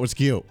thought that was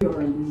cute.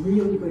 You're in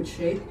really good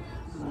shape.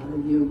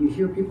 You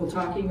hear people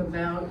talking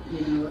about,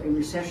 a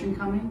recession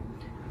coming.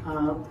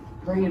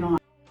 Bring it on.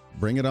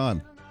 Bring it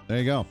on. There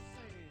you go.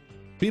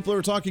 People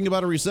are talking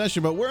about a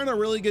recession, but we're in a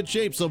really good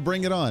shape, so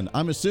bring it on.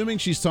 I'm assuming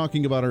she's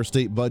talking about our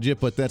state budget,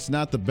 but that's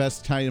not the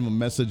best kind of a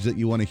message that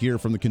you want to hear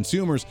from the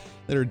consumers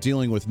that are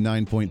dealing with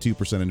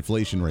 9.2%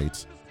 inflation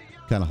rates.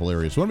 Kind of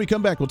hilarious. When we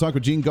come back, we'll talk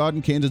with Jeanne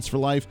Gawdin, Kansans for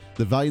Life,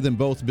 the Value Them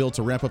Both bill,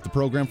 to wrap up the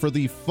program for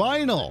the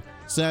final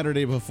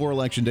Saturday before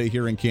Election Day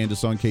here in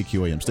Kansas on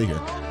KQAM. Stay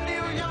here.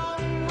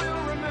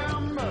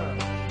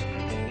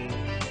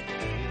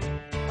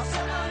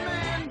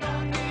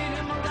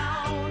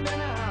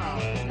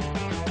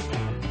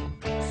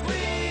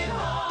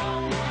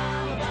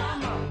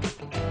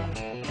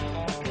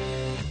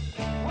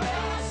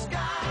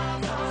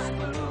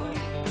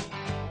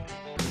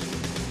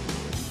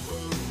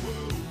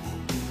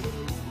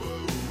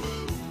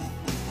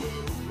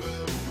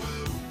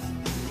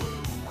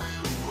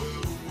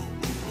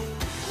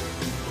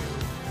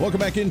 Welcome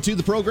back into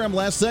the program.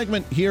 Last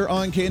segment here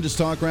on Kansas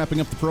Talk,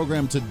 wrapping up the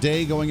program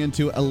today, going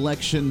into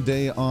Election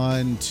Day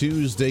on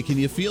Tuesday. Can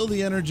you feel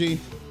the energy?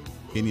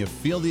 Can you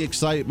feel the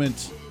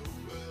excitement?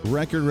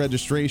 Record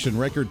registration,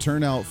 record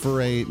turnout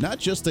for not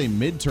just a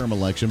midterm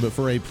election, but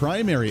for a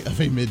primary of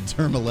a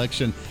midterm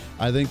election.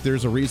 I think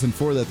there's a reason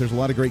for that. There's a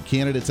lot of great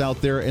candidates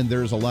out there, and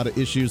there's a lot of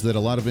issues that a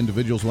lot of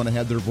individuals want to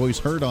have their voice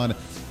heard on,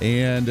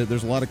 and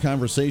there's a lot of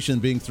conversation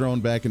being thrown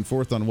back and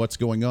forth on what's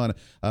going on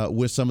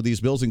with some of these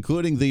bills,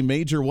 including the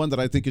major one that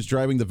I think is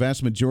driving the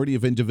vast majority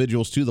of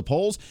individuals to the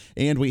polls.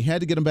 And we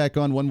had to get them back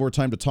on one more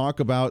time to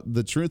talk about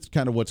the truth,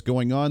 kind of what's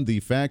going on,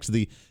 the facts,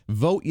 the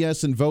vote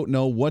yes and vote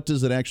no. What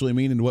does it actually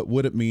mean, and what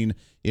would it mean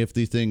if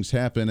these things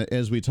happen,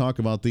 as we talk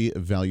about the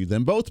value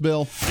them both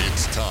bill?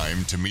 It's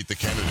time to meet the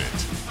candidate.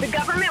 The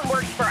government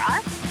works for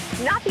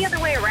us, not the other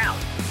way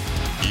around.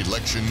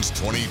 Elections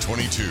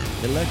 2022.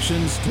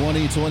 Elections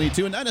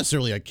 2022, and not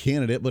necessarily a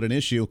candidate, but an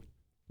issue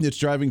that's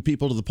driving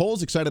people to the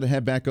polls. Excited to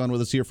have back on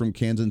with us here from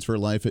Kansans for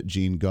Life at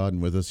Jeanne Gawdin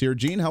with us here.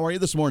 Jeanne, how are you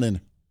this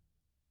morning?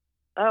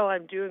 Oh,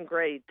 I'm doing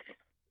great.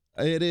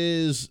 It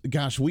is,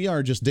 gosh, we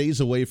are just days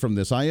away from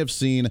this. I have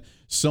seen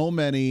so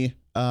many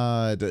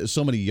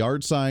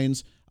yard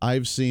signs.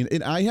 I've seen,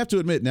 and I have to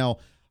admit now,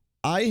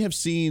 I have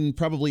seen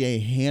probably a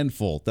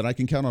handful that I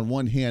can count on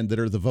one hand that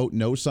are the vote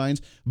no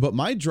signs, but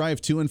my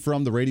drive to and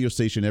from the radio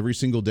station every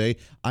single day,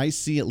 I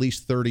see at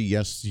least 30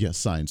 yes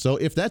signs. So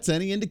if that's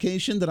any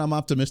indication that I'm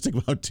optimistic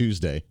about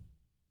Tuesday.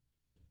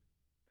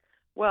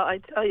 Well, I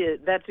tell you,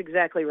 that's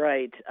exactly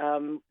right.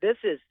 This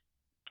is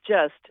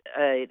just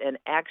an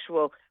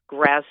actual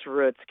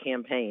grassroots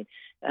campaign.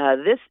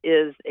 This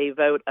is a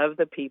vote of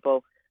the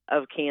people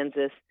of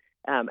Kansas,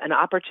 an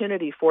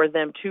opportunity for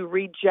them to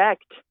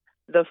reject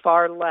the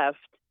far left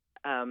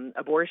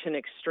abortion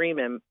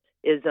extremism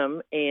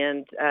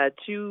and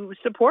to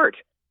support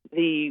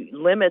the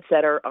limits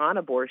that are on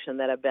abortion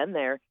that have been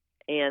there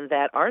and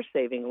that are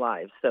saving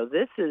lives. So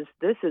this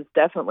is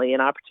definitely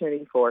an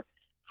opportunity for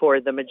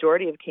the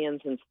majority of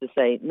Kansans to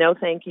say, no,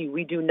 thank you.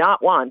 We do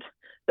not want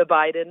the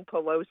Biden,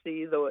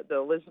 Pelosi, the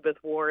Elizabeth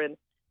Warren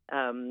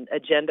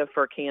agenda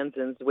for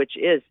Kansans, which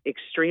is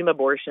extreme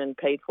abortion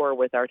paid for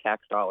with our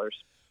tax dollars.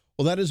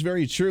 Well, that is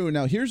very true.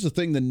 Now, here's the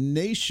thing. The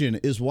nation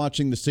is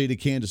watching the state of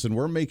Kansas, and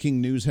we're making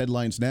news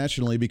headlines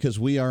nationally because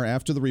we are,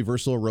 after the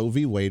reversal of Roe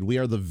v. Wade, we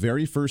are the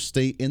very first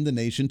state in the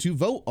nation to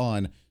vote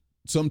on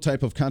some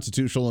type of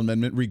constitutional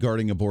amendment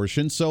regarding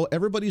abortion. So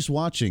everybody's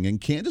watching,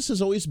 and Kansas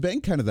has always been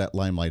kind of that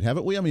limelight,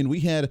 haven't we? I mean, we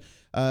had,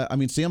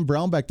 Sam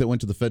Brownback that went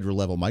to the federal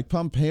level, Mike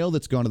Pompeo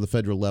that's gone to the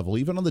federal level,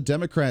 even on the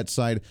Democrat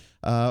side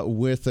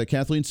with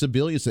Kathleen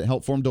Sebelius that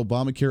helped form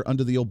Obamacare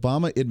under the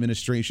Obama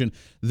administration,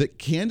 that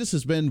Kansas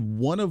has been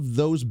one of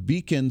those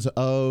beacons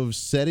of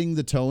setting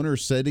the tone or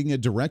setting a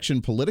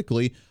direction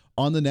politically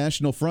on the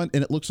national front,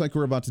 and it looks like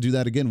we're about to do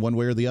that again one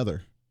way or the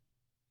other.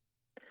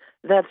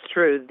 That's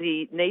true.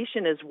 The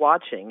nation is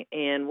watching.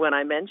 And when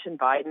I mentioned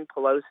Biden,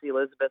 Pelosi,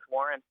 Elizabeth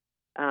Warren,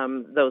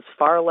 those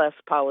far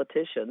left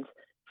politicians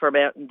from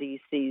out in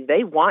D.C.,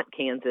 they want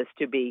Kansas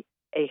to be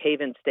a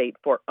haven state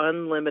for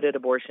unlimited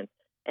abortion.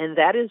 And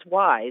that is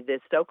why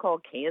this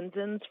so-called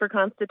Kansans for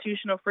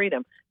Constitutional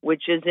Freedom,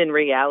 which is in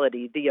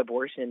reality the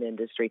abortion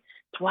industry,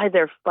 it's why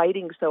they're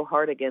fighting so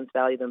hard against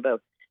Value Them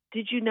Both.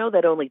 Did you know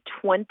that only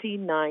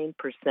 29%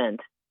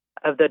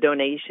 of the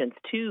donations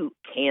to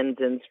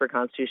Kansans for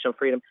Constitutional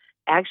Freedom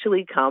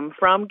actually come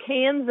from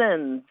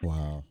Kansans?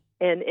 Wow.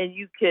 And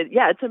you could,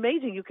 it's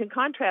amazing. You can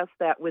contrast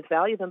that with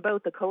Value Them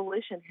Both. The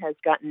coalition has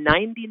got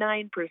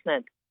 99%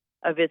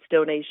 of its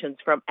donations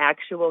from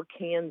actual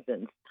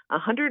Kansans,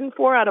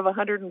 104 out of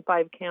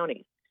 105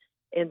 counties.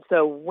 And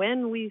so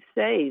when we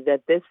say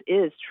that this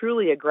is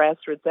truly a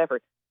grassroots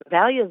effort,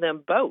 Value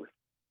Them Both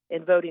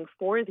in voting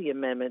for the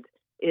amendment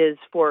is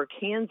for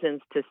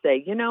Kansans to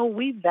say,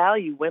 we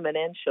value women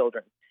and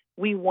children.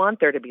 We want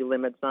there to be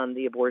limits on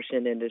the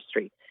abortion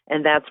industry,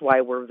 and that's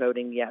why we're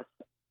voting yes.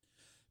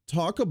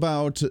 Talk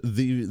about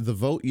the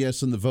vote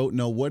yes and the vote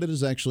no. What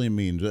does it actually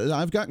mean?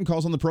 I've gotten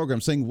calls on the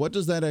program saying, what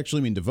does that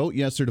actually mean, to vote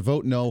yes or to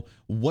vote no?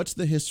 What's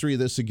the history of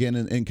this again,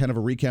 and kind of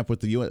a recap with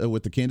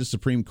the Kansas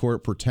Supreme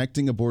Court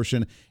protecting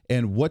abortion,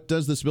 and what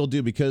does this bill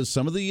do? Because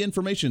some of the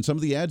information, some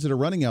of the ads that are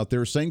running out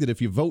there are saying that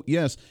if you vote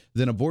yes,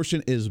 then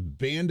abortion is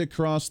banned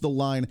across the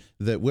line,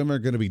 that women are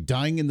going to be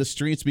dying in the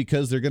streets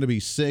because they're going to be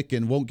sick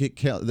and won't get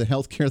the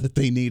health care that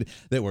they need,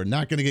 that we're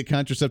not going to get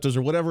contraceptives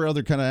or whatever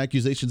other kind of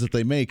accusations that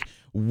they make.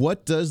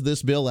 What does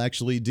this bill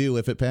actually do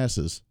if it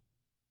passes?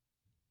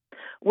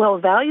 Well,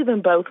 Value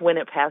Them Both, when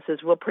it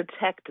passes, will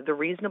protect the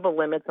reasonable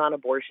limits on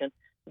abortion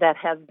that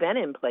have been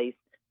in place,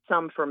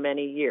 some for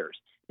many years.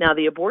 Now,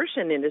 the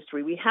abortion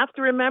industry, we have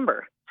to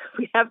remember,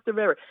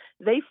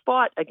 they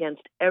fought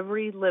against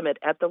every limit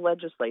at the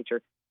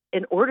legislature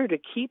in order to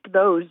keep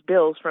those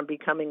bills from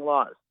becoming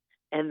laws.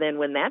 And then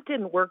when that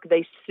didn't work,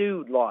 they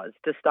sued laws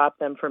to stop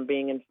them from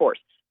being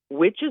enforced,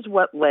 which is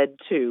what led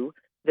to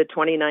the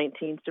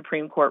 2019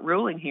 Supreme Court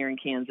ruling here in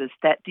Kansas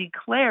that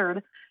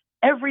declared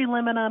every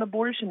limit on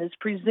abortion is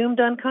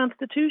presumed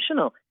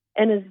unconstitutional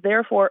and is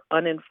therefore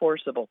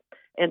unenforceable.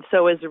 And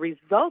so as a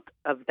result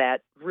of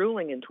that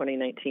ruling in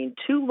 2019,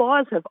 2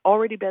 laws have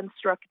already been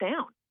struck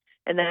down.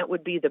 And that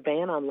would be the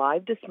ban on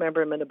live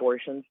dismemberment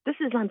abortions. This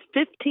is on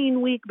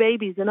 15-week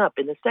babies and up,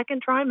 in the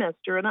second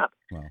trimester and up,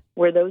 Wow.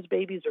 where those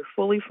babies are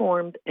fully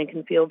formed and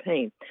can feel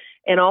pain.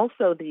 And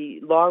also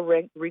the law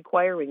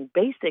requiring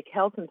basic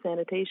health and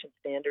sanitation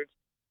standards,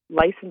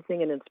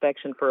 licensing and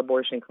inspection for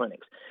abortion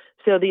clinics.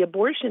 So the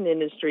abortion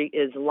industry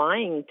is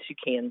lying to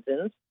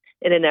Kansans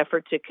in an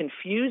effort to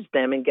confuse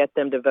them and get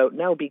them to vote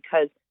no,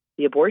 because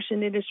the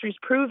abortion industry's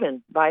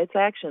proven by its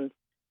actions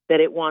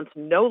that it wants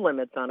no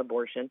limits on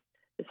abortion.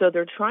 So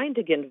they're trying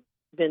to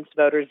convince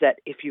voters that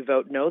if you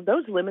vote no,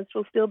 those limits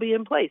will still be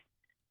in place.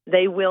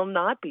 They will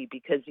not be,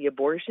 because the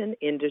abortion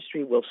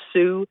industry will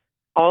sue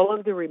all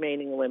of the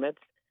remaining limits.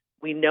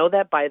 We know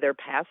that by their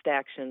past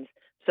actions.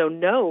 So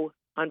no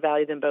on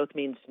value them both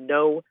means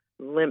no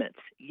limits.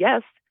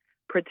 Yes,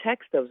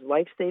 protects those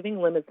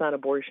life-saving limits on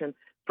abortion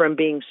from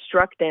being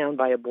struck down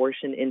by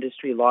abortion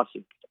industry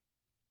lawsuits.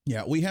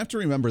 Yeah, we have to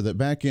remember that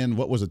back in,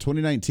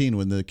 2019,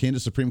 when the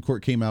Kansas Supreme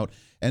Court came out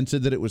and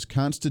said that it was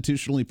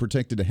constitutionally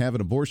protected to have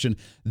an abortion,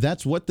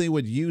 that's what they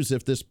would use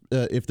if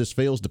this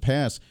fails to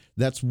pass.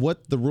 That's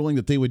what the ruling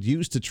that they would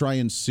use to try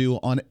and sue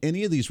on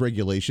any of these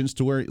regulations,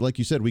 to where, like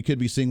you said, we could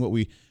be seeing what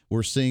we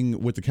were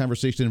seeing with the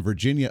conversation in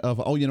Virginia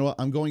of, oh, you know what,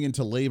 I'm going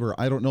into labor.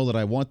 I don't know that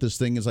I want this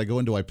thing as I go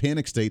into a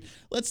panic state.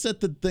 Let's set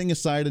the thing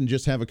aside and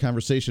just have a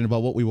conversation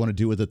about what we want to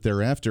do with it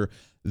thereafter.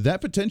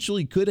 That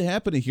potentially could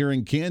happen here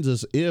in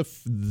Kansas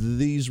if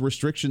these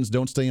restrictions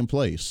don't stay in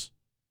place.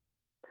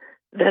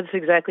 That's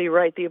exactly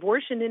right. The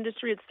abortion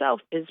industry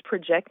itself is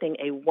projecting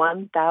a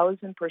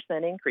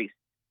 1,000% increase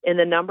in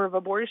the number of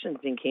abortions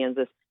in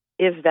Kansas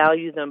if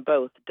value them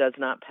both does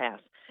not pass.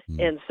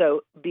 And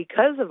so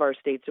because of our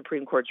state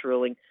Supreme Court's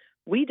ruling,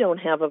 we don't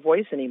have a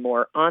voice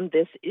anymore on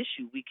this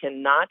issue. We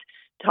cannot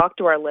talk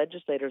to our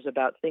legislators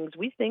about things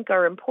we think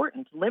are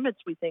important, limits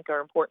we think are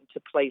important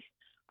to place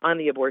on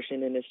the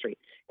abortion industry.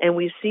 And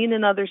we've seen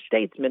in other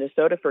states,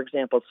 Minnesota, for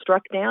example,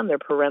 struck down their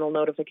parental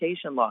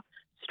notification law,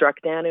 struck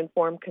down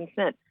informed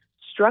consent,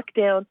 struck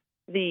down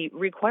the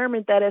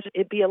requirement that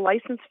it be a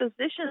licensed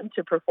physician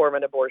to perform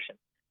an abortion.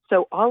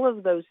 So all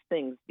of those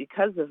things,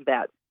 because of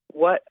that,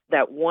 what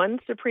that one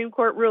Supreme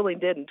Court ruling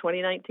did in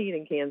 2019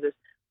 in Kansas,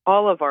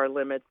 all of our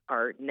limits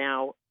are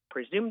now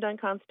presumed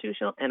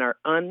unconstitutional and are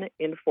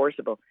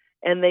unenforceable.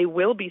 And they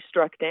will be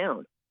struck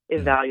down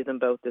if value them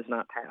both does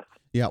not pass.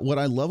 Yeah, what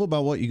I love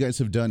about what you guys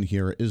have done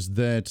here is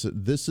that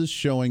this is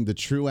showing the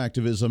true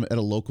activism at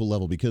a local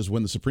level, because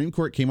when the Supreme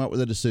Court came out with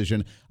a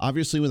decision,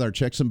 obviously with our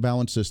checks and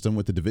balance system,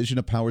 with the division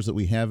of powers that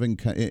we have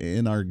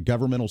in our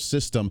governmental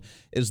system,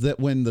 is that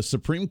when the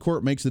Supreme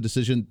Court makes the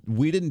decision,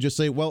 we didn't just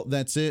say, well,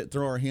 that's it,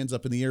 throw our hands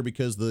up in the air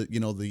because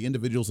the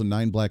individuals in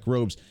 9 black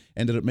robes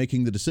ended up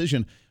making the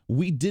decision.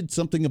 We did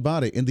something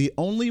about it. And the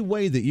only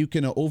way that you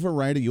can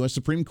override a U.S.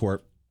 Supreme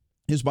Court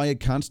is by a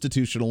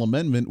constitutional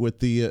amendment, with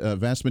the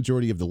vast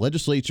majority of the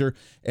legislature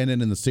and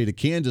then in the state of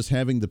Kansas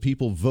having the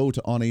people vote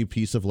on a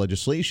piece of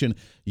legislation.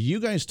 You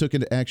guys took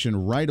into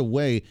action right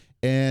away,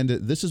 and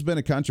this has been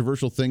a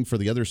controversial thing for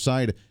the other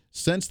side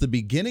since the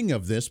beginning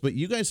of this, but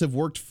you guys have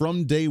worked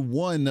from day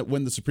one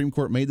when the Supreme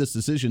Court made this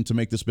decision to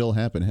make this bill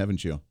happen,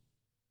 haven't you?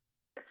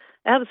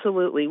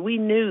 Absolutely. We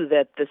knew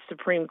that the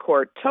Supreme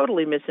Court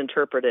totally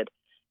misinterpreted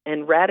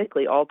and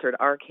radically altered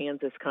our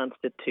Kansas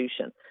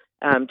Constitution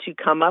to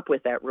come up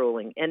with that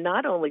ruling, and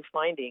not only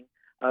finding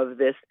of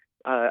this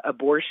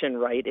abortion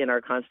right in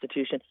our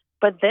Constitution,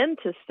 but then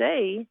to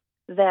say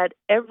that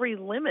every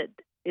limit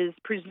is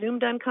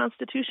presumed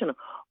unconstitutional.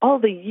 All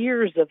the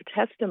years of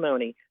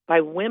testimony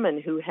by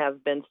women who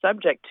have been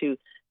subject to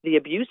the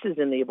abuses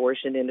in the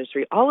abortion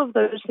industry, all of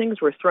those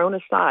things were thrown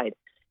aside,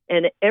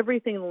 and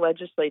everything the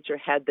legislature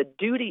had the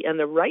duty and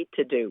the right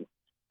to do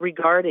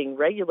regarding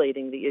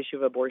regulating the issue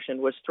of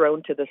abortion was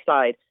thrown to the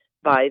side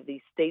by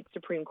the state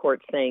Supreme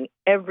Court saying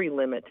every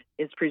limit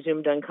is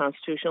presumed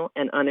unconstitutional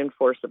and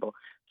unenforceable.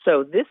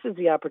 So this is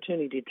the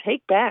opportunity to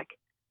take back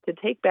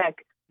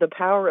the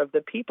power of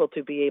the people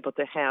to be able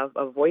to have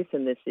a voice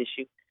in this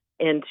issue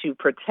and to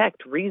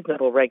protect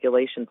reasonable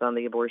regulations on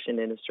the abortion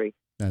industry.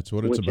 That's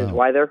what it's about. Which is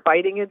why they're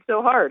fighting it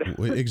so hard.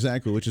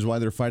 Exactly, which is why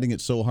they're fighting it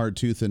so hard,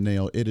 tooth and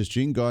nail. It is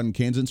Jeanne Gawdin,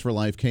 Kansans for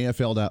Life,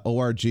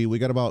 KFL.org. We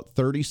got about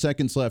 30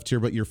 seconds left here,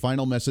 but your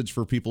final message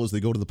for people as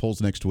they go to the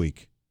polls next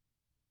week.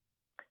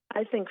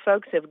 I think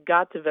folks have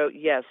got to vote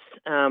yes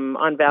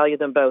on value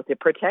them both. It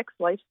protects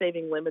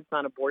life-saving limits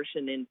on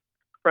abortion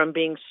from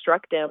being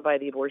struck down by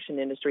the abortion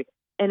industry,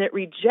 and it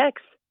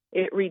rejects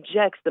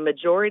the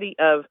majority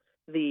of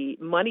the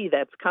money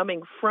that's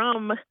coming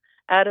from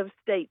out of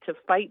state to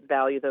fight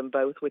value them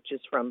both, which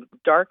is from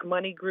dark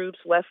money groups,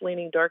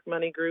 left-leaning dark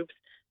money groups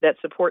that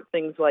support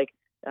things like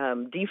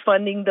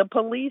defunding the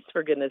police,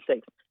 for goodness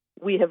sakes.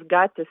 We have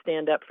got to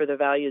stand up for the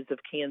values of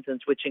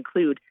Kansans, which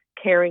include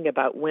caring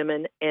about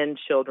women and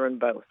children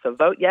both. So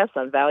vote yes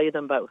on value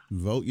them both.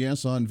 Vote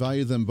yes on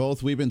value them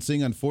both. We've been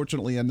seeing,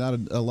 unfortunately, not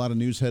a lot of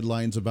news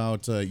headlines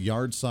about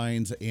yard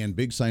signs and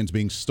big signs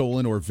being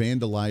stolen or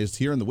vandalized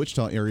here in the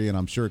Wichita area, and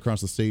I'm sure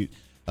across the state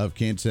of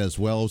Kansas as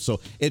well. So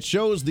it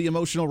shows the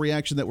emotional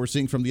reaction that we're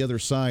seeing from the other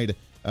side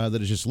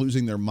that is just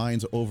losing their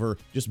minds over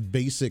just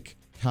basic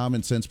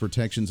common sense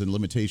protections and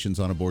limitations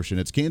on abortion.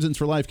 It's Kansans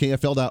for Life,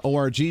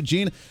 KFL.org.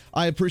 Jeanne,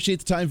 I appreciate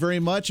the time very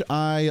much.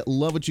 I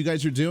love what you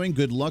guys are doing.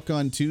 Good luck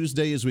on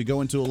Tuesday as we go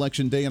into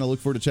Election Day, and I look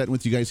forward to chatting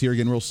with you guys here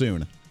again real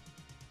soon.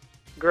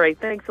 Great.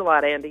 Thanks a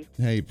lot, Andy.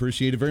 Hey,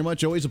 appreciate it very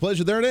much. Always a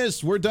pleasure. There it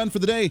is. We're done for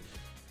the day.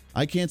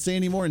 I can't say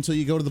any more until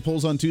you go to the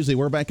polls on Tuesday.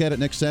 We're back at it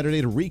next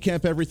Saturday to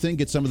recap everything,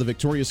 get some of the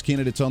victorious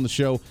candidates on the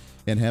show,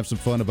 and have some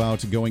fun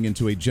about going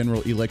into a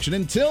general election.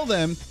 Until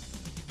then,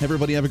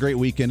 everybody have a great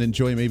weekend.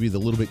 Enjoy maybe the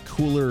little bit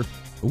cooler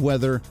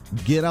weather.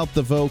 Get out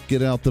the vote,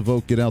 get out the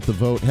vote, get out the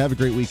vote. Have a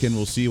great weekend.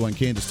 We'll see you on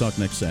Kansas Talk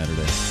next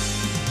Saturday.